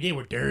way. I mean, they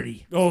were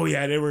dirty. Oh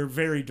yeah, they were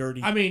very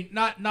dirty. I mean,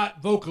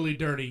 not vocally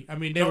dirty. I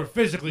mean, they were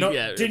physically. No,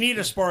 Yeah.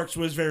 Danita Sparks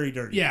was very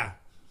dirty. Yeah.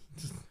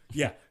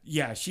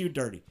 Yeah, she was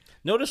dirty.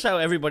 Notice how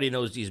everybody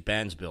knows these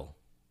bands, Bill.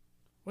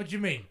 What do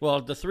you mean?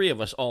 Well, the three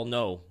of us all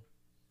know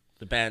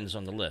the bands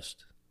on the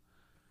list.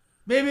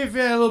 Maybe if you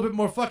had a little bit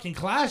more fucking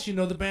class, you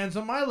know the bands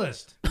on my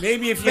list.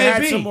 Maybe if you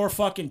had some more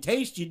fucking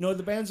taste, you'd know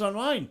the bands on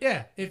mine.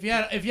 Yeah, if you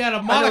had a I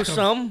know modicum,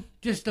 some.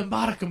 just a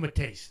modicum of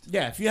taste.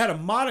 Yeah, if you had a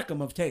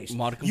modicum of taste,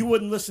 you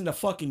wouldn't listen to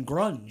fucking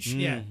grunge.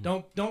 Yeah,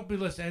 don't be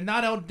listening.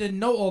 And didn't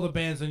know all the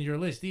bands on your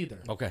list either.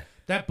 Okay.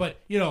 But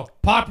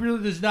popular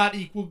does not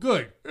equal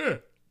good.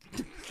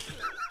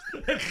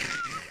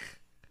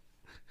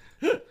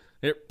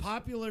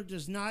 Popular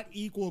does not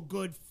equal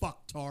good,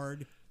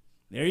 fucktard.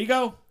 There you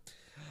go.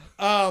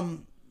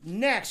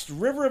 Next,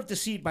 River of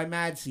Deceit by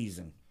Mad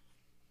Season.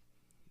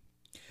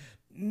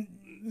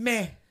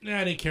 Meh. Nah,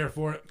 I didn't care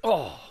for it.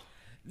 Oh.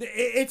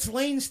 It's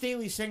Lane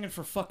Staley singing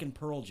for fucking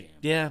Pearl Jam.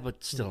 Yeah,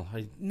 but still.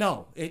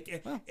 No,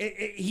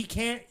 he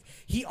can't.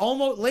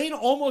 Lane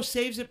almost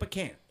saves it, but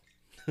can't.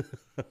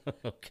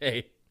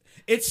 Okay.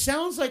 It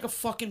sounds like a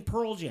fucking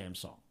Pearl Jam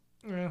song.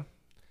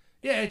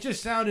 Yeah, it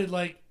just sounded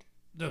like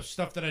the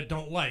stuff that I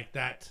don't like.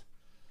 That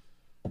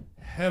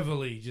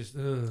heavily just.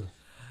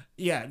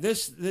 Yeah,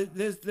 this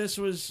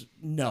was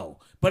no,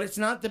 but it's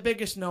not the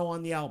biggest no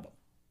on the album.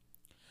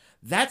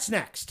 That's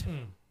next.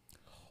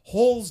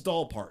 Hole's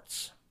Doll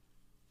Parts.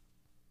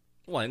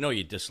 Well, I know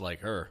you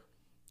dislike her.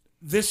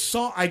 This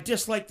song, I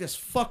dislike this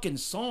fucking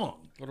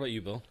song. What about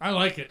you, Bill? I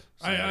like it.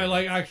 I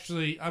like.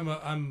 Actually, I'm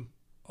a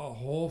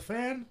Hole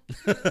fan,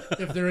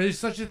 if there is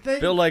such a thing.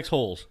 Bill likes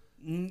holes.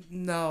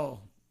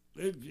 No.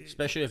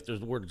 Especially if there's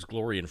the words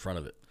glory in front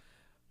of it.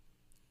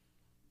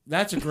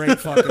 That's a great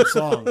fucking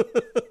song.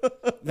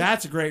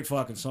 That's a great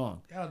fucking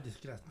song. God,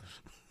 disgusting.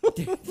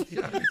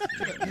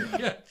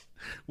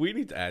 We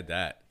need to add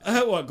that.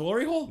 What,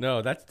 Glory Hole?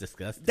 No, that's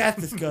disgusting. That's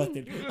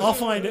disgusting. I'll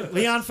find it.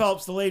 Leon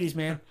Phelps, the ladies,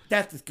 man.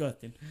 That's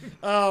disgusting.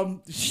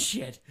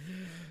 Shit.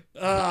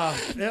 I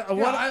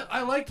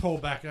liked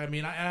Holeback. I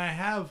mean, I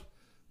have.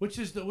 Which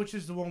is the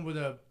one with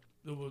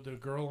the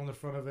girl on the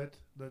front of it?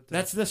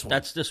 That's this one.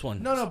 That's this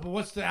one. No, but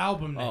what's the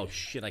album name? Oh,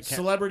 shit, I can't.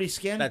 Celebrity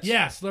Skin?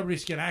 Yeah, Celebrity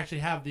Skin. I actually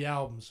have the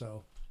album,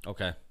 so.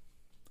 Okay.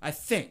 I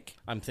think.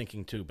 I'm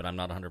thinking too, but I'm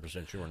not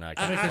 100% sure now.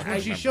 Because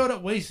when she showed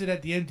up wasted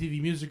at the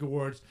MTV Music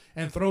Awards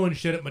and throwing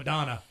shit at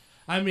Madonna,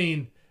 I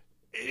mean,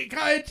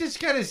 it just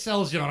kind of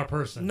sells you on a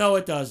person. No,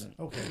 it doesn't.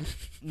 Okay.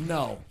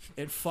 No,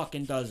 it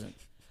fucking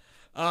doesn't.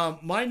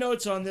 My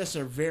notes on this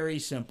are very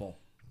simple.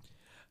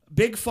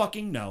 Big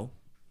fucking no.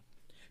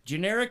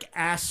 Generic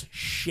ass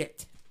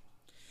shit.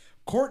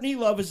 Courtney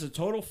Love is a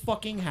total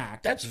fucking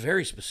hack. That's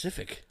very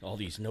specific, all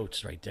these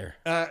notes right there.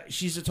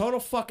 She's a total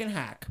fucking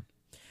hack.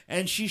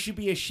 And she should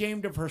be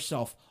ashamed of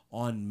herself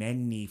on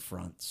many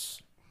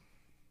fronts.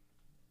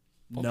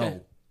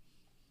 Okay.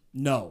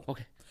 No.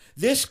 Okay.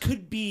 This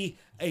could be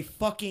a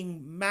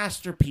fucking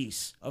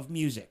masterpiece of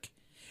music.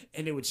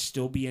 And it would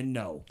still be a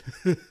no.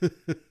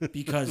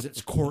 Because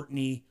it's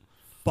Courtney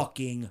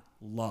fucking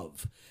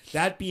Love.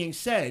 That being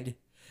said,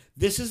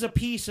 this is a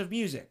piece of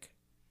music.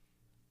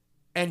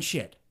 And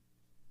shit.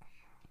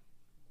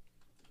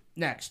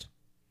 Next.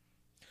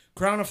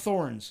 Crown of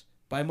Thorns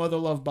by Mother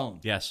Love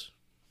Bone. Yes.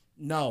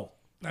 No.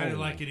 I didn't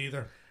like it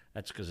either.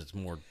 That's because it's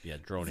more,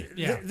 droney.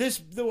 Yeah.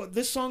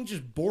 This song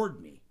just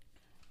bored me.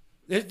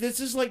 This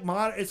is like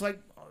it's like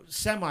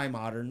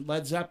semi-modern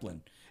Led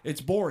Zeppelin. It's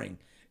boring.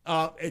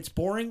 It's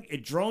boring.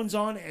 It drones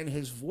on, and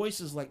his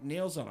voice is like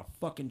nails on a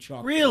fucking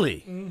chalkboard.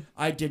 Really?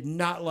 I did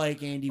not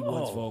like Andy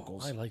Wood's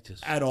vocals. I liked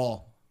his at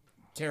all.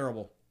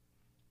 Terrible.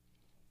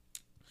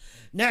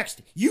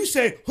 Next, you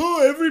say,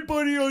 "Oh,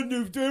 everybody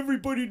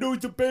knows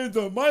the band's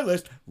on my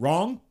list."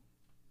 Wrong.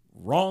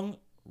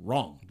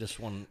 This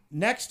one.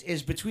 Next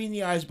is Between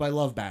the Eyes by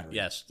Love Battery.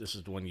 Yes, this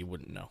is the one you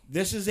wouldn't know.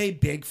 This is a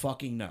big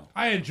fucking no.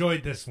 I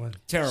enjoyed this one.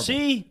 Terrible.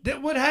 See?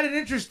 That one had an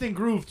interesting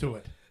groove to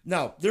it.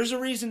 No, there's a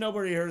reason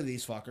nobody heard of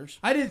these fuckers.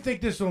 I didn't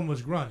think this one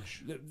was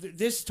grunge.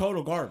 This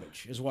total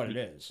garbage is what it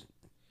is.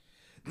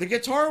 The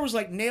guitar was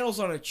like nails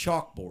on a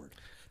chalkboard.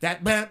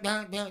 That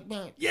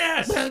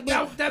Yes,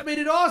 that made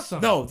it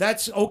awesome. No,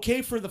 that's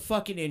okay for the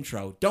fucking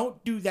intro.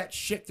 Don't do that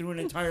shit through an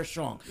entire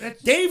song.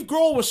 Dave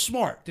Grohl was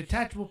smart.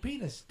 Detachable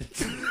penis.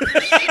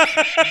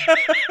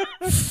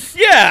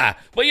 Yeah,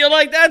 but you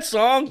like that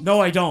song.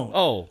 No, I don't.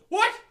 Oh.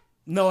 What?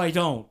 No, I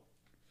don't.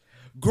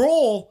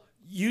 Grohl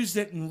used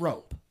it in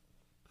Rope.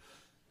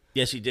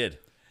 Yes, he did.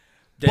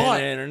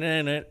 But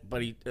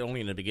he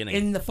only in the beginning.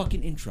 In the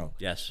fucking intro.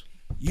 Yes.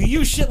 You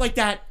use shit like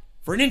that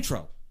for an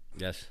intro.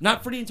 Yes.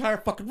 Not for the entire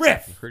fucking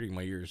riff. Hurting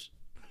my ears.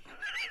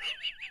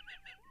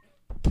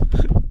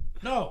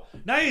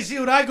 Now you see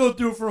what I go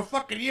through for a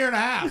fucking year and a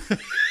half.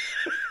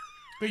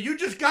 But you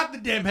just got the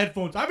damn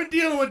headphones. I've been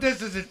dealing with this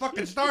since it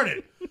fucking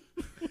started.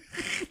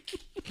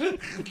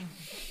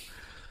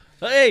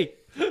 Hey.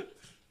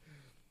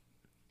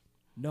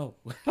 No.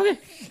 Okay.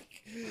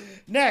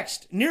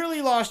 Next,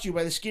 Nearly Lost You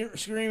by the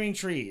Screaming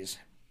Trees.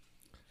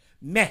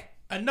 Meh.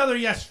 Another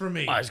yes for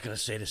me. I was gonna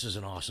say this is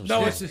an awesome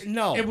No, song.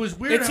 no. It was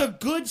weird It's how- a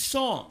good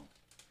song,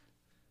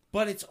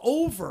 but it's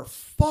over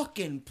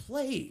fucking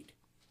played.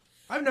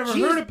 I've never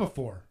Jeez. heard it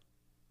before.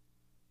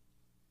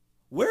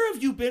 Where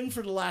have you been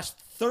for the last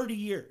 30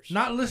 years?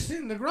 Not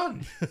listening to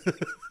grunge.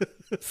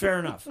 Fair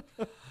enough.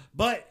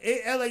 But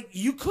like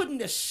you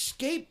couldn't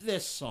escape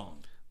this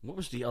song. What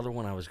was the other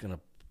one I was gonna?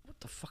 What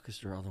the fuck is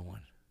their other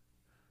one?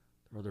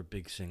 Their other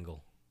big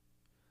single.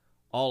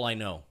 All I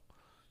Know.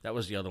 That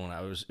was the other one.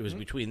 It was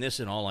between this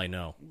and All I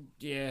Know.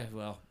 Yeah,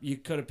 well, you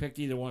could have picked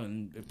either one,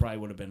 and it probably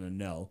would have been a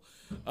no.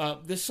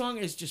 This song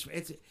is just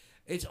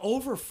it's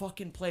over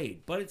fucking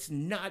played, but it's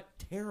not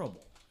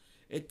terrible.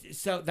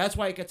 So that's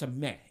why it gets a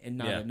meh and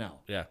not a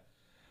no. Yeah.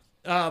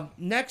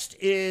 Next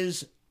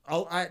is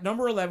at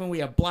number 11. We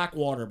have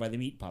Blackwater by the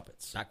Meat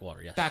Puppets.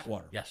 Backwater. Yes.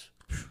 Backwater. Yes.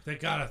 Thank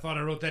God, I thought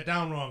I wrote that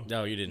down wrong.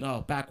 No, you didn't.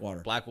 No,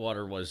 Backwater.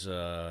 Blackwater was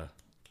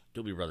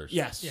Doobie Brothers.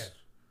 Yes. Yes.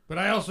 But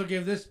I also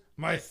gave this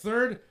my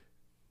third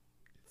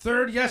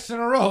yes in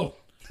a row.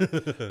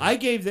 I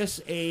gave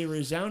this a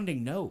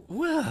resounding no.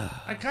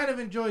 I kind of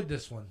enjoyed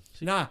this one.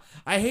 Nah,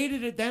 I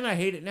hated it then. I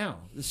hate it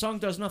now. The song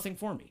does nothing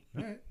for me.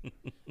 All right.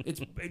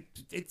 It's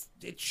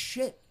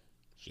shit.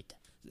 Shit.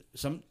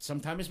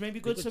 Sometimes it may be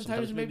good.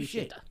 Sometimes it may be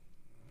shit.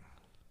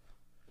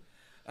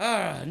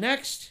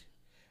 Next,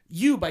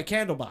 You by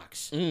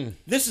Candlebox.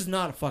 This is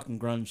not a fucking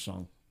grunge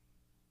song.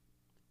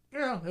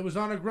 Yeah, it was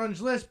on a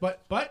grunge list,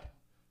 but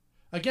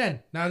again,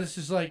 now this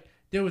is like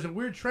there was a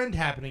weird trend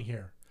happening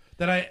here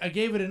that I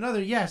gave it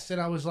another yes,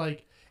 and I was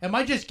like, am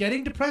I just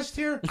getting depressed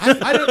here?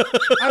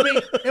 I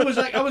mean, it was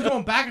like I was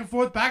going back and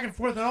forth,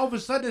 and all of a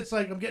sudden it's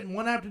like I'm getting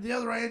one after the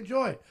other I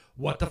enjoy.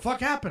 What the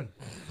fuck happened?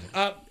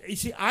 You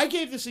see, I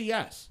gave this a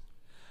yes.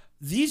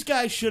 These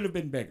guys should have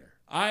been bigger.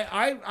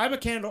 I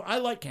like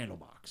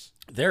Candlebox.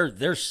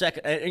 They're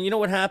second, and you know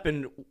what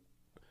happened?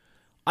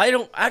 I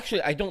don't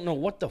know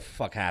what the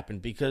fuck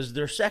happened because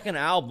their second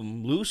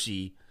album,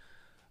 Lucy,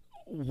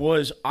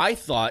 was, I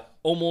thought,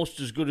 almost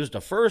as good as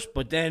the first,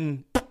 but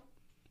then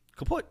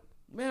kaput.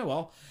 Yeah,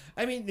 well,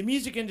 I mean, the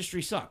music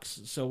industry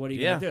sucks. So what are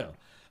you gonna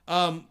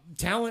do?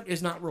 Talent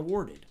is not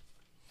rewarded.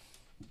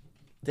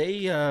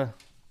 They the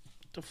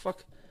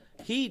fuck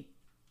the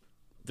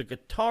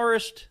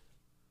guitarist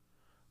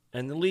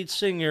and the lead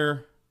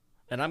singer,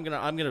 and I'm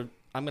gonna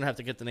have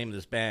to get the name of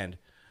this band,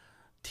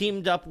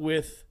 teamed up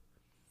with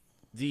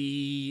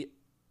it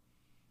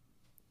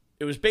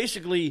was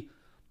basically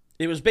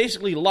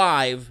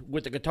live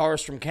with the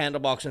guitarist from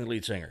Candlebox and the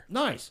lead singer.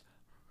 Nice.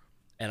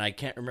 And I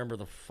can't remember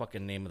the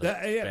fucking name of the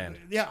band.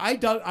 Yeah, I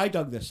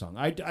dug this song.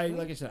 I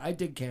like I said, I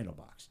dig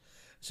Candlebox.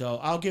 So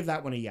I'll give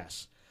that one a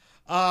yes.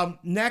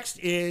 Next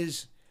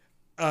is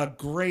a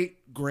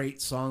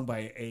great song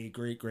by a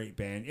great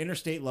band,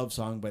 Interstate Love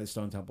Song by the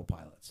Stone Temple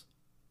Pilots.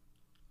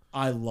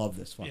 I love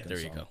this fucking There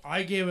you song. go.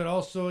 I gave it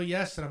also a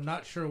yes, and I'm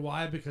not sure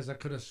why because I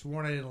could have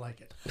sworn I didn't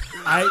like it.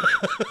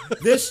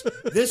 This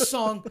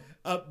song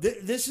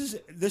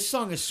this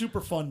song is super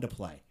fun to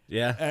play.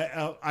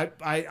 Yeah.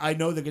 I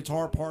know the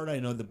guitar part. I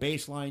know the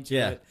bass line to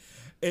it.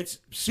 It's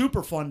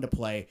super fun to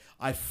play.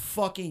 I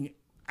fucking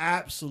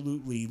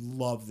absolutely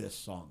love this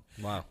song.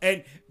 Wow.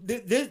 And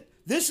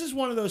this is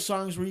one of those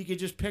songs where you could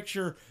just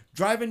picture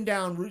driving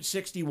down Route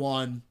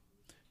 61,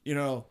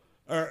 driving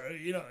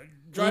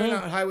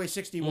down Highway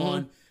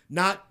 61,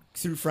 not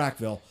through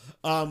Frackville.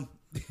 Or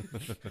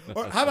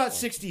how about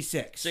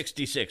 66?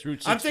 66,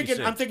 Route 66.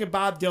 I'm thinking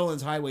Bob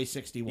Dylan's Highway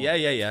 61.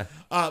 Yeah.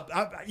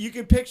 You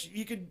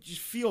could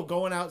just feel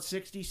going out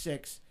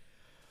 66,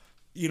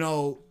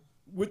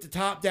 with the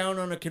top down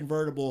on a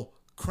convertible,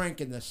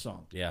 cranking this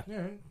song. Yeah. All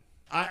right.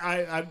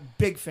 I'm a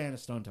big fan of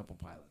Stone Temple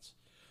Pilots.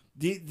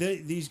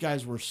 These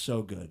guys were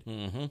so good.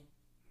 Mm-hmm.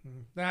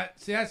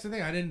 That's the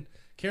thing. I didn't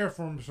care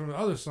for them from the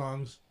other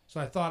songs, so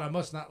I thought I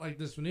must not like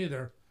this one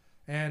either.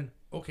 And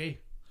okay.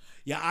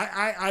 Yeah,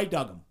 I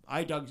dug them.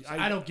 I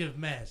don't give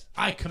mez.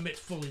 I commit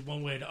fully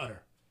one way or the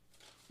other.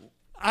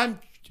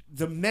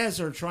 The mez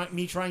are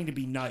trying to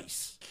be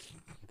nice.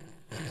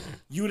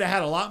 You would have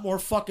had a lot more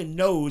fucking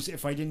no's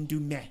if I didn't do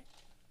meh.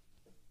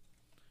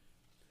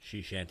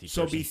 Sea Shanty.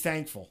 So be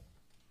thankful.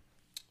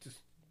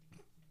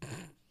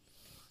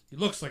 He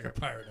looks like a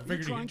pirate. I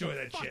figured he'd enjoy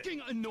that shit.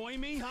 Fucking annoy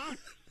me, huh?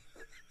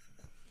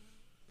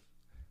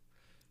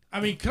 I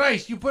mean,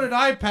 Christ, you put an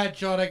eye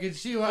patch on, I can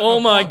see you. Oh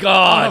my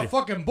God. On a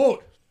fucking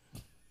boat.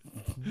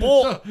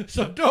 Bolt.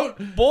 So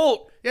don't.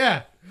 Bolt.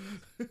 Yeah.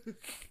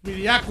 Be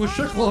the aqua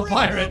circle of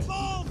pirates.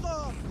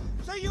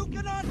 So you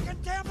cannot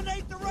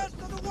contaminate the rest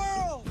of the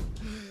world.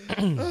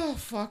 Oh,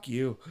 fuck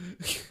you.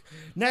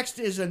 Next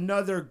is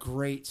another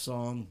great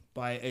song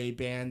by a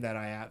band that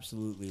I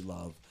absolutely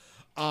love.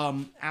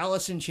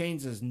 Alice in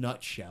Chains'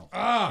 Nutshell.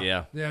 Ah.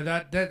 Yeah. Yeah,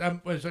 that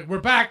it's like, we're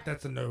back.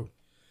 That's a no.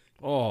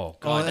 Oh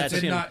God, that's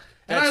Did him. not.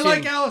 And That's I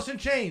like him Alice in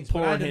Chains, but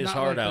I pouring did his not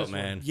heart like out, this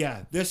one. man.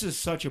 Yeah, this is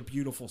such a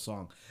beautiful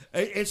song.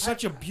 It's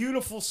such a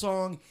beautiful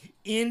song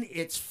in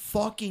its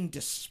fucking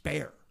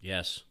despair.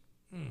 Yes.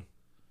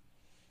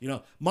 You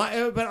know,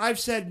 but I've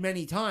said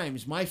many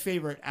times my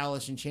favorite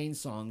Alice in Chains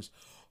songs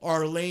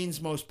are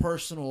Lane's most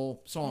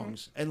personal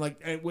songs, and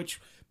which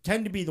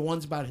tend to be the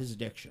ones about his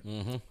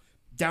addiction.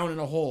 Down in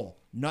a Hole,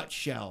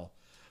 Nutshell,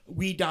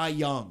 We Die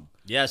Young.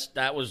 Yes,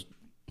 that was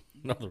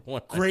another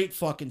one. Great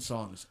fucking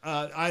songs.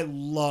 I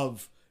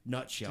love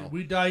Nutshell.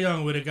 We Die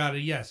Young would have got a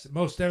yes.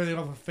 Most everything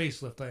off of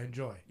Facelift I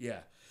enjoy. Yeah.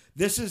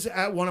 This is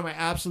one of my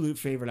absolute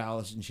favorite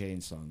Alice in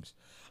Chains songs.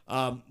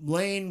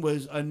 Lane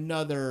was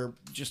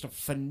just a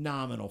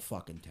phenomenal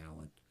fucking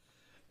talent.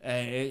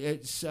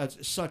 It's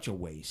such a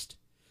waste.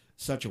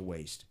 Such a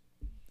waste.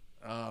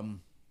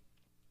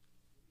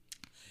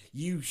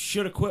 You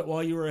should have quit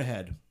while you were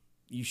ahead.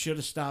 You should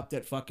have stopped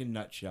at fucking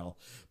Nutshell.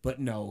 But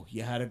no,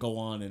 you had to go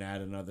on and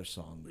add another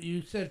song.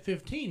 You said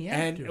 15, yeah.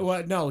 And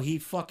well, no, he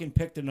fucking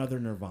picked another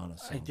Nirvana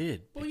song. I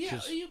did. Well, yeah,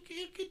 because you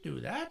could do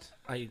that.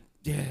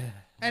 Yeah.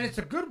 And it's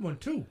a good one,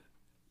 too.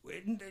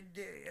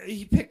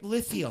 He picked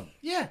Lithium.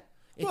 Yeah.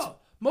 Well,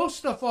 most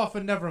stuff off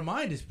of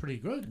Nevermind is pretty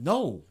good.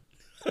 No.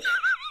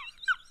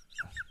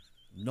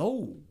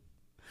 No.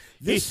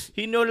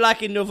 he no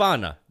like in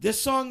Nirvana,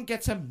 This song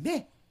gets a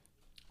meh.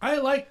 I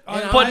like...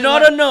 but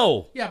not a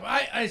no. Yeah, but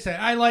I say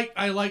I like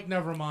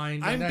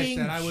Nevermind. I'm and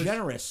being I was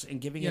generous and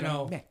giving it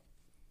a meh.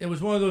 It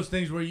was one of those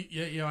things where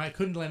I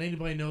couldn't let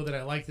anybody know that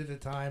I liked it at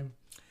the time.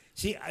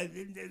 See,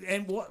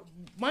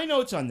 my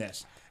notes on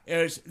this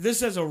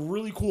has a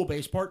really cool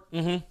bass part.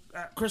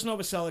 Chris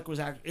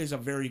Novoselic is a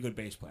very good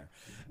bass player.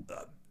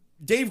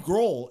 Dave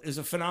Grohl is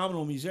a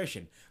phenomenal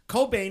musician.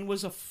 Cobain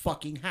was a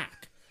fucking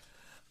hack.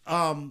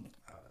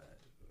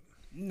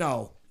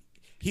 No,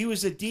 he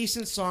was a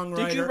decent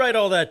songwriter. Did you write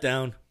all that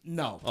down?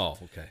 No. Oh,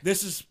 okay.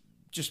 This is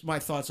just my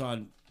thoughts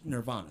on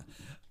Nirvana.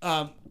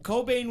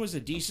 Cobain was a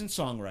decent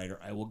songwriter.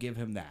 I will give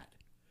him that.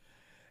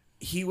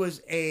 He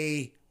was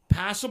a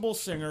passable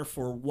singer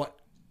for what,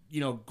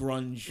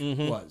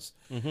 grunge was.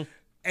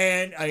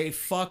 And a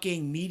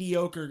fucking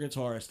mediocre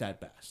guitarist at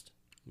best.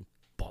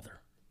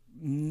 Bother.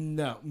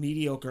 No,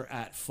 mediocre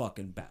at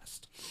fucking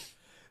best.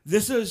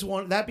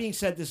 That being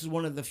said, this is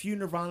one of the few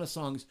Nirvana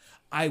songs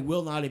I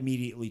will not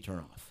immediately turn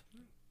off.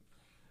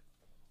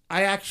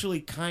 I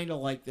actually kind of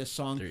like this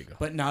song, There you go.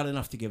 but not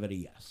enough to give it a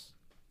yes.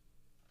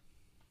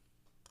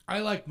 I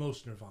like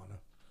most Nirvana.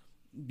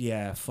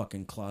 Yeah,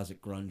 fucking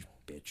closet grunge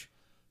bitch.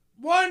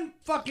 One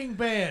fucking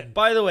band.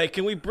 By the way,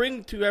 can we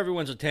bring to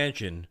everyone's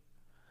attention,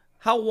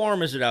 how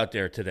warm is it out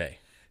there today?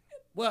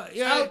 Well,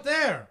 yeah.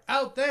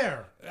 Out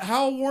there.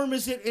 How warm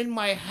is it in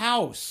my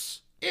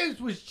house?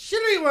 It was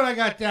chilly when I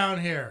got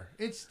down here.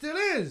 It still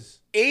is.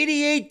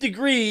 88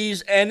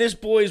 degrees, and this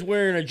boy's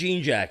wearing a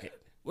jean jacket.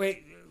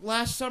 Wait,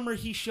 last summer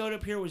he showed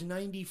up here, it was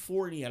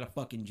 94, and he had a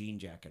fucking jean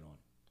jacket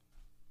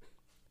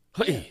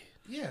on. Hey.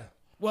 Yeah.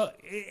 Well,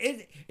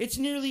 it's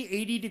nearly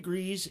 80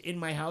 degrees in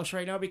my house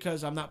right now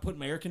because I'm not putting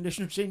my air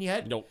conditioners in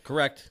yet. No,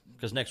 correct,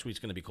 because next week's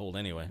going to be cold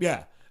anyway.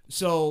 Yeah.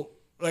 So,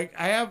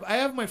 I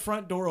have my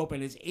front door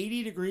open. It's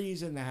 80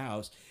 degrees in the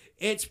house.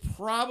 It's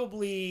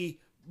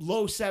probably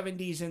low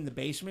 70s in the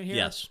basement here.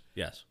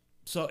 Yes.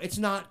 So it's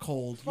not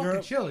cold.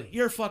 Fucking chilly.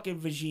 Your fucking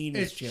vagine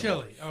is It's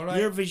chilly, all right?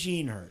 Your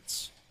vagine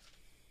hurts.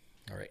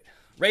 All right.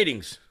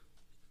 Ratings.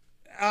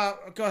 Go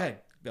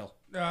ahead, Bill.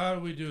 How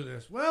do we do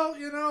this? Well,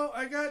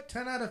 I got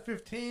 10 out of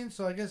 15,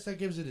 so I guess that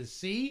gives it a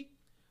C.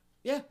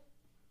 Yeah.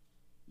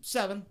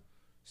 7.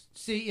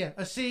 C, yeah.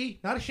 A C.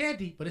 Not a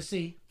shanty, but a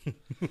C.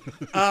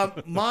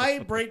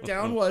 My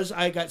breakdown was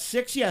I got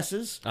 6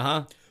 yeses.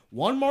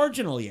 1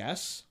 marginal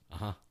yes.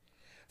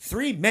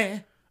 3 meh.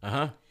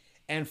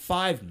 And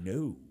 5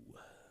 no.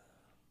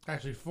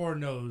 Actually, 4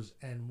 no's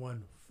and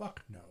 1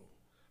 fuck no.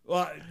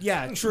 Well,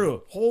 yeah,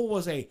 true. Hole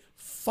was a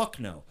fuck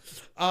no.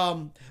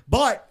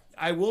 But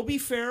I will be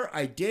fair.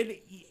 I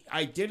did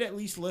at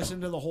least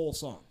listen to the whole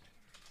song.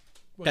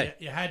 Well, Okay.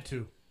 you had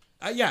to.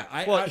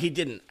 Yeah. He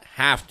didn't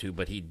have to,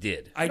 but he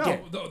did. I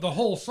did. The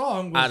whole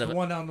song was the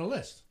one on the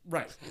list.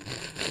 Right.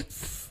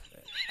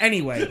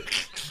 Anyway,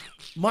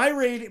 my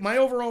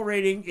overall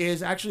rating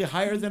is actually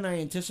higher than I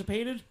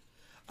anticipated.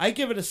 I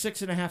give it a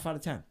 6.5 out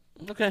of 10.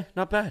 Okay,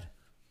 not bad.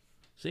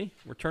 See,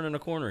 we're turning a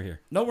corner here.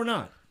 No, we're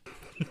not.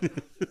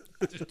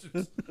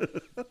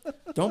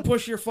 Don't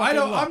push your fucking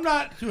luck. I'm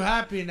not too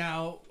happy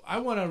now. I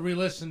want to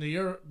re-listen to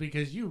your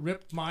because you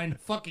ripped mine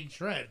fucking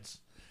shreds.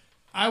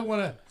 I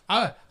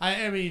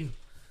mean,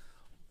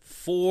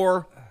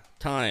 4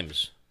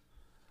 times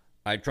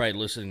I tried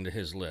listening to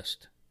his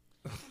list.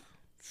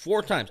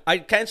 4 times. I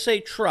can't say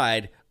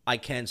tried. I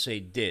can say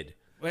did.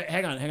 Wait,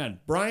 hang on.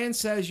 Brian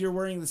says you're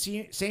wearing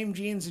the same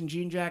jeans and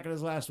jean jacket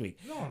as last week.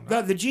 No, I'm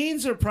not. The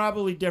jeans are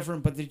probably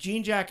different, but the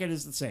jean jacket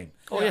is the same.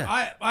 Oh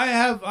yeah. I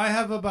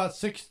have about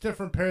 6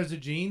 different pairs of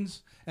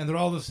jeans, and they're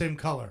all the same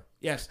color.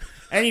 Yes,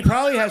 and he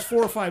probably has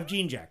 4 or 5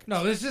 jean jackets.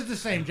 No, this is the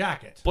same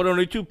jacket. But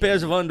only 2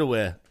 pairs of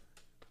underwear.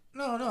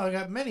 No, I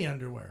got many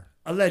underwear.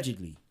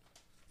 Allegedly.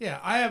 Yeah,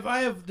 I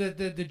have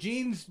the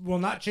jeans will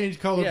not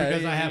change color Yeah,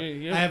 because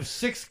yeah. I have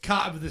 6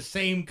 of the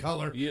same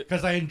color Yeah.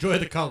 because I enjoy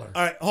the color.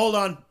 All right, hold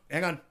on.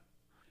 Hang on.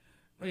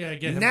 Yeah,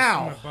 get him.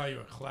 Now. I'm gonna buy you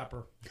a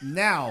clapper.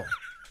 Now,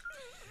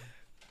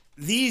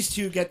 these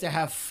two get to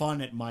have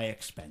fun at my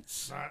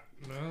expense.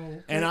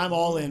 No. And I'm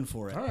all in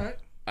for it. All right.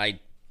 I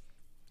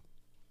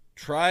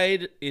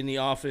tried in the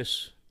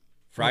office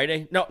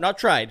Friday. No, not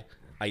tried.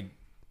 I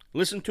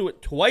listened to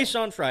it twice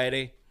on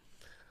Friday.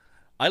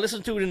 I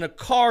listened to it in a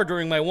car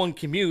during my one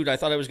commute. I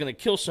thought I was going to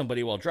kill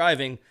somebody while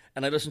driving,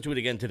 and I listened to it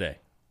again today.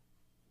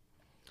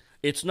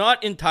 It's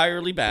not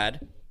entirely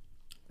bad.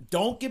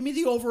 Don't give me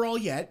the overall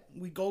yet.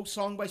 We go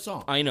song by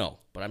song. I know,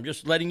 but I'm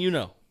just letting you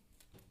know.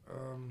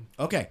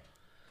 Okay.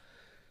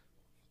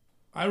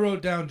 I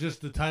wrote down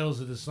just the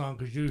titles of the song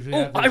because usually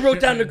Oh, have I wrote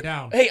down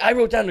the Hey, I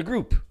wrote down the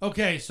group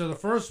Okay, so the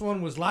first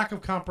one was Lack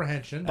of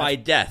Comprehension by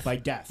Death. By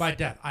Death. by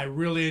Death. I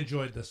really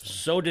enjoyed this one.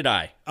 So did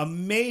I.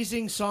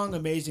 Amazing song,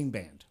 amazing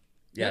band.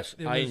 Yes,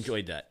 It I was-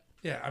 enjoyed that.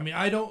 Yeah, I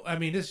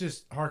mean, this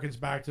just harkens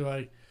back to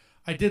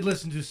I did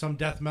listen to some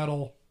death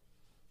metal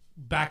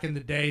back in the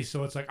day,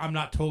 so it's like I'm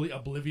not totally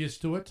oblivious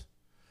to it.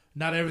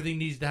 Not everything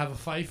needs to have a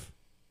fife.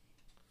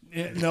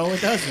 No,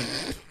 it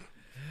doesn't.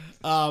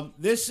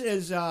 This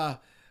is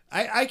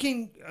I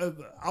can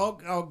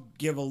I'll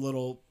give a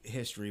little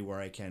history where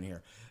I can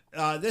here.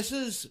 This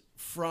is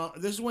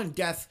when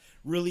Death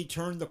really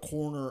turned the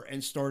corner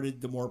and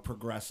started the more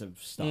progressive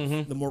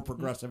stuff, the more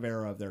progressive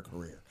era of their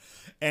career.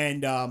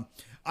 And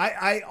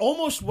I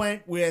almost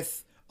went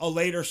with a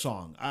later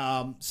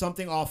song,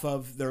 something off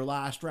of their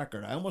last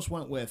record. I almost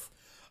went with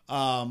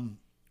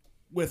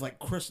like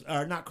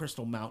not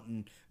Crystal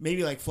Mountain,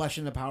 maybe like Flesh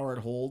and the Power It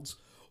Holds,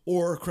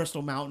 or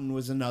Crystal Mountain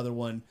was another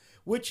one,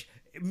 which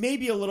may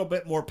be a little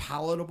bit more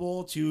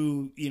palatable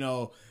to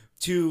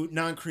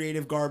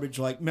non-creative garbage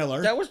like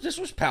Miller. This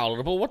was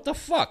palatable. What the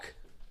fuck?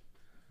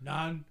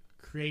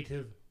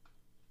 Non-creative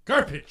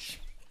garbage.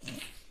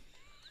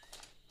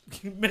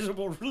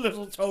 Miserable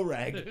little toe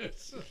rag.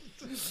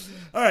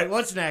 All right,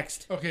 what's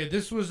next? Okay,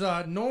 this was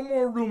No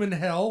More Room in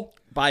Hell.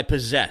 By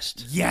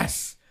Possessed.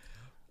 Yes,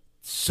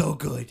 so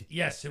good.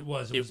 Yes, it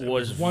was. It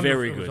was wonderful.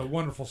 very It was good. a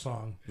wonderful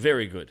song.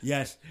 Very good.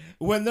 Yes,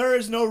 when there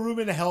is no room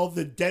in hell,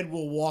 the dead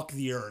will walk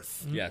the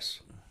earth. Yes.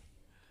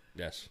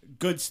 Yes.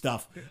 Good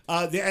stuff.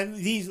 And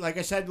these, like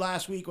I said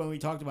last week when we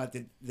talked about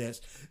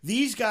this,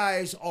 these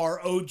guys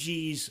are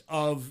OGs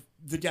of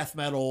the death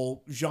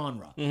metal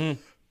genre.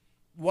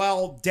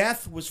 While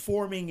Death was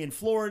forming in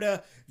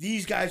Florida,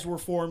 these guys were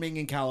forming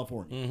in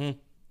California.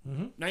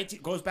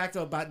 Goes back to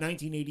about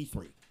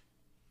 1983.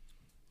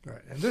 All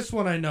right, and this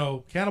one I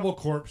know, Cannibal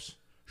Corpse,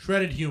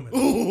 Shredded Human.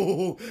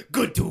 Ooh,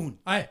 good tune.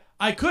 I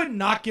could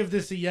not give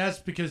this a yes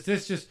because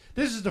this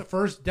is the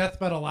first death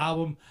metal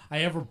album I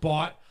ever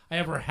bought, I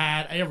ever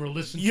had, I ever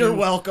listened to. You're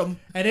welcome.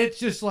 And it's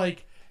just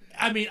like,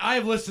 I mean,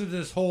 I've listened to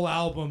this whole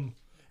album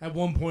at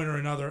one point or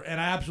another,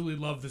 and I absolutely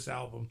love this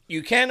album.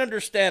 You can't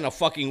understand a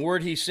fucking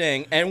word he's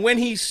saying, and when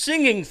he's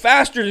singing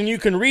faster than you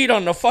can read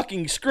on the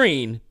fucking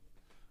screen.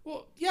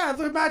 Well, yeah,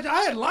 imagine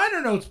I had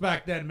liner notes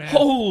back then, man.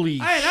 Holy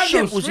I didn't have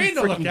shit, no was he screen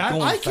to look freaking at.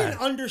 going I can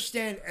fast.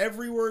 understand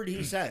every word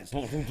he says.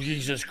 Oh,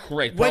 Jesus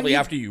Christ. When Probably you-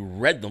 after you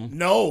read them.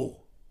 No.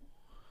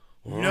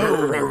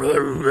 Early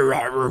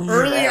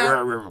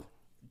hour,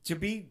 to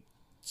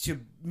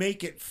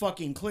make it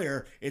fucking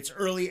clear, it's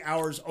early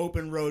hours,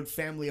 open road,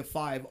 family of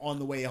 5 on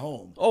the way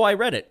home. Oh, I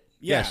read it.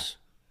 Yeah. Yes.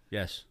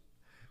 Yes.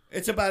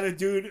 It's about a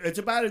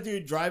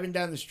dude driving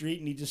down the street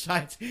and he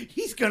decides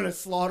he's gonna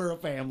slaughter a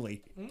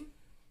family.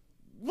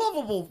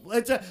 Lovable.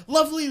 It's a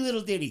lovely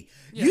little ditty.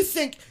 You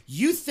think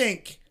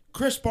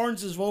Chris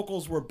Barnes'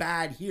 vocals were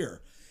bad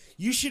here?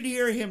 You should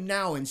hear him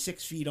now in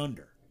 6 Feet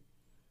Under.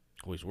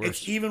 Always worse.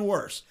 It's even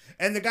worse.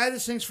 And the guy that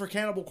sings for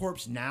Cannibal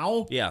Corpse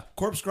now, Yeah.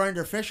 Corpse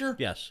Grinder Fisher,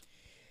 Yes.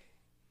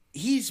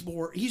 he's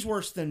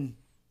worse than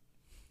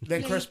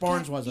Chris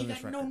Barnes was on this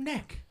record. No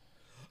neck.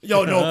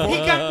 Yo, no, He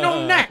got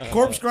no neck.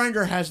 Corpse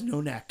Grinder has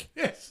no neck.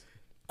 Yes.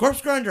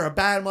 Corpse Grinder, a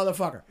bad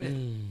motherfucker.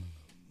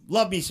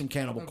 Love me some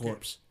Cannibal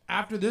Corpse.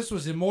 After this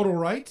was Immortal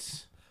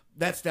Rights.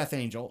 That's Death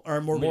Angel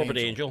or Morbid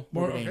Angel.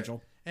 Morbid Okay.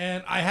 Angel.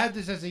 And I had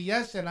this as a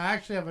yes, and I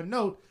actually have a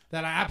note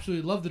that I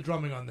absolutely love the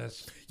drumming on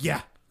this.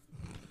 Yeah.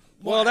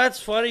 Well,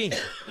 that's funny.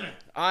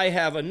 I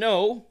have a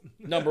no,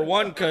 number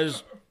one,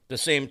 because the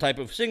same type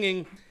of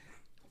singing.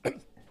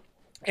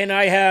 And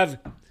I have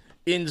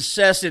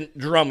incessant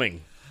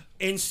drumming.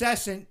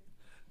 Incessant.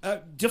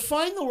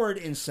 Define the word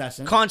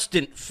incessant.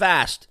 Constant,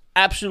 fast,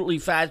 absolutely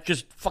fast,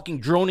 just fucking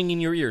droning in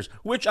your ears,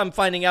 which I'm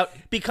finding out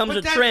becomes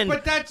a trend.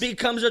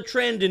 Becomes a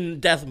trend in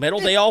death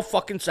metal. They all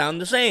fucking sound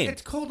the same.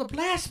 It's called a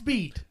blast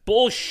beat.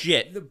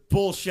 Bullshit. The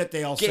bullshit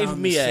they all Gave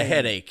sound me the a same.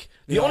 headache.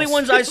 They The only all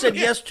ones I said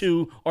yes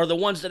to are the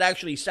ones that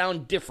actually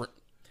sound different.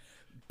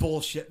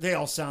 Bullshit. They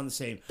all sound the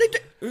same.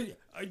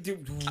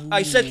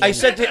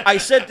 I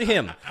said to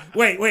him,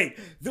 Wait.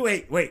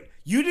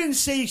 You didn't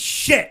say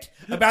shit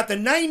about the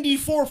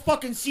 94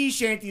 fucking sea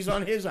shanties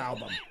on his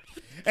album.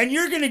 And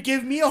you're going to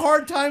give me a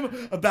hard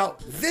time about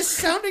this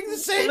sounding the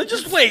same?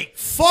 just wait.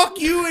 Fuck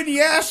you in the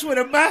ass with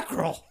a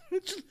mackerel.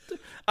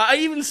 I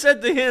even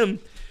said to him,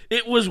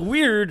 it was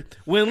weird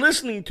when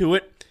listening to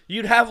it.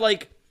 You'd have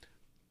like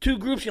two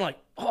groups. You're like,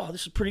 oh,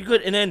 this is pretty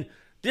good, and then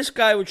this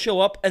guy would show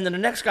up, and then the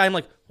next guy, I'm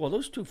like, well,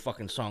 those two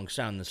fucking songs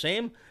sound the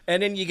same.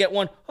 And then you get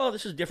one, oh,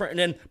 this is different, and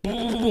then boom,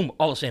 boom, boom, boom,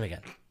 all the same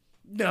again.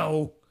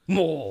 No.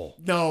 More.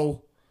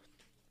 No.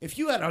 If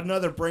you had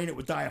another brain, it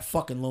would die of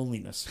fucking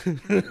loneliness.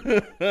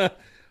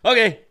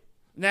 Okay.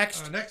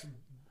 Next. Next,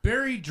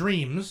 Buried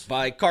Dreams.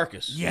 By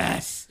Carcass.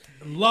 Yes.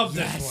 Love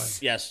this Yes. one.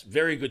 Yes,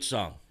 very good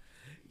song.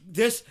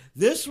 This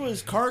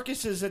was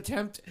Carcass's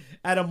attempt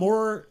at a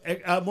more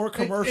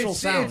commercial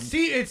sound.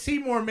 It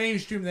seemed more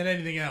mainstream than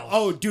anything else.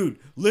 Oh, dude,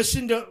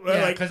 listen to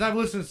yeah, because I've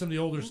listened to some of the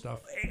older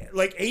stuff.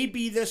 like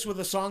AB this with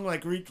a song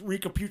like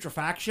Reek of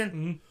Putrefaction.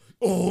 Mm-hmm.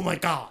 Oh my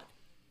god.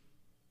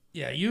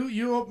 Yeah,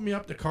 you opened me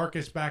up to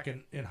Carcass back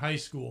in high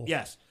school.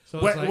 Yes. So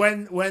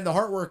when the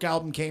Heartwork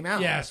album came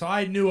out. Yeah, so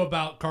I knew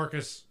about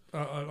Carcass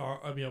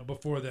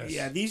before this.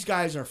 Yeah, these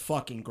guys are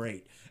fucking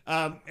great.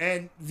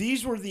 And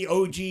these were the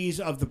OGs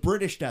of the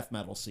British death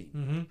metal scene.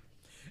 Mm-hmm.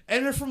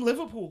 And they're from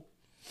Liverpool.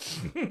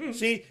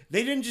 See,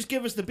 they didn't just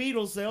give us the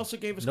Beatles, they also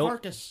gave us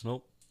Carcass.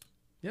 Nope.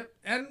 Yep,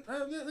 and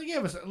they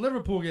gave us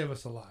Liverpool gave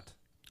us a lot.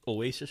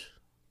 Oasis.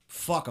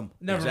 Fuck them.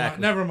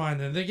 Never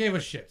mind. Then they gave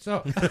us shit.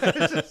 So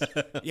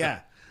Yeah.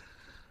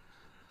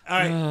 All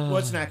right,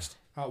 what's next?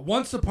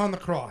 Once Upon the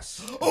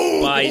Cross.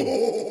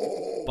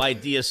 By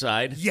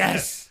Deicide.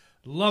 Yes.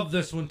 Love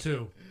this one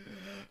too.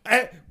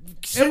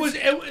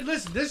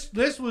 Listen,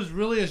 this was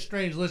really a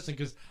strange listen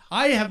because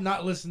I have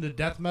not listened to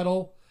death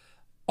metal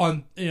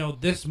on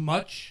this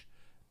much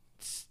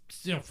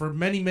for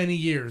many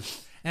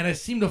years, and I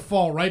seem to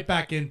fall right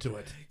back into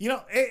it.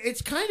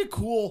 It's kind of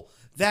cool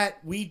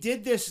that we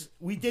did this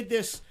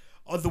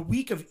on the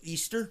week of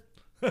Easter.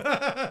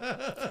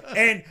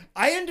 And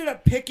I ended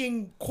up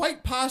picking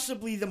quite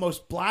possibly the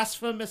most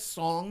blasphemous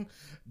song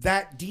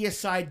that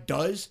Deicide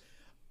does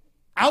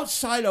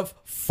outside of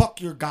Fuck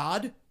Your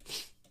God.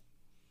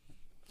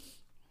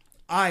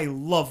 I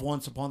love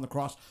Once Upon the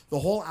Cross. The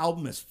whole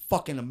album is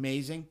fucking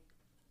amazing.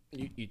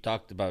 You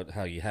talked about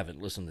how you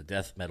haven't listened to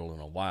death metal in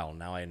a while.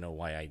 Now I know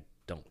why I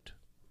don't.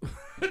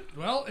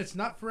 Well, it's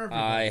not for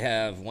everyone. I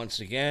have, once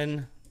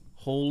again,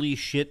 holy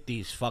shit,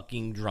 these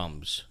fucking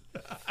drums.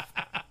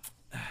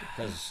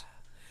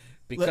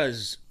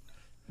 Because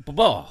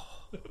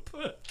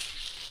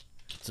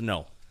it's a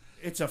no.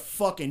 It's a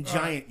fucking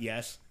giant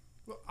yes.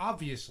 Well,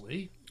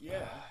 obviously.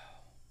 Yeah.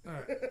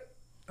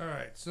 All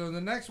right. So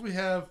the next we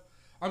have,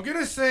 I'm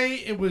gonna say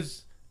it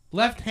was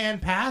Left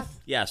Hand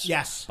Path.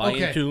 Yes. By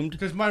Entombed.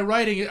 Because my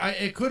writing,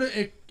 it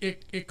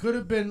could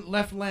have been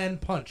Left Land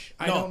Punch.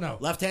 I don't know.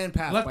 Left Hand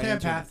Path. Left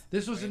Hand Path.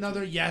 This was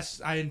another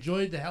yes. I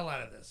enjoyed the hell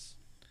out of this.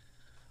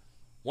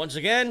 Once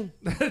again,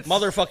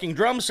 motherfucking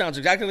drums sounds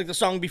exactly like the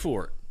song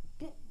before.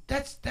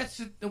 That's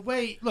the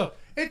way. Look,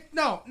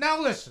 now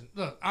listen.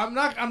 Look, I'm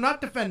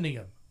not defending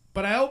him,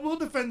 but I will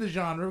defend the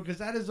genre because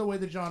that is the way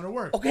the genre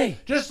works. Okay.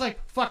 Just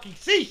like fucking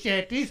sea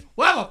shanties,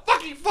 we'll have a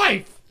fucking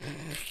fife.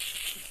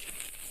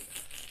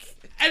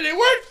 And they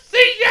weren't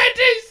sea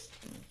shanties,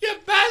 you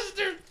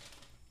bastard.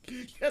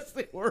 Yes,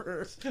 they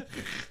were.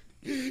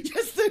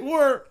 Yes, they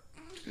were.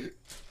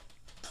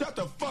 Shut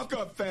the fuck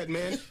up, fat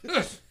man.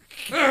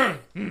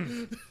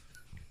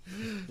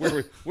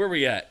 Where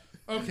we at?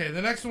 Okay,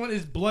 the next one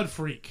is Blood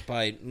Freak.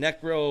 By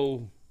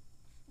Necrophagia.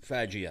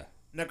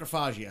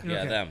 Necrophagia. Yeah,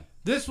 Okay. them.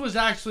 This was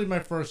actually my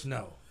first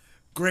no.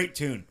 Great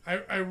tune.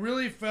 I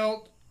really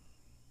felt...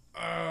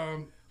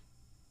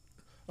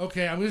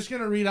 okay, I'm just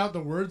going to read out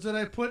the words that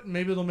I put, and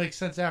maybe it'll make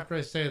sense after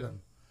I say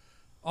them.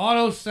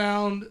 Auto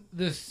sound,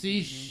 the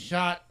C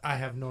shot... I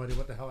have no idea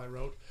what the hell I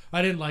wrote.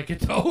 I didn't like it,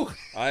 though.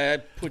 I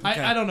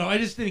don't know. I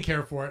just didn't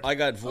care for it. I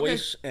got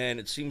voice, and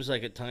it seems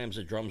like at times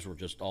the drums were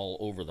just all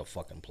over the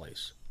fucking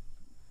place.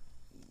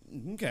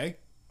 Okay.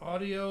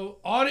 Audio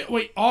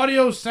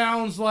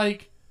sounds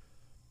like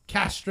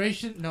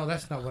castration. No,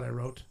 that's not what I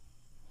wrote.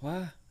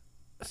 What?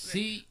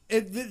 See,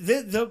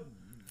 The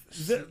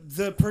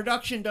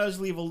production does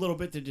leave a little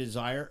bit to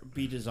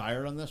be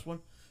desired on this one.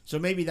 So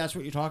maybe that's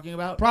what you're talking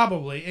about.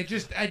 probably.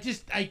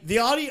 The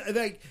audio,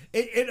 like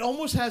it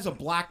almost has a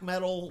black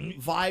metal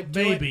vibe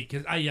to it. Maybe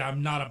because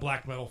I'm not a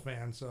black metal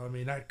fan, so I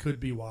mean that could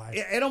be why.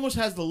 It almost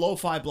has the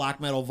lo-fi black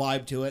metal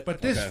vibe to it.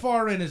 But this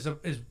far in is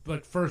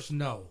like first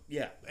no.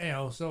 Yeah.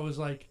 So it was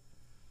like.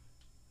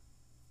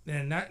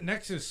 And that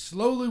next is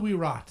Slowly We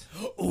Rot.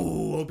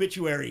 Ooh,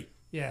 Obituary.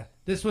 Yeah,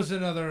 this was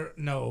another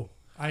no.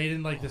 I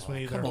didn't like this one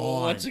either. come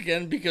on. Once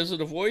again, because of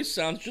the voice,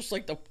 sounds just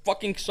like the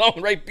fucking song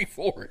right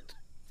before it.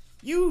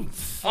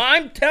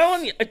 I'm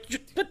telling you.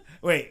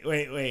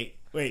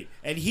 Wait.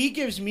 And he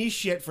gives me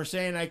shit for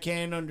saying I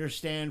can't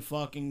understand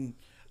fucking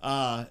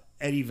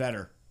Eddie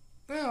Vedder.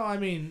 No, I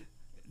mean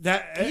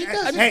That He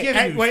doesn't give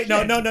you wait,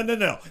 shit.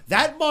 no.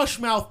 That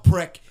mushmouth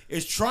prick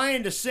is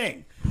trying to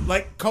sing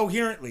like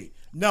coherently.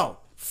 No,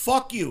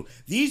 fuck you.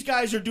 These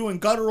guys are doing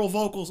guttural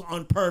vocals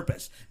on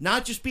purpose,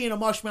 not just being a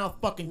mushmouth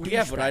fucking.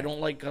 Yeah, but I don't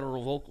like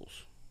guttural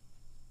vocals.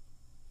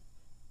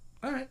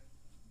 all right.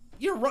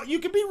 You're wrong. You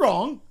could be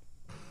wrong.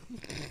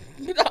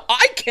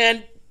 I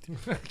can't.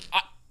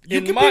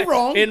 You can be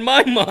wrong. In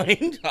my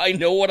mind, I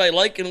know what I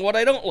like and what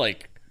I don't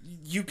like.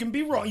 You can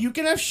be wrong. You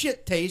can have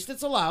shit taste.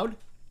 It's allowed.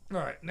 All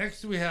right.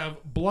 Next we have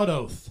Blood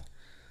Oath.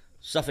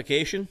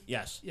 Suffocation?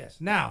 Yes. Yes.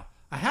 Now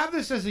I have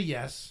this as a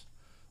yes,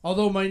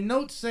 although my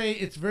notes say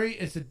it's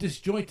a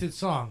disjointed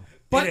song.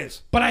 But, It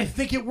is. But I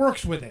think it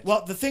works with it.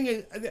 Well, the thing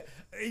is,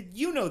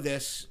 you know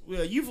this.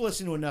 You've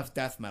listened to enough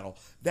death metal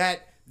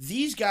that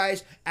these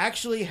guys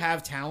actually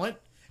have talent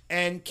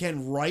and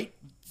can write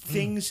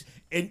things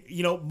in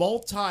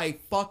multi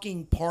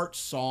fucking part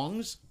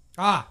songs.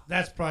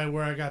 That's probably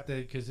where I got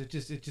the because it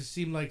just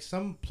seemed like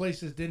some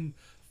places didn't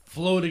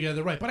flow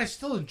together right, but I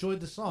still enjoyed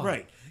the song.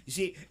 Right. You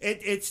see,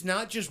 it's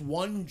not just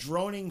one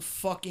droning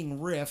fucking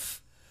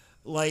riff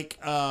like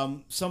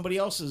somebody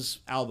else's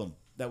album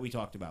that we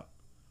talked about.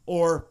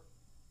 Or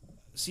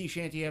Sea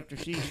Shanty after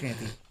Sea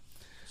Shanty.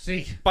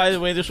 See, By the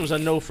way, this was a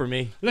no for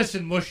me.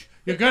 listen, Mush,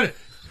 you're gonna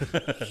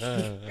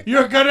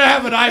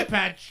have an eye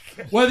patch,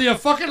 whether you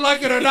fucking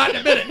like it or not in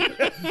a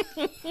minute.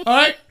 All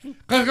right,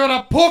 because I'm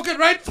gonna poke it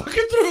right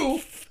fucking through.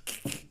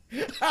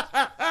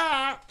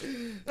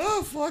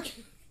 Oh, fuck.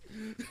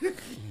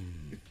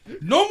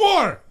 No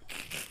more.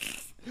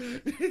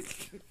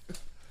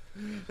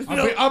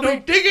 I'll be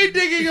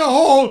digging a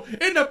hole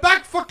in the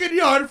back fucking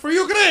yard for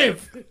your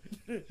grave.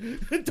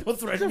 Don't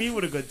threaten me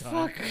with a good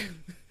time.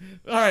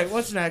 All right,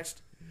 what's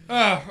next?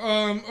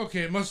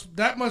 Okay,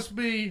 that must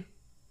be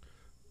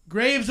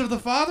Graves of the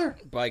Father?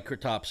 By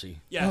Cryptopsy.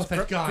 Oh,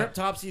 thank God.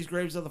 Cryptopsy's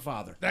Graves of the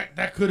Father.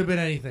 That could have been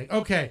anything.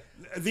 Okay.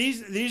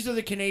 These are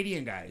the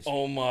Canadian guys.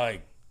 Oh my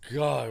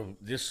God,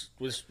 this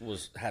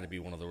had to be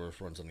one of the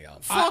worst ones on the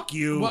album. Fuck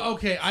you. Well,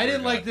 okay, I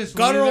didn't like this one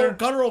Guttural, either.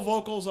 guttural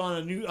vocals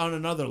on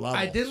another level.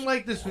 I didn't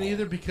like this one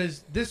either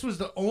because this was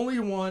the only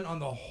one on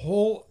the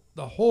whole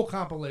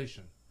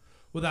compilation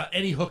without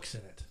any hooks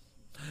in it.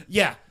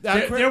 Yeah,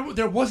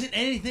 There wasn't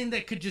anything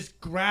that could just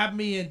grab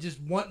me and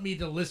just want me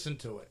to listen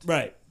to it.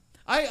 right.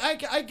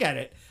 I get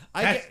it.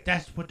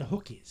 That's what the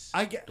hook is.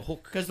 I get the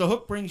hook because the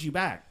hook brings you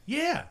back.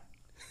 Yeah.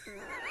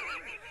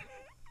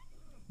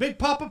 Big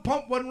Papa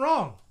Pump wasn't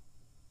wrong.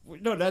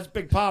 No, that's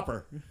Big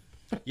Popper.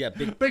 Yeah,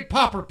 Big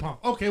Popper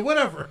Pump. Okay,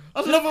 whatever.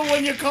 I love it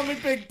when you call me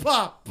Big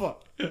Pop.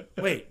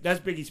 Wait, that's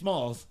Biggie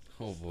Smalls.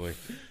 Oh boy.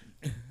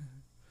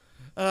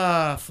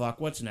 Fuck.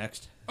 What's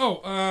next?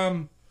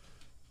 Oh,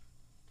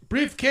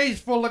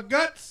 briefcase full of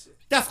guts.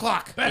 Death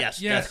Clock. Yes,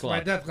 Death Clock.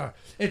 My Death Clock.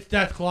 It's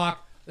Death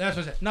Clock. That's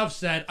what I said. Enough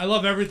said. I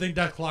love everything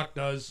Death Clock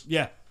does.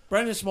 Yeah,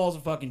 Brendan Small's a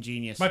fucking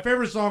genius. My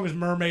favorite song is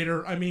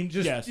Mermaider. I mean,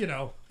 just Yes.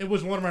 it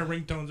was one of my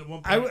ringtones at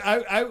one point.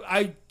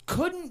 I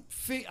couldn't.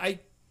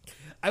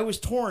 I was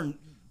torn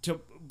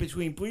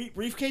between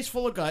Briefcase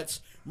Full of Guts,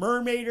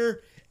 Mermaider,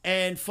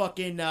 and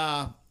fucking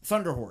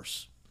Thunder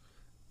Horse.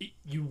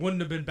 You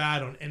wouldn't have been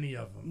bad on any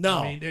of them. No.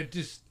 I mean, it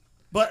just.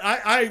 But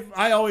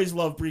I always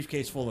love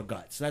Briefcase Full of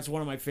Guts. That's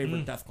one of my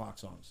favorite Death Clock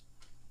songs.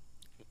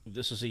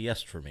 This is a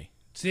yes for me.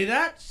 See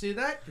that?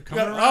 You're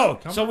coming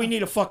around. So we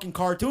need a fucking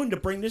cartoon to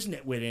bring this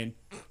nitwit in.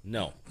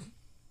 No.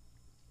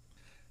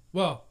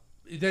 Well,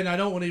 then I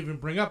don't want to even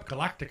bring up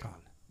Galacticon.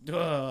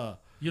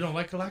 You don't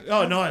like Galacticon?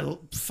 Oh no!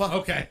 Fuck.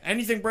 Okay.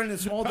 Anything Brendan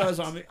Small does,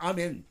 I'm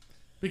in.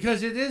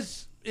 Because it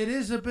is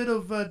a bit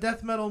of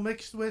death metal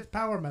mixed with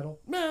power metal.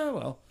 Yeah,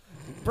 well,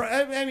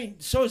 I mean,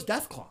 so is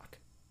Death Clock.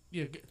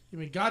 Yeah, I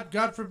mean,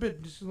 God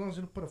forbid, just as long as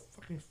you don't put a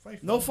fucking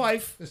fife. No on it.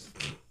 fife. Just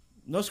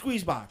No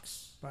squeeze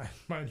box.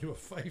 mind you, a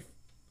fife.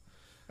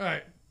 All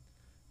right.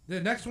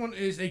 The next one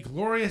is a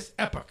glorious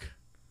epoch,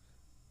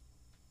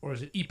 or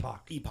is it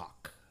epoch?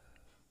 Epoch.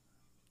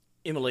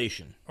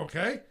 Immolation.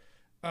 Okay.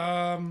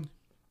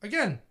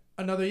 Again,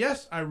 another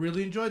yes. I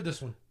really enjoyed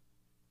this one.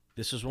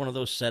 This is one of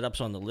those setups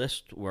on the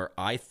list where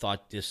I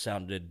thought this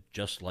sounded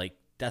just like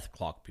Death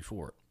Clock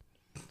before.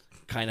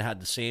 Kind of had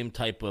the same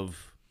type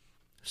of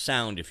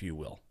sound, if you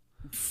will.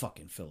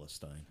 Fucking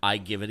Philistine. I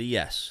give it a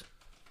yes.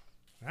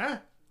 Huh?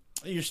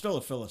 You're still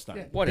a Philistine.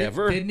 Yeah.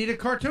 Whatever. Didn't need a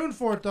cartoon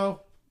for it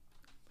though.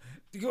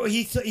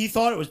 He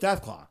thought it was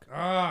Death Clock.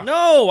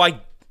 No,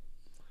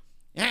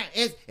 Yeah,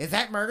 is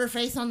that Murder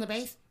Face on the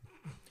bass?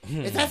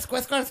 Is that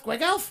Squiscar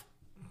Squigelf?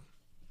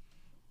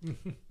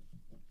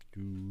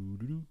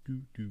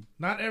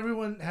 Not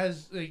everyone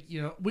has,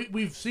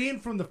 we've seen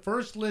from the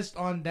first list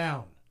on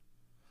down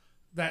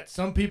that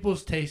some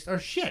people's tastes are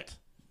shit.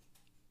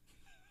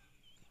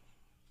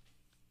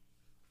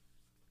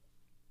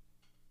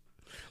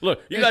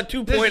 Look, you got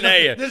 2 point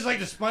A. This is like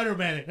the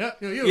Spider-Man.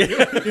 You.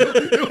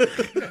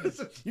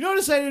 You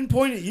notice I didn't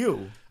point at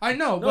you. I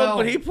know. No, well,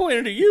 but he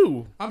pointed at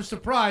you. I'm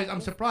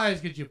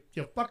surprised because you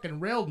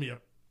fucking railed me.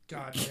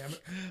 God damn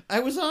it.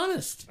 I was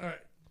honest. All right.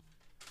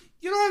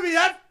 You don't want to be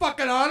that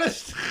fucking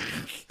honest.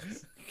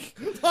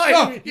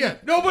 Oh, Yeah,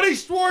 nobody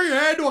swore your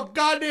hand to a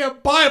goddamn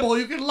Bible.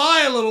 You can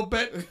lie a little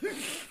bit.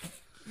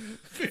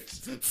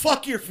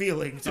 Fuck your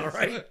feelings, all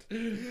right?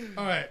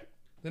 All right.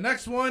 The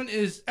next one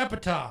is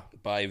Epitaph.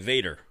 By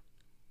Vader.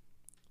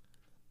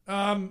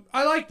 I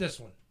like this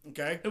one.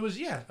 Okay. It was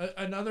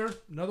another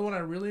one I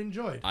really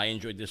enjoyed. I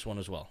enjoyed this one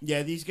as well.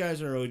 Yeah, these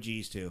guys are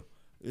OGs too.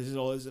 This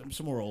is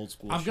some more old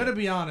school. I'm shit. gonna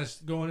be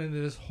honest. Going into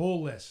this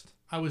whole list,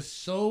 I was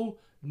so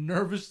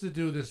nervous to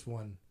do this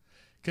one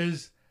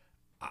because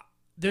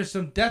there's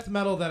some death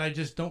metal that I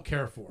just don't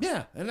care for.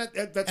 Yeah, and that's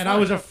and fine. I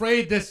was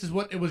afraid this is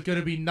what it was going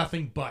to be,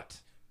 nothing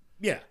but.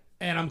 Yeah.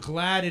 And I'm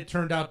glad it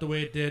turned out the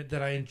way it did,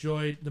 that I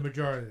enjoyed the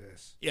majority of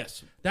this.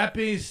 Yes. That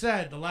being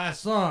said, the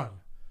last song,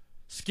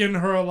 Skin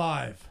Her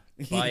Alive.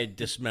 By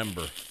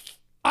Dismember.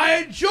 I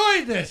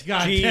enjoyed this,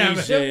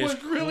 goddammit. It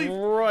was really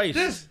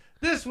Christ.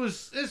 this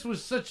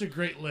was such a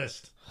great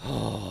list.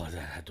 Oh, that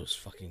had those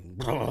fucking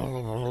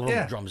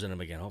Yeah. drums in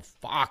them again. Oh,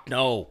 fuck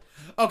no.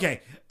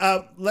 Okay.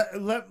 I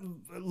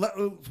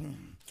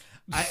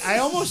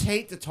almost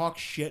hate to talk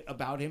shit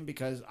about him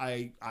because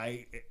I'm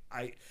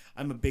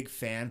a big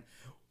fan,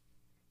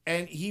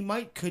 and he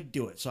could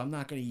do it. So I'm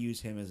not going to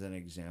use him as an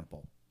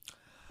example.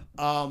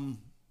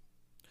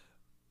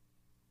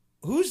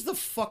 Who's the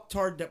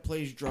fucktard that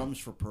plays drums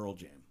for Pearl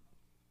Jam?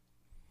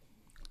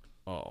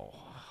 Oh,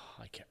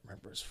 I can't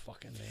remember his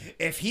fucking name.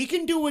 If he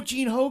can do what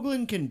Gene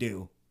Hoglan can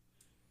do,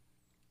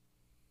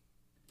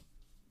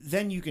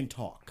 then you can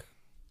talk.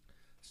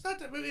 It's not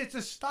that, it's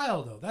a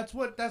style though. That's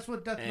what death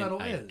metal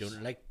I is.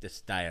 don't like the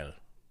style.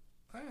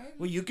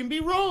 Well, you can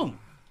be wrong.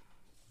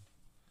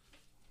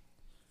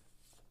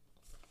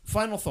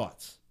 Final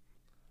thoughts.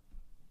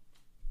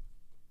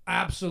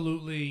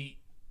 Absolutely,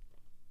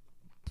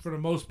 for the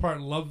most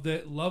part, loved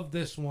it. Loved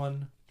this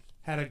one.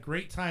 Had a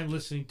great time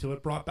listening to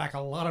it. Brought back a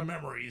lot of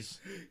memories.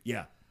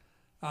 Yeah.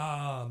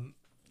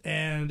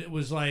 And it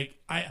was like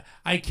I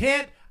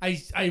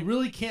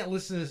really can't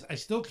listen to this. I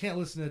still can't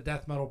listen to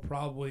death metal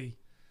probably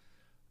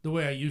the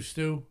way I used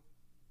to,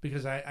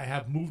 because I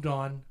have moved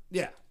on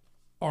Yeah.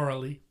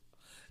 orally.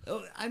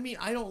 I mean,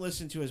 I don't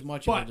listen to as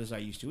much of it as I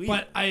used to either.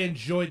 But I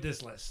enjoyed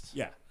this list.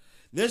 Yeah.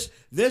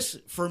 This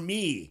for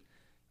me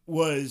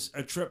was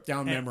a trip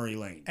down memory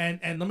lane.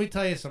 And let me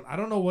tell you something. I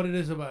don't know what it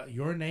is about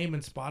your name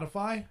and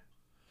Spotify,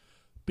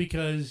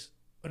 because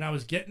when I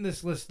was getting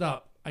this list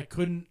up, I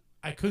couldn't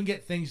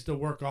get things to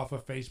work off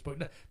of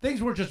Facebook. Things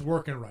were just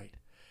working right.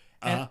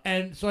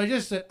 And so I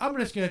just said, I'm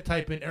just going to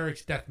type in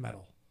Eric's death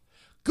metal.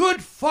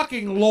 Good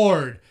fucking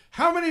Lord.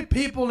 How many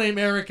people named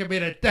Eric have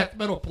made a death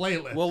metal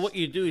playlist? Well, what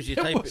you do is you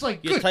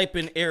type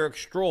in Eric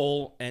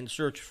Stroll and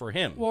search for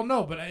him. Well,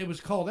 no, but it was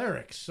called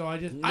Eric's, so I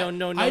just... I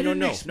No,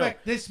 didn't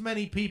expect this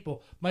many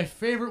people. My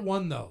favorite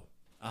one, though.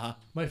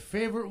 My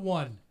favorite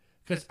one,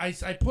 because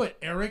I put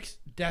Eric's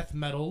death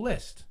metal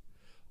list.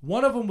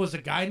 One of them was a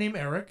guy named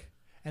Eric,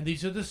 and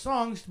these are the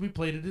songs to be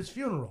played at his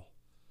funeral.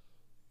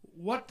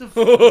 What the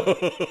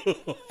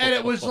fuck? And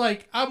it was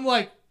like, I'm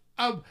like,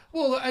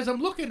 well, as I'm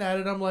looking at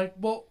it, I'm like,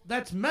 well,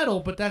 that's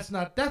metal, but that's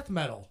not death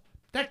metal.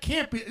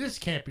 This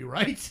can't be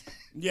right.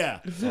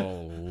 Yeah.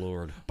 Oh,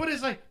 Lord. But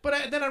it's like,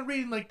 then I'm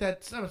reading like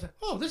that. I was like,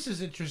 oh, this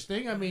is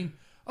interesting. I mean,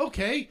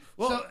 okay.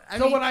 Well,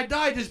 so when I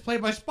die, just play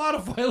my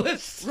Spotify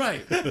list.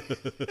 Right.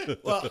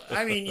 Well,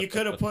 I mean, you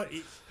could have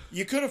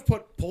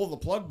put Pull the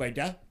Plug by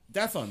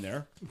Death on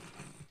there.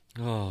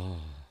 Oh.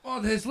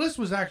 Well, his list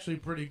was actually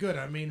pretty good.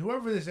 I mean,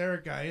 whoever this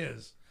Eric guy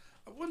is,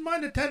 I wouldn't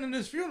mind attending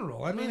his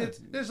funeral. I mean,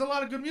 there's a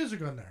lot of good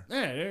music on there.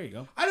 Yeah, there you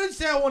go. I didn't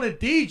say I want to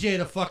DJ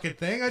the fucking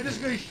thing. I'm just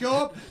going to show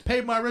up,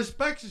 pay my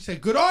respects, and say,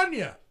 good on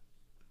you.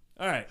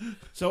 All right.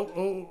 So,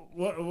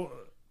 what?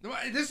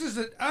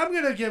 I'm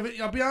going to give it,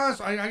 I'll be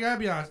honest, I got to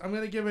be honest, I'm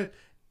going to give it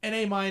an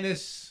A-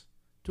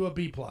 to a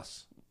B+.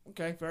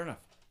 Okay, fair enough.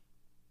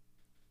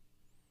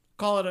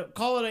 Call it a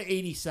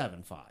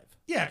 87.5.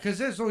 Yeah, because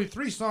there's only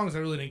 3 songs I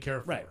really didn't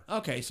care for. Right.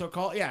 Okay, so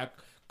call it a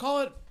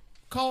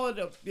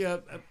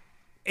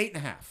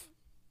 8.5.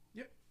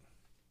 Yep.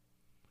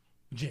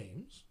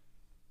 James.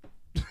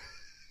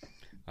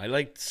 I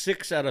liked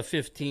 6 out of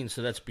 15,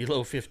 so that's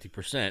below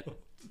 50%.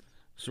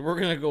 So we're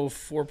gonna go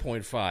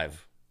 4.5.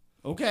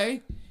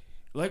 Okay.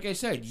 Like I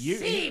said,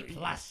 C+.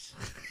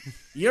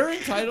 You're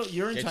entitled.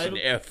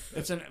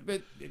 It's an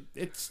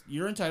F.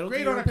 You're entitled Great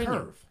to your on a opinion.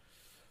 curve.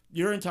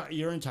 You're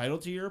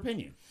entitled to your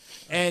opinion.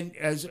 And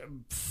as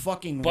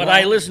fucking But wrong,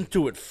 I listened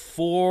to it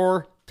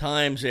 4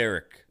 times,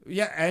 Eric.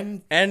 Yeah,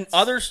 And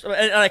others,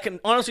 and I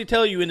can honestly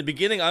tell you, in the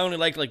beginning, I only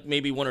liked like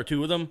maybe 1 or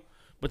 2 of them.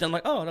 But then I'm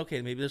like, oh,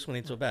 okay, maybe this one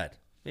ain't so bad.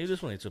 Maybe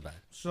this one ain't so bad.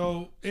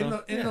 So in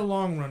the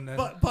long run, then.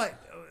 But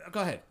go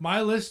ahead.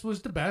 My list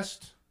was the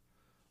best.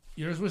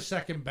 Yours was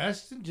second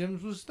best, and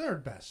Jim's was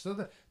third best.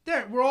 So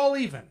there, we're all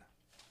even.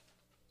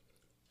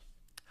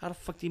 How the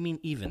fuck do you mean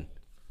even?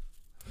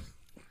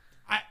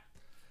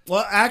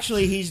 Well,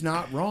 actually, he's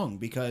not wrong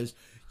because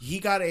he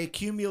got a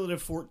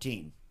cumulative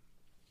 14.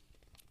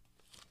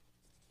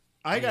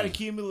 I got a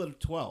cumulative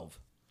 12.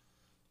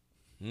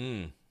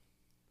 What'd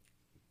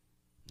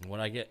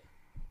I get?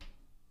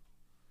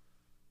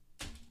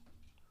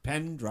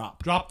 Pen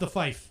drop. Drop the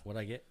fife. What'd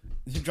I get?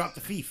 Drop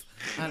the thief.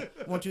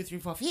 1, 2, 3,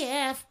 4,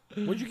 5.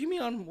 What'd you give me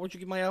on? What'd you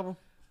give my album?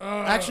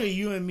 Actually,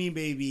 you and me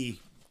maybe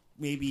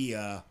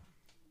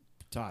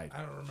tied.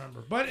 I don't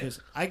remember, but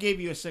I gave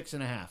you a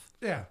 6.5.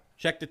 yeah,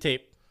 Check the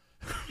tape.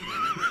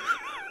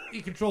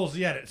 he controls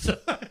the edit. So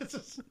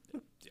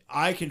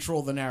I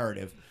control the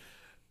narrative.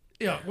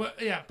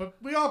 yeah, but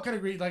we all can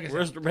agree. Like I said,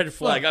 Where's the red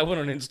flag? I want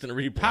an instant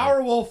replay.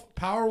 Power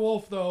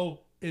Wolf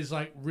though is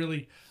like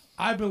really.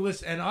 I've been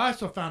listening, and I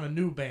also found a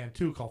new band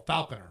too called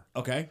Falconer.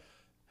 Okay.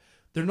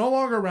 They're no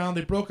longer around.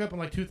 They broke up in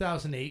like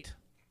 2008.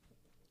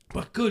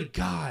 But good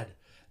God,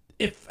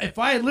 if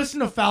I had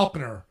listened to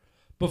Falconer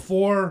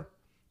before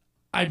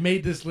I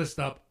made this list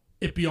up,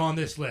 it'd be on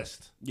this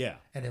list. Yeah.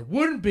 And it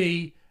wouldn't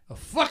be a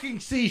fucking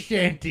sea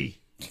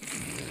shanty.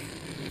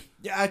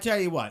 Yeah, I tell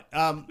you what.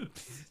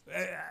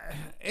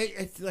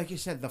 It's like you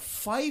said, the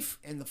fife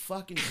and the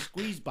fucking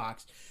squeeze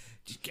box.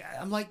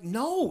 I'm like,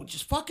 no,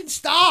 just fucking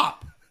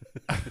stop.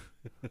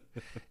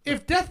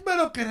 If death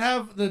metal can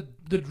have the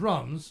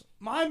drums,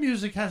 my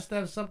music has to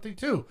have something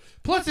too.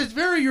 Plus, it's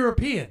very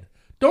European.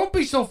 Don't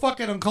be so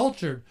fucking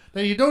uncultured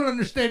that you don't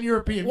understand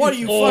European What are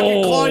music. you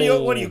fucking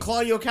Claudio? What are you,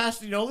 Claudio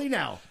Castagnoli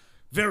now?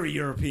 Very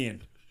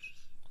European.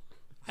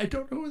 I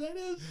don't know who that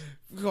is.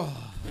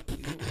 Oh,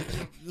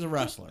 he's a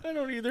wrestler. I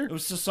don't either. It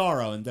was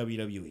Cesaro in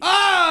WWE.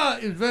 Ah,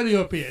 it's very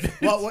European.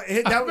 Well,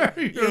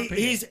 Very European.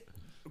 he's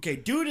okay.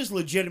 Dude is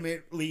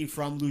legitimately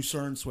from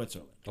Lucerne,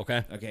 Switzerland.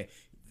 Okay. Okay,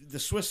 the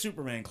Swiss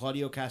Superman,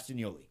 Claudio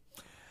Castagnoli.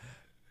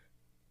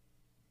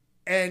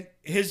 And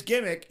his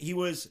gimmick, he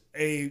was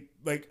a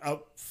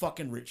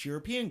fucking rich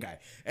European guy.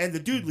 And the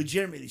dude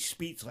legitimately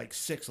speaks like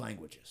 6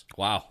 languages.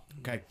 Wow.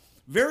 Okay.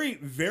 Very,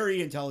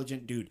 very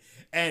intelligent dude.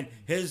 And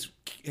his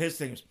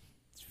thing is,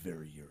 it's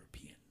very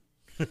European.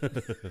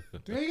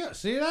 There you go.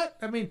 See that?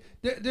 I mean,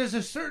 there's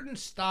a certain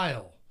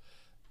style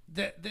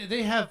that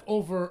they have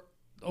over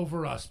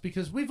us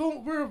because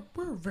we're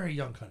a very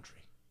young country.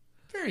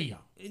 Very young.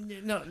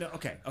 No,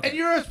 okay. And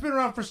Europe's been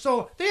around for so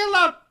long. They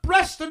allow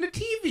breasts on the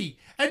TV,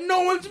 and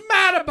no one's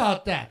mad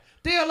about that.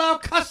 They allow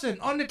cussing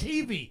on the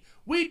TV.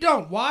 We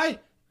don't. Why?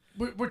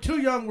 We're too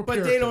young. We're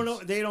But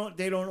Puritans.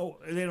 they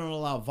don't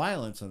allow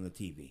violence on the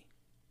TV.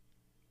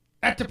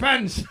 That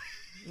depends.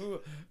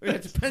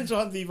 It depends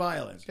on the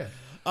violence. Okay.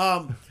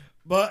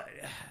 But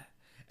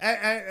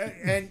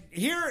and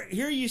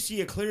here you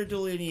see a clear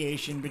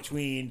delineation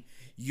between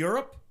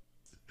Europe,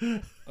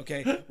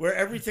 okay, where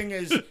everything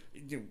is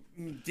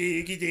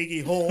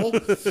diggy hole,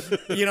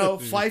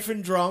 fife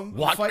and drum,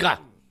 Waka.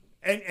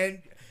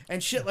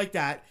 and shit like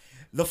that.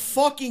 The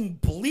fucking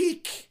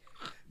bleak,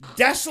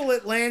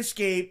 desolate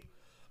landscape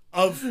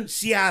of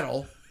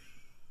Seattle.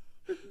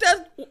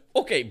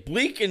 Okay,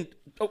 bleak and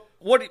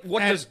what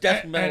does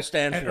death metal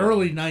stand for?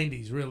 Early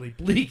 90s, really.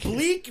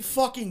 Bleak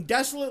fucking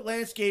desolate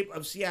landscape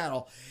of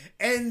Seattle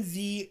and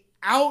the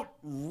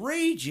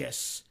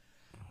outrageous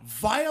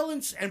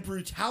violence and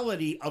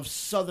brutality of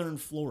southern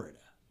Florida.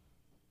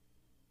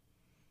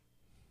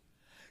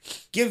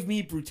 Give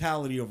me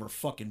brutality over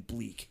fucking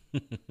bleak.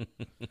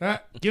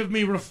 Give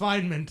me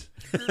refinement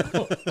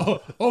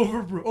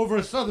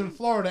over southern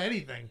Florida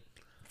anything.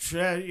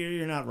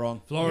 You're not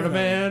wrong. Florida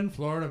man.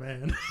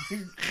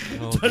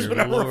 Oh, Does dear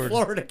whatever Lord.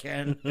 Florida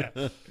can.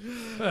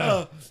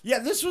 Yeah,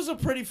 this was a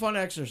pretty fun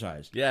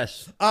exercise.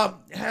 Yes.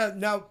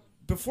 Now,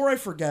 before I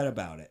forget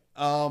about it,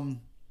 I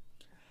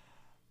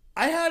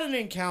had an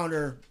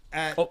encounter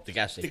at The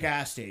gas station. the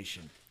gas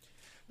station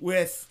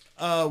with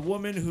a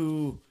woman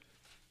who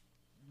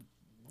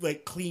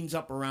cleans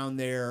up around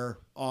there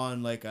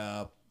on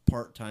a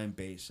part-time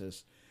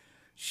basis.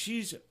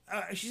 She's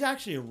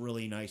actually a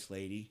really nice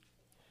lady.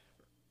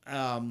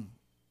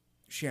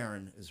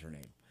 Sharon is her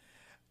name.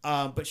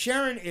 But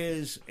Sharon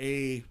is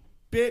a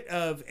bit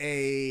of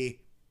a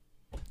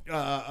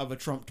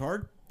Trump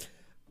tard,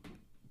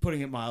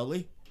 putting it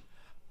mildly.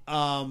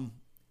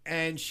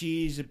 And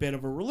she's a bit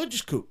of a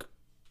religious kook.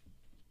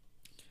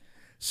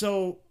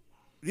 So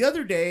the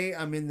other day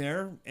I'm in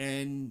there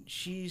and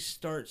she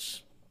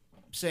starts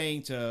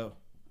saying to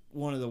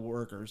one of the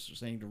workers,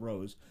 saying to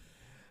Rose,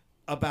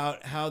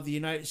 about how the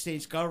United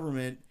States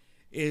government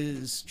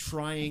is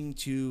trying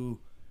to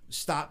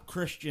stop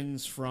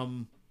Christians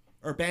from,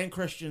 or ban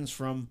Christians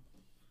from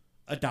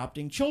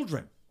adopting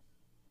children.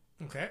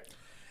 Okay.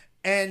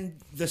 And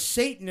the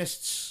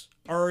Satanists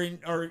are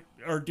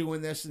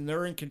doing this, and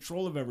they're in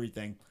control of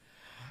everything.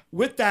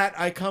 With that,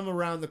 I come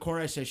around the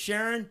corner. I say,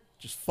 Sharon,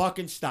 just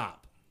fucking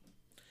stop.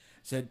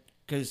 I said,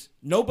 because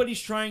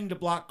nobody's trying to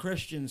block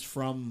Christians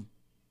from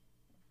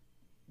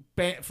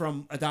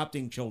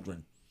adopting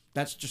children.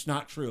 That's just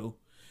not true.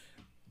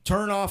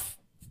 Turn off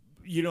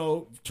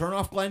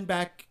Glenn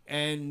Beck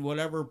and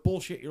whatever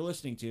bullshit you're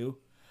listening to.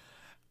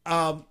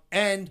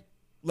 And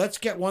let's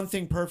get one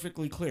thing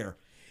perfectly clear.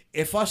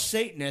 If us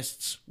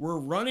Satanists were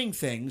running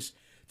things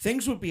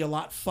would be a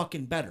lot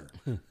fucking better.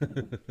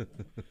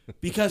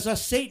 Because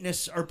us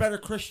Satanists are better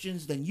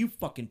Christians than you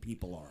fucking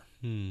people are.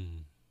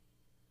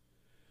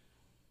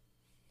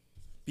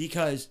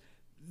 Because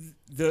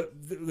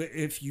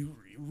if you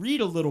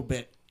read a little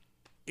bit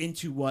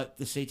into what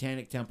the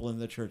Satanic Temple and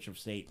the Church of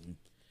Satan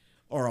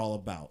are all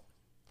about,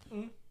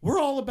 we're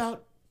all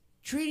about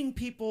treating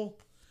people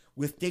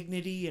with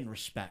dignity and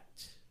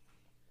respect.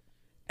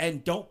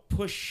 And don't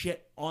push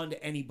shit onto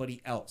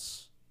anybody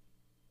else.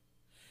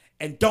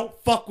 And don't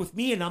fuck with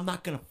me, and I'm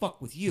not going to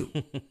fuck with you.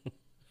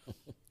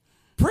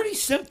 Pretty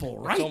simple,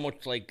 right? It's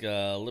almost like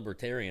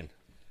libertarian.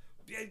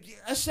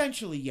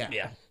 Essentially, yeah.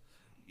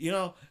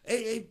 Yeah.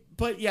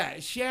 But yeah,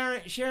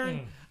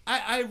 Sharon,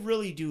 I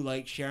really do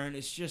like Sharon.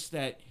 It's just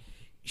that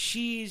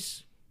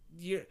she's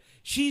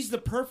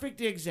the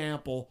perfect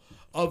example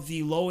of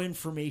the low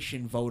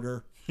information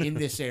voter in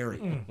this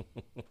area.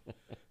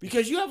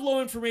 Because you have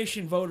low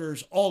information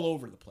voters all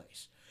over the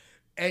place.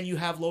 And you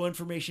have low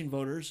information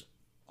voters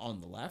on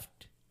the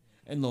left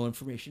and low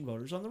information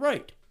voters on the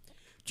right.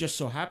 Just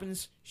so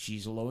happens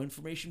she's a low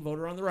information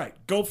voter on the right.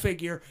 Go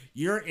figure.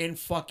 You're in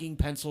fucking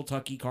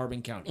Pennsylvania,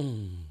 Carbon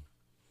County.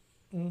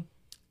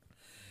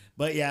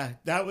 But yeah,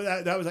 that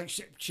was like,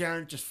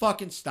 Sharon, just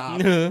fucking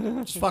stop.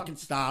 Just fucking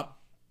stop.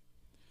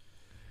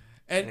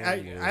 And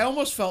I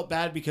almost felt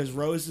bad because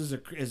Rose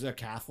is a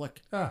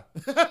Catholic. Ah.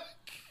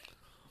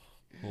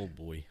 Oh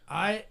boy.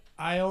 I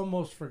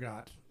almost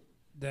forgot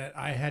that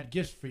I had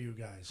gifts for you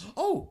guys.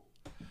 Oh.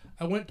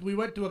 We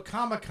went to a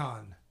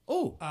Comic-Con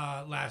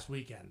last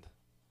weekend.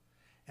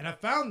 And I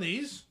found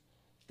these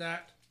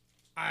that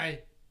I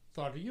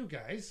thought of you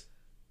guys.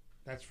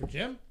 That's for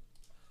Jim.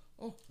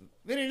 Oh,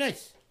 very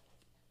nice.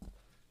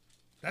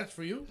 That's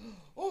for you.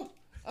 Oh,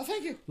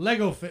 thank you.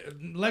 Lego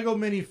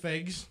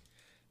minifigs.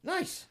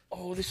 Nice.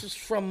 Oh, this is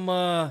from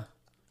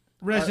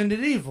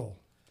Resident Evil.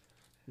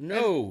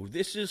 No,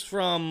 this is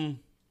from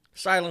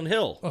Silent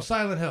Hill. Oh,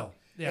 Silent Hill.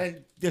 Yeah.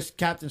 And this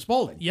Captain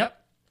Spaulding. Yep.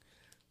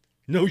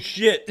 No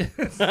shit.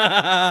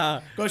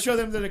 Go show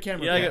them to the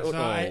camera. Yeah, So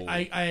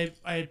I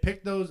had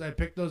picked those. I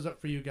picked those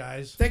up for you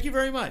guys. Thank you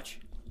very much.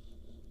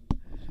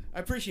 I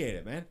appreciate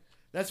it, man.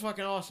 That's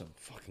fucking awesome.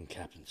 Fucking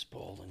Captain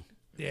Spaulding.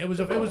 Yeah, it was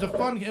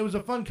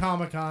a fun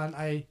Comic-Con.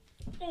 I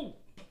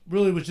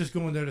really was just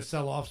going there to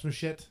sell off some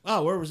shit.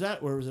 Oh, where was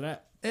that? Where was it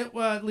at? It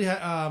was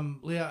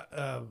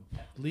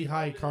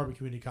Lehigh Carbon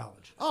Community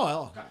College. Oh,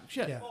 well,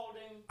 shit. Yeah.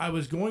 I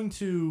was going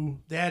to.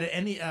 They had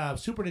any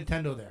Super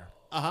Nintendo there,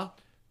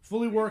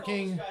 fully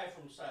working. Guy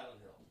from Silent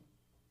Hill.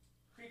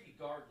 Creepy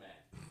guard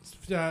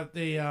man.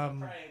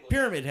 The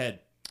Pyramid Head.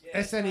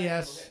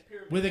 SNES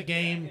with a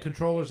game,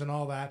 controllers, and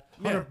all that.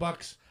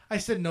 $100. I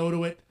said no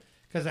to it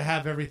because I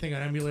have everything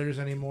on emulators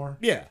anymore.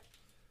 Yeah.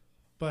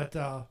 But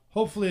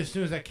hopefully, as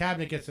soon as that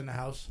cabinet gets in the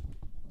house,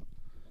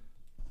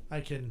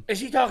 I can. Is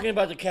he talking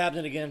about the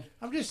cabinet again?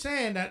 I'm just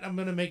saying that I'm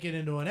going to make it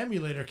into an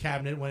emulator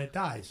cabinet when it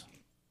dies.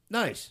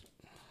 Nice.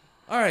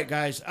 All right,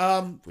 guys.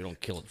 We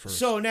don't kill it first.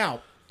 So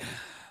now,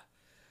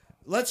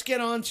 let's get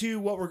on to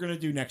what we're going to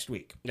do next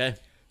week. Okay.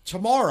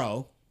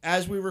 Tomorrow,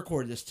 as we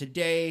record this,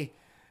 today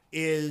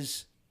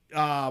is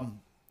April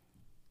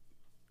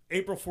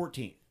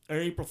 14th or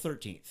April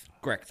 13th.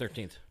 Correct,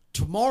 13th.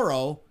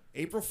 Tomorrow,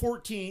 April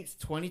 14th,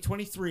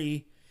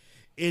 2023,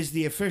 is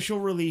the official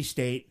release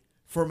date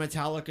for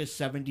Metallica's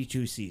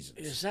 72 Seasons.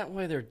 Is that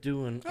why they're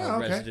doing a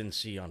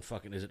residency on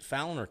fucking... Is it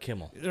Fallon or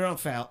Kimmel? They're on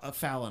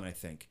Fallon, I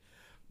think.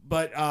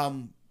 But,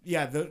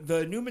 yeah,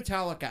 the new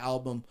Metallica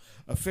album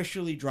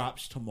officially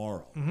drops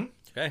tomorrow. Mm-hmm.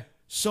 Okay.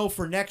 So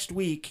for next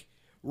week,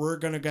 we're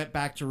going to get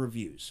back to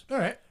reviews. All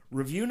right.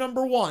 Review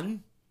number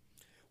 1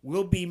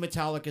 will be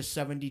Metallica's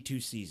 72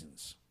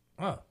 Seasons.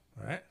 Oh, all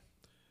right.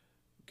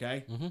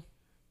 Okay? Mm-hmm.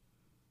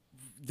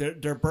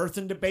 They're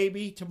birthing the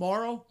baby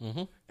tomorrow,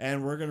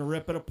 and we're going to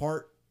rip it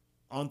apart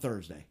on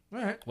Thursday.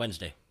 All right.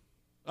 Wednesday.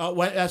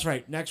 That's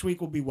right. Next week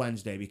will be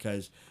Wednesday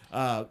because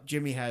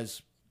Jimmy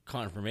has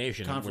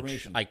Confirmation.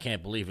 Which I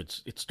can't believe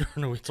it's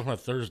on a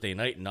Thursday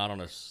night and not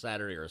on a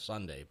Saturday or a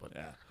Sunday. But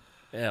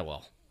yeah,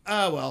 well.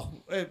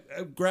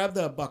 Grab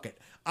the bucket.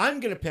 I'm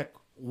going to pick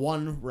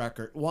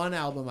one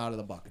album out of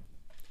the bucket.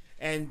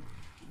 And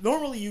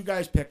normally you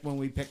guys pick when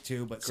we pick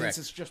two, but Correct. since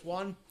it's just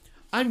one,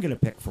 I'm going to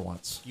pick for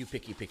once. You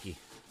picky.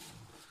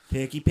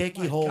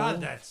 Picky hole.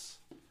 God, that's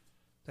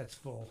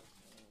full.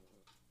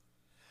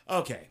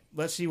 Okay,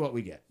 let's see what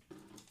we get.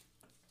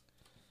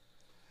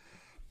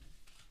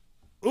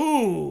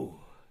 Ooh.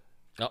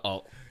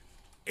 Uh-oh.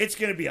 It's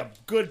going to be a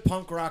good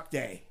punk rock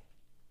day.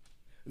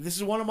 This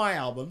is one of my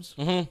albums.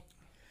 Mm-hmm.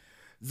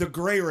 The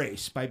Gray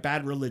Race by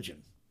Bad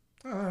Religion.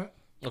 All right.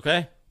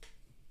 Okay.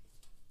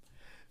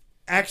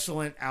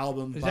 Excellent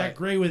album. Is that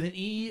Gray with an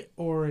E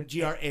or a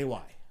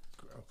Gray?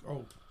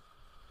 Oh.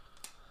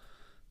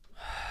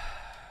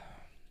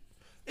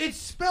 It's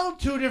spelled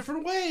two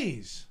different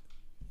ways.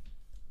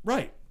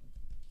 Right.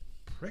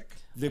 Prick.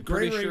 The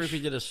Gray Pretty sure Race. if you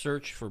did a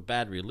search for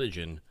Bad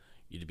Religion,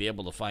 you'd be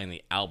able to find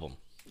the album.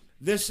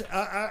 This,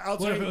 I'll What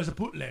tell if you. it was a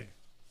bootleg?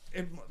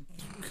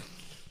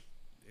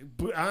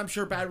 I'm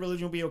sure Bad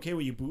Religion will be okay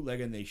with you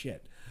bootlegging they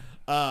shit.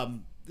 To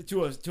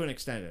an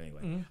extent,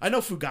 anyway. Mm-hmm. I know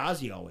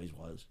Fugazi always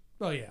was.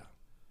 Oh, yeah.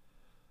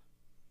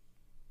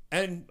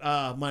 And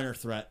Minor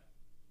Threat.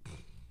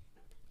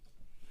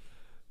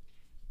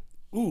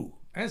 Ooh.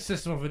 And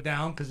System of a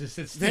Down because it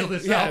said steal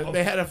this album.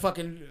 They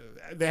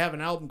have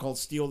an album called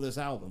Steal This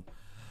Album.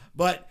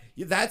 But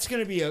that's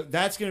gonna be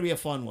a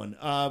fun one.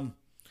 One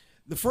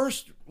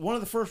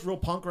of the first real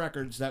punk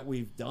records that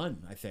we've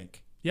done, I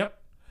think. Yep.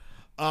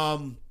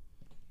 Bad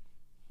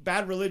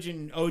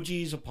Religion,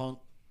 OG's a punk.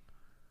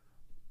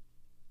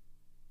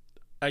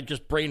 I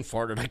just brain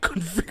farted. I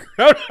couldn't figure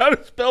out how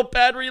to spell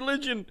Bad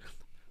Religion.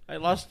 I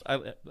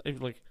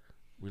like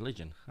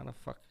religion. How the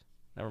fuck?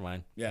 Never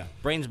mind. Yeah.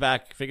 Brain's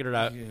back. Figured it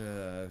out.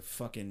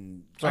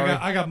 Fucking. Sorry.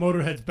 I got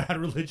Motorhead's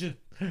Bad Religion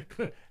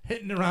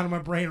hitting around in my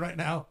brain right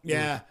now.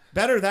 Yeah.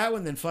 Better that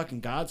one than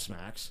fucking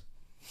Godsmacks.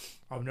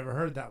 I've never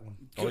heard that one.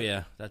 Oh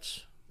yeah,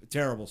 that's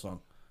Terrible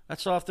song.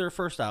 off their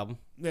first album.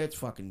 It's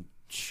fucking.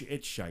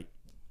 It's shite.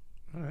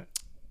 All right.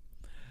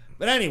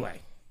 But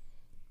anyway.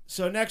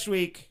 So next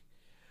week,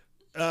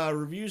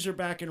 reviews are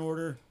back in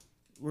order.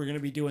 We're going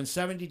to be doing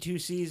 72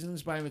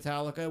 Seasons by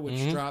Metallica,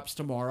 which drops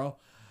tomorrow.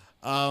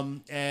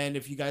 And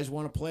if you guys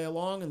want to play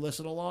along and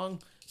listen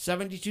along,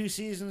 72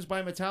 Seasons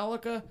by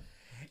Metallica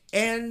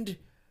and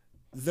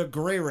The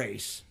Gray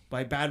Race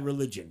by Bad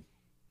Religion.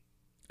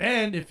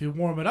 And if you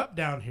warm it up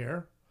down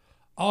here,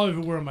 I'll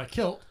even wear my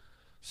kilt.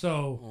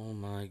 So, Oh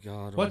my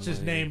God. what's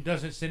his name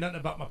doesn't say nothing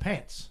about my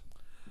pants.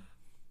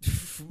 Hang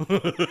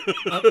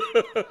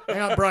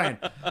on, Brian.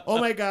 Oh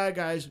my God,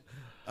 guys.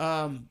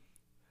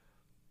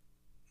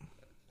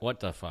 What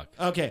the fuck?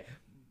 Okay.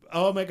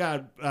 Oh my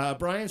God.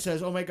 Brian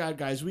says, oh my God,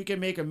 guys, we can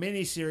make a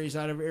mini series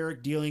out of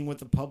Eric dealing with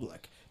the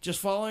public. Just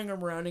following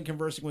him around and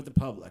conversing with the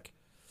public.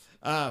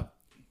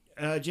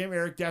 Jim,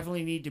 Eric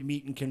definitely need to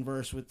meet and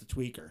converse with the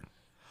tweaker.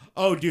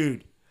 Oh,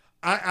 dude.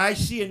 I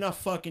see enough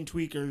fucking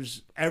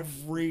tweakers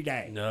every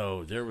day.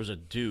 No, there was a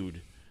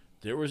dude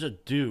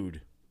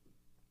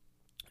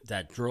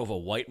that drove a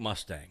white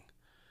Mustang.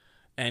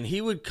 And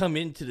he would come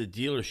into the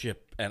dealership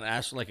and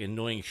ask like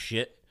annoying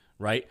shit,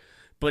 right?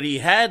 But he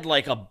had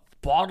like a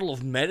bottle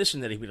of medicine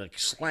that he would like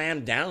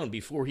slam down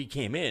before he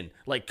came in,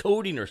 like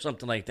codeine or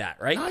something like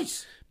that, right?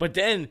 Nice. But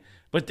then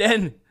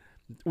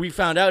we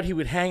found out he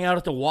would hang out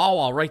at the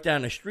Wawa right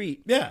down the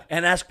street, Yeah.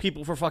 and ask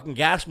people for fucking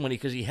gas money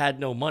because he had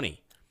no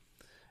money.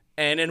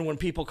 And then when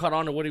people caught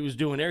on to what he was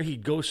doing there,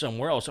 he'd go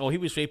somewhere else. Oh, he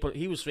was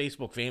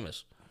Facebook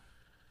famous.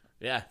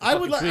 Yeah, I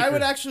would fucking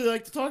tweaker. actually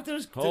like to talk to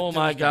this. Oh to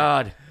my this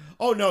guy. God.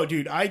 Oh no,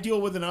 dude! I deal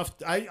with enough.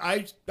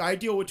 I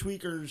deal with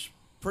tweakers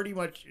pretty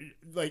much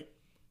like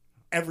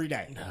every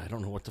day. I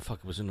don't know what the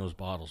fuck was in those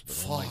bottles,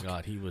 but oh my Fuck.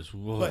 God, he was.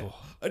 Whoa.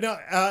 But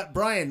no,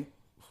 Brian,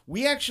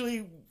 we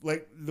actually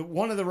like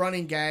one of the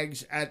running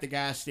gags at the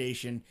gas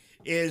station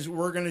is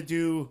we're gonna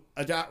do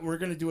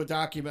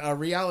a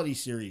reality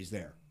series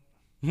there.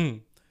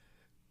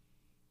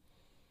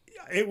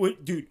 It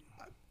would, dude.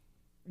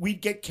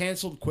 We'd get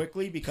canceled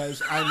quickly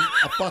because I'm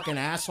a fucking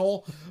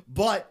asshole,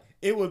 but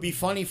it would be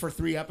funny for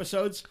 3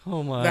 episodes.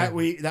 Oh my. That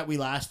we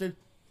lasted.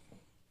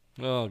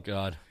 Oh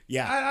God.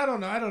 Yeah. I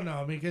don't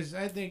know because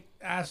I think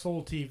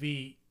asshole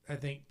TV. I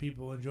think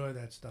people enjoy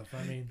that stuff.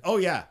 I mean, Oh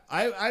yeah.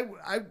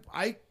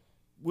 I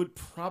would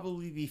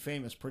probably be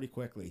famous pretty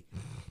quickly.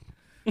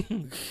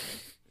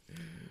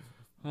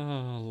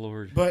 Oh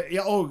Lord. But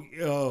yeah.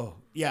 Oh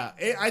yeah.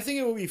 I think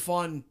it would be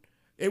fun.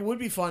 It would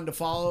be fun to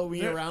follow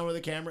me around with a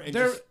camera. And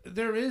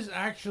there is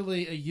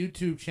actually a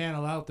YouTube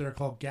channel out there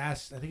called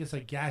Gas. I think it's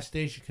like Gas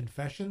Station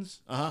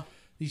Confessions.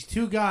 These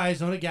 2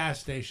 guys own a gas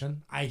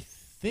station. I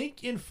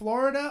think in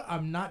Florida.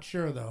 I'm not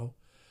sure though.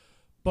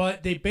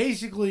 But they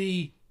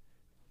basically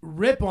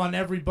rip on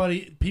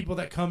people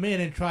that come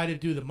in and try to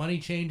do the money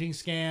changing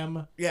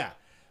scam. Yeah.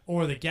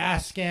 Or the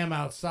gas scam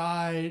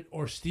outside,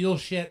 or steal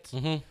shit,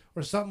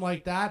 or something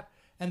like that.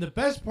 And the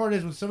best part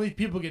is when some of these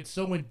people get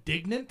so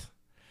indignant,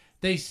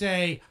 they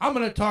say, I'm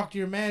going to talk to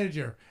your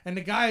manager. And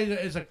the guy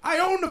is like, I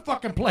own the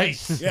fucking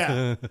place.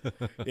 Yeah.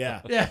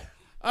 Yeah. Yeah.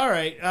 All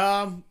right.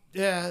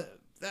 Yeah.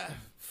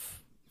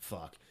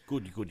 Fuck.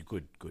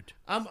 Good.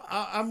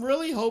 I'm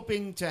really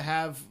hoping to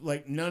have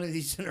like none of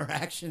these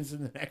interactions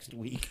in the next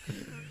week.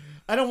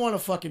 I don't want to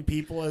fucking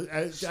people.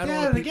 I don't Stay want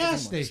out of the people gas too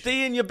much. station.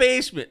 Stay in your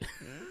basement.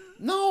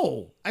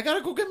 No, I gotta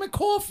go get my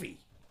coffee.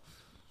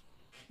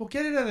 Well,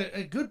 get it at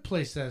a good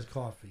place that has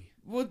coffee.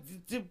 Well,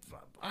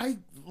 I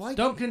like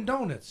Dunkin'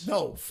 Donuts.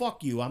 No,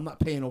 fuck you. I'm not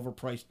paying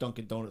overpriced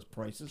Dunkin' Donuts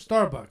prices.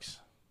 Starbucks.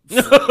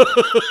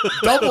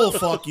 Double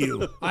fuck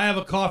you. I have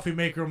a coffee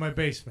maker in my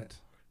basement.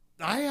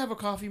 I have a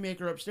coffee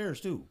maker upstairs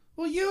too.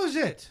 Well, use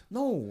it.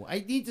 No, I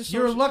need to.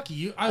 You're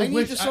lucky. I need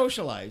wish to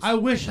socialize. I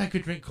wish I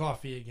could drink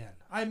coffee again.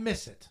 I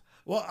miss it.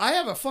 Well, I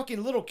have a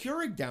fucking little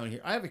Keurig down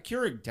here. I have a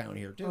Keurig down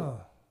here too.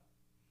 Oh,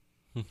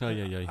 Oh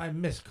yeah. I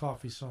miss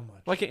coffee so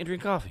much. Why can't you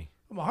drink coffee?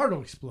 My heart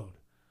will explode.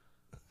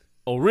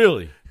 Oh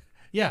really?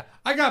 Yeah,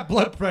 I got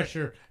blood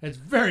pressure. It's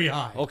very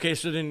high. Okay,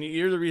 so then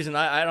you're the reason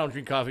I don't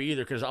drink coffee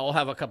either, because I'll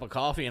have a cup of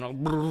coffee and I'll.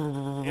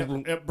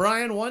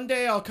 Brian, one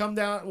day I'll come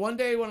down. One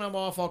day when I'm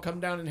off, I'll come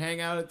down and hang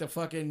out at the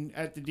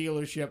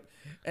dealership,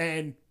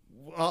 and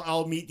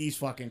I'll meet these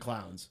fucking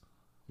clowns.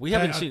 We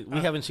haven't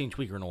seen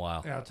Tweaker in a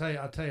while. Yeah,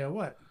 I'll tell you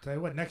what.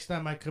 Next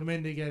time I come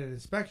in to get an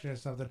inspection or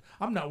something,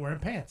 I'm not wearing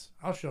pants.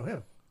 I'll show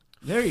him.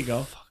 There you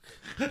go.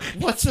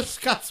 What's a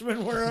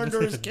Scotsman wear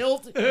under his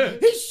kilt?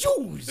 His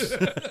shoes.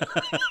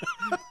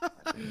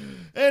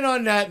 And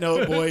on that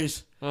note,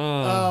 boys,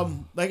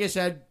 like I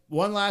said,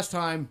 one last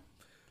time,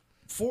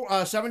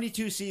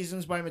 72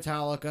 Seasons by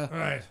Metallica. All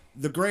right.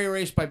 The Gray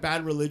Race by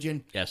Bad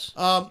Religion. Yes.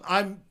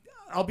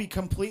 I'll be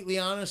completely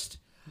honest.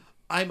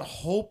 I'm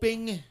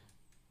hoping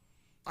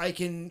I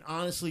can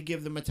honestly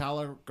give the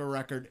Metallica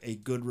record a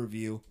good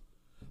review,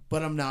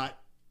 but I'm not.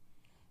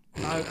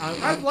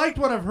 I've liked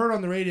what I've heard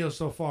on the radio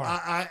so far.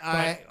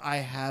 I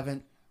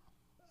haven't.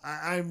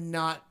 I'm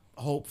not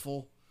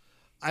hopeful.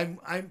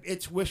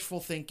 It's wishful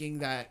thinking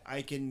that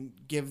I can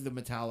give the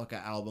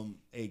Metallica album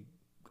a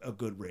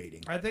good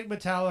rating. I think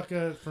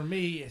Metallica, for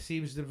me,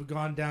 seems to have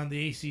gone down the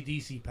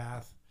AC/DC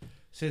path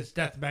since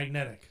Death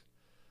Magnetic.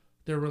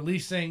 They're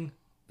releasing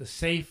the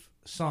safe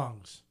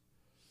songs.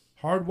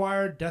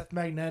 Hardwired, Death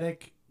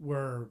Magnetic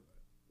could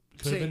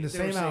have been the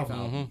same album.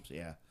 Albums,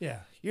 yeah. Yeah.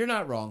 You're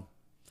not wrong.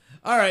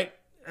 All right.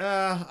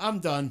 I'm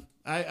done.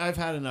 I've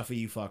had enough of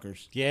you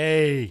fuckers.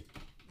 Yay.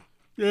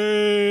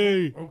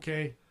 Yay.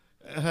 Okay.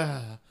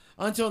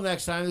 Until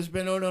next time, this has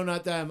been Oh No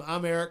Not Them.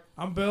 I'm Eric.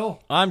 I'm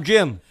Bill. I'm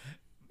Jim.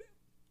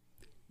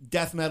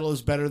 Death metal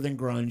is better than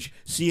grunge.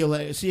 See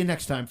you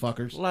next time,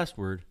 fuckers. Last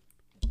word.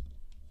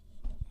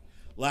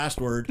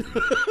 Last word.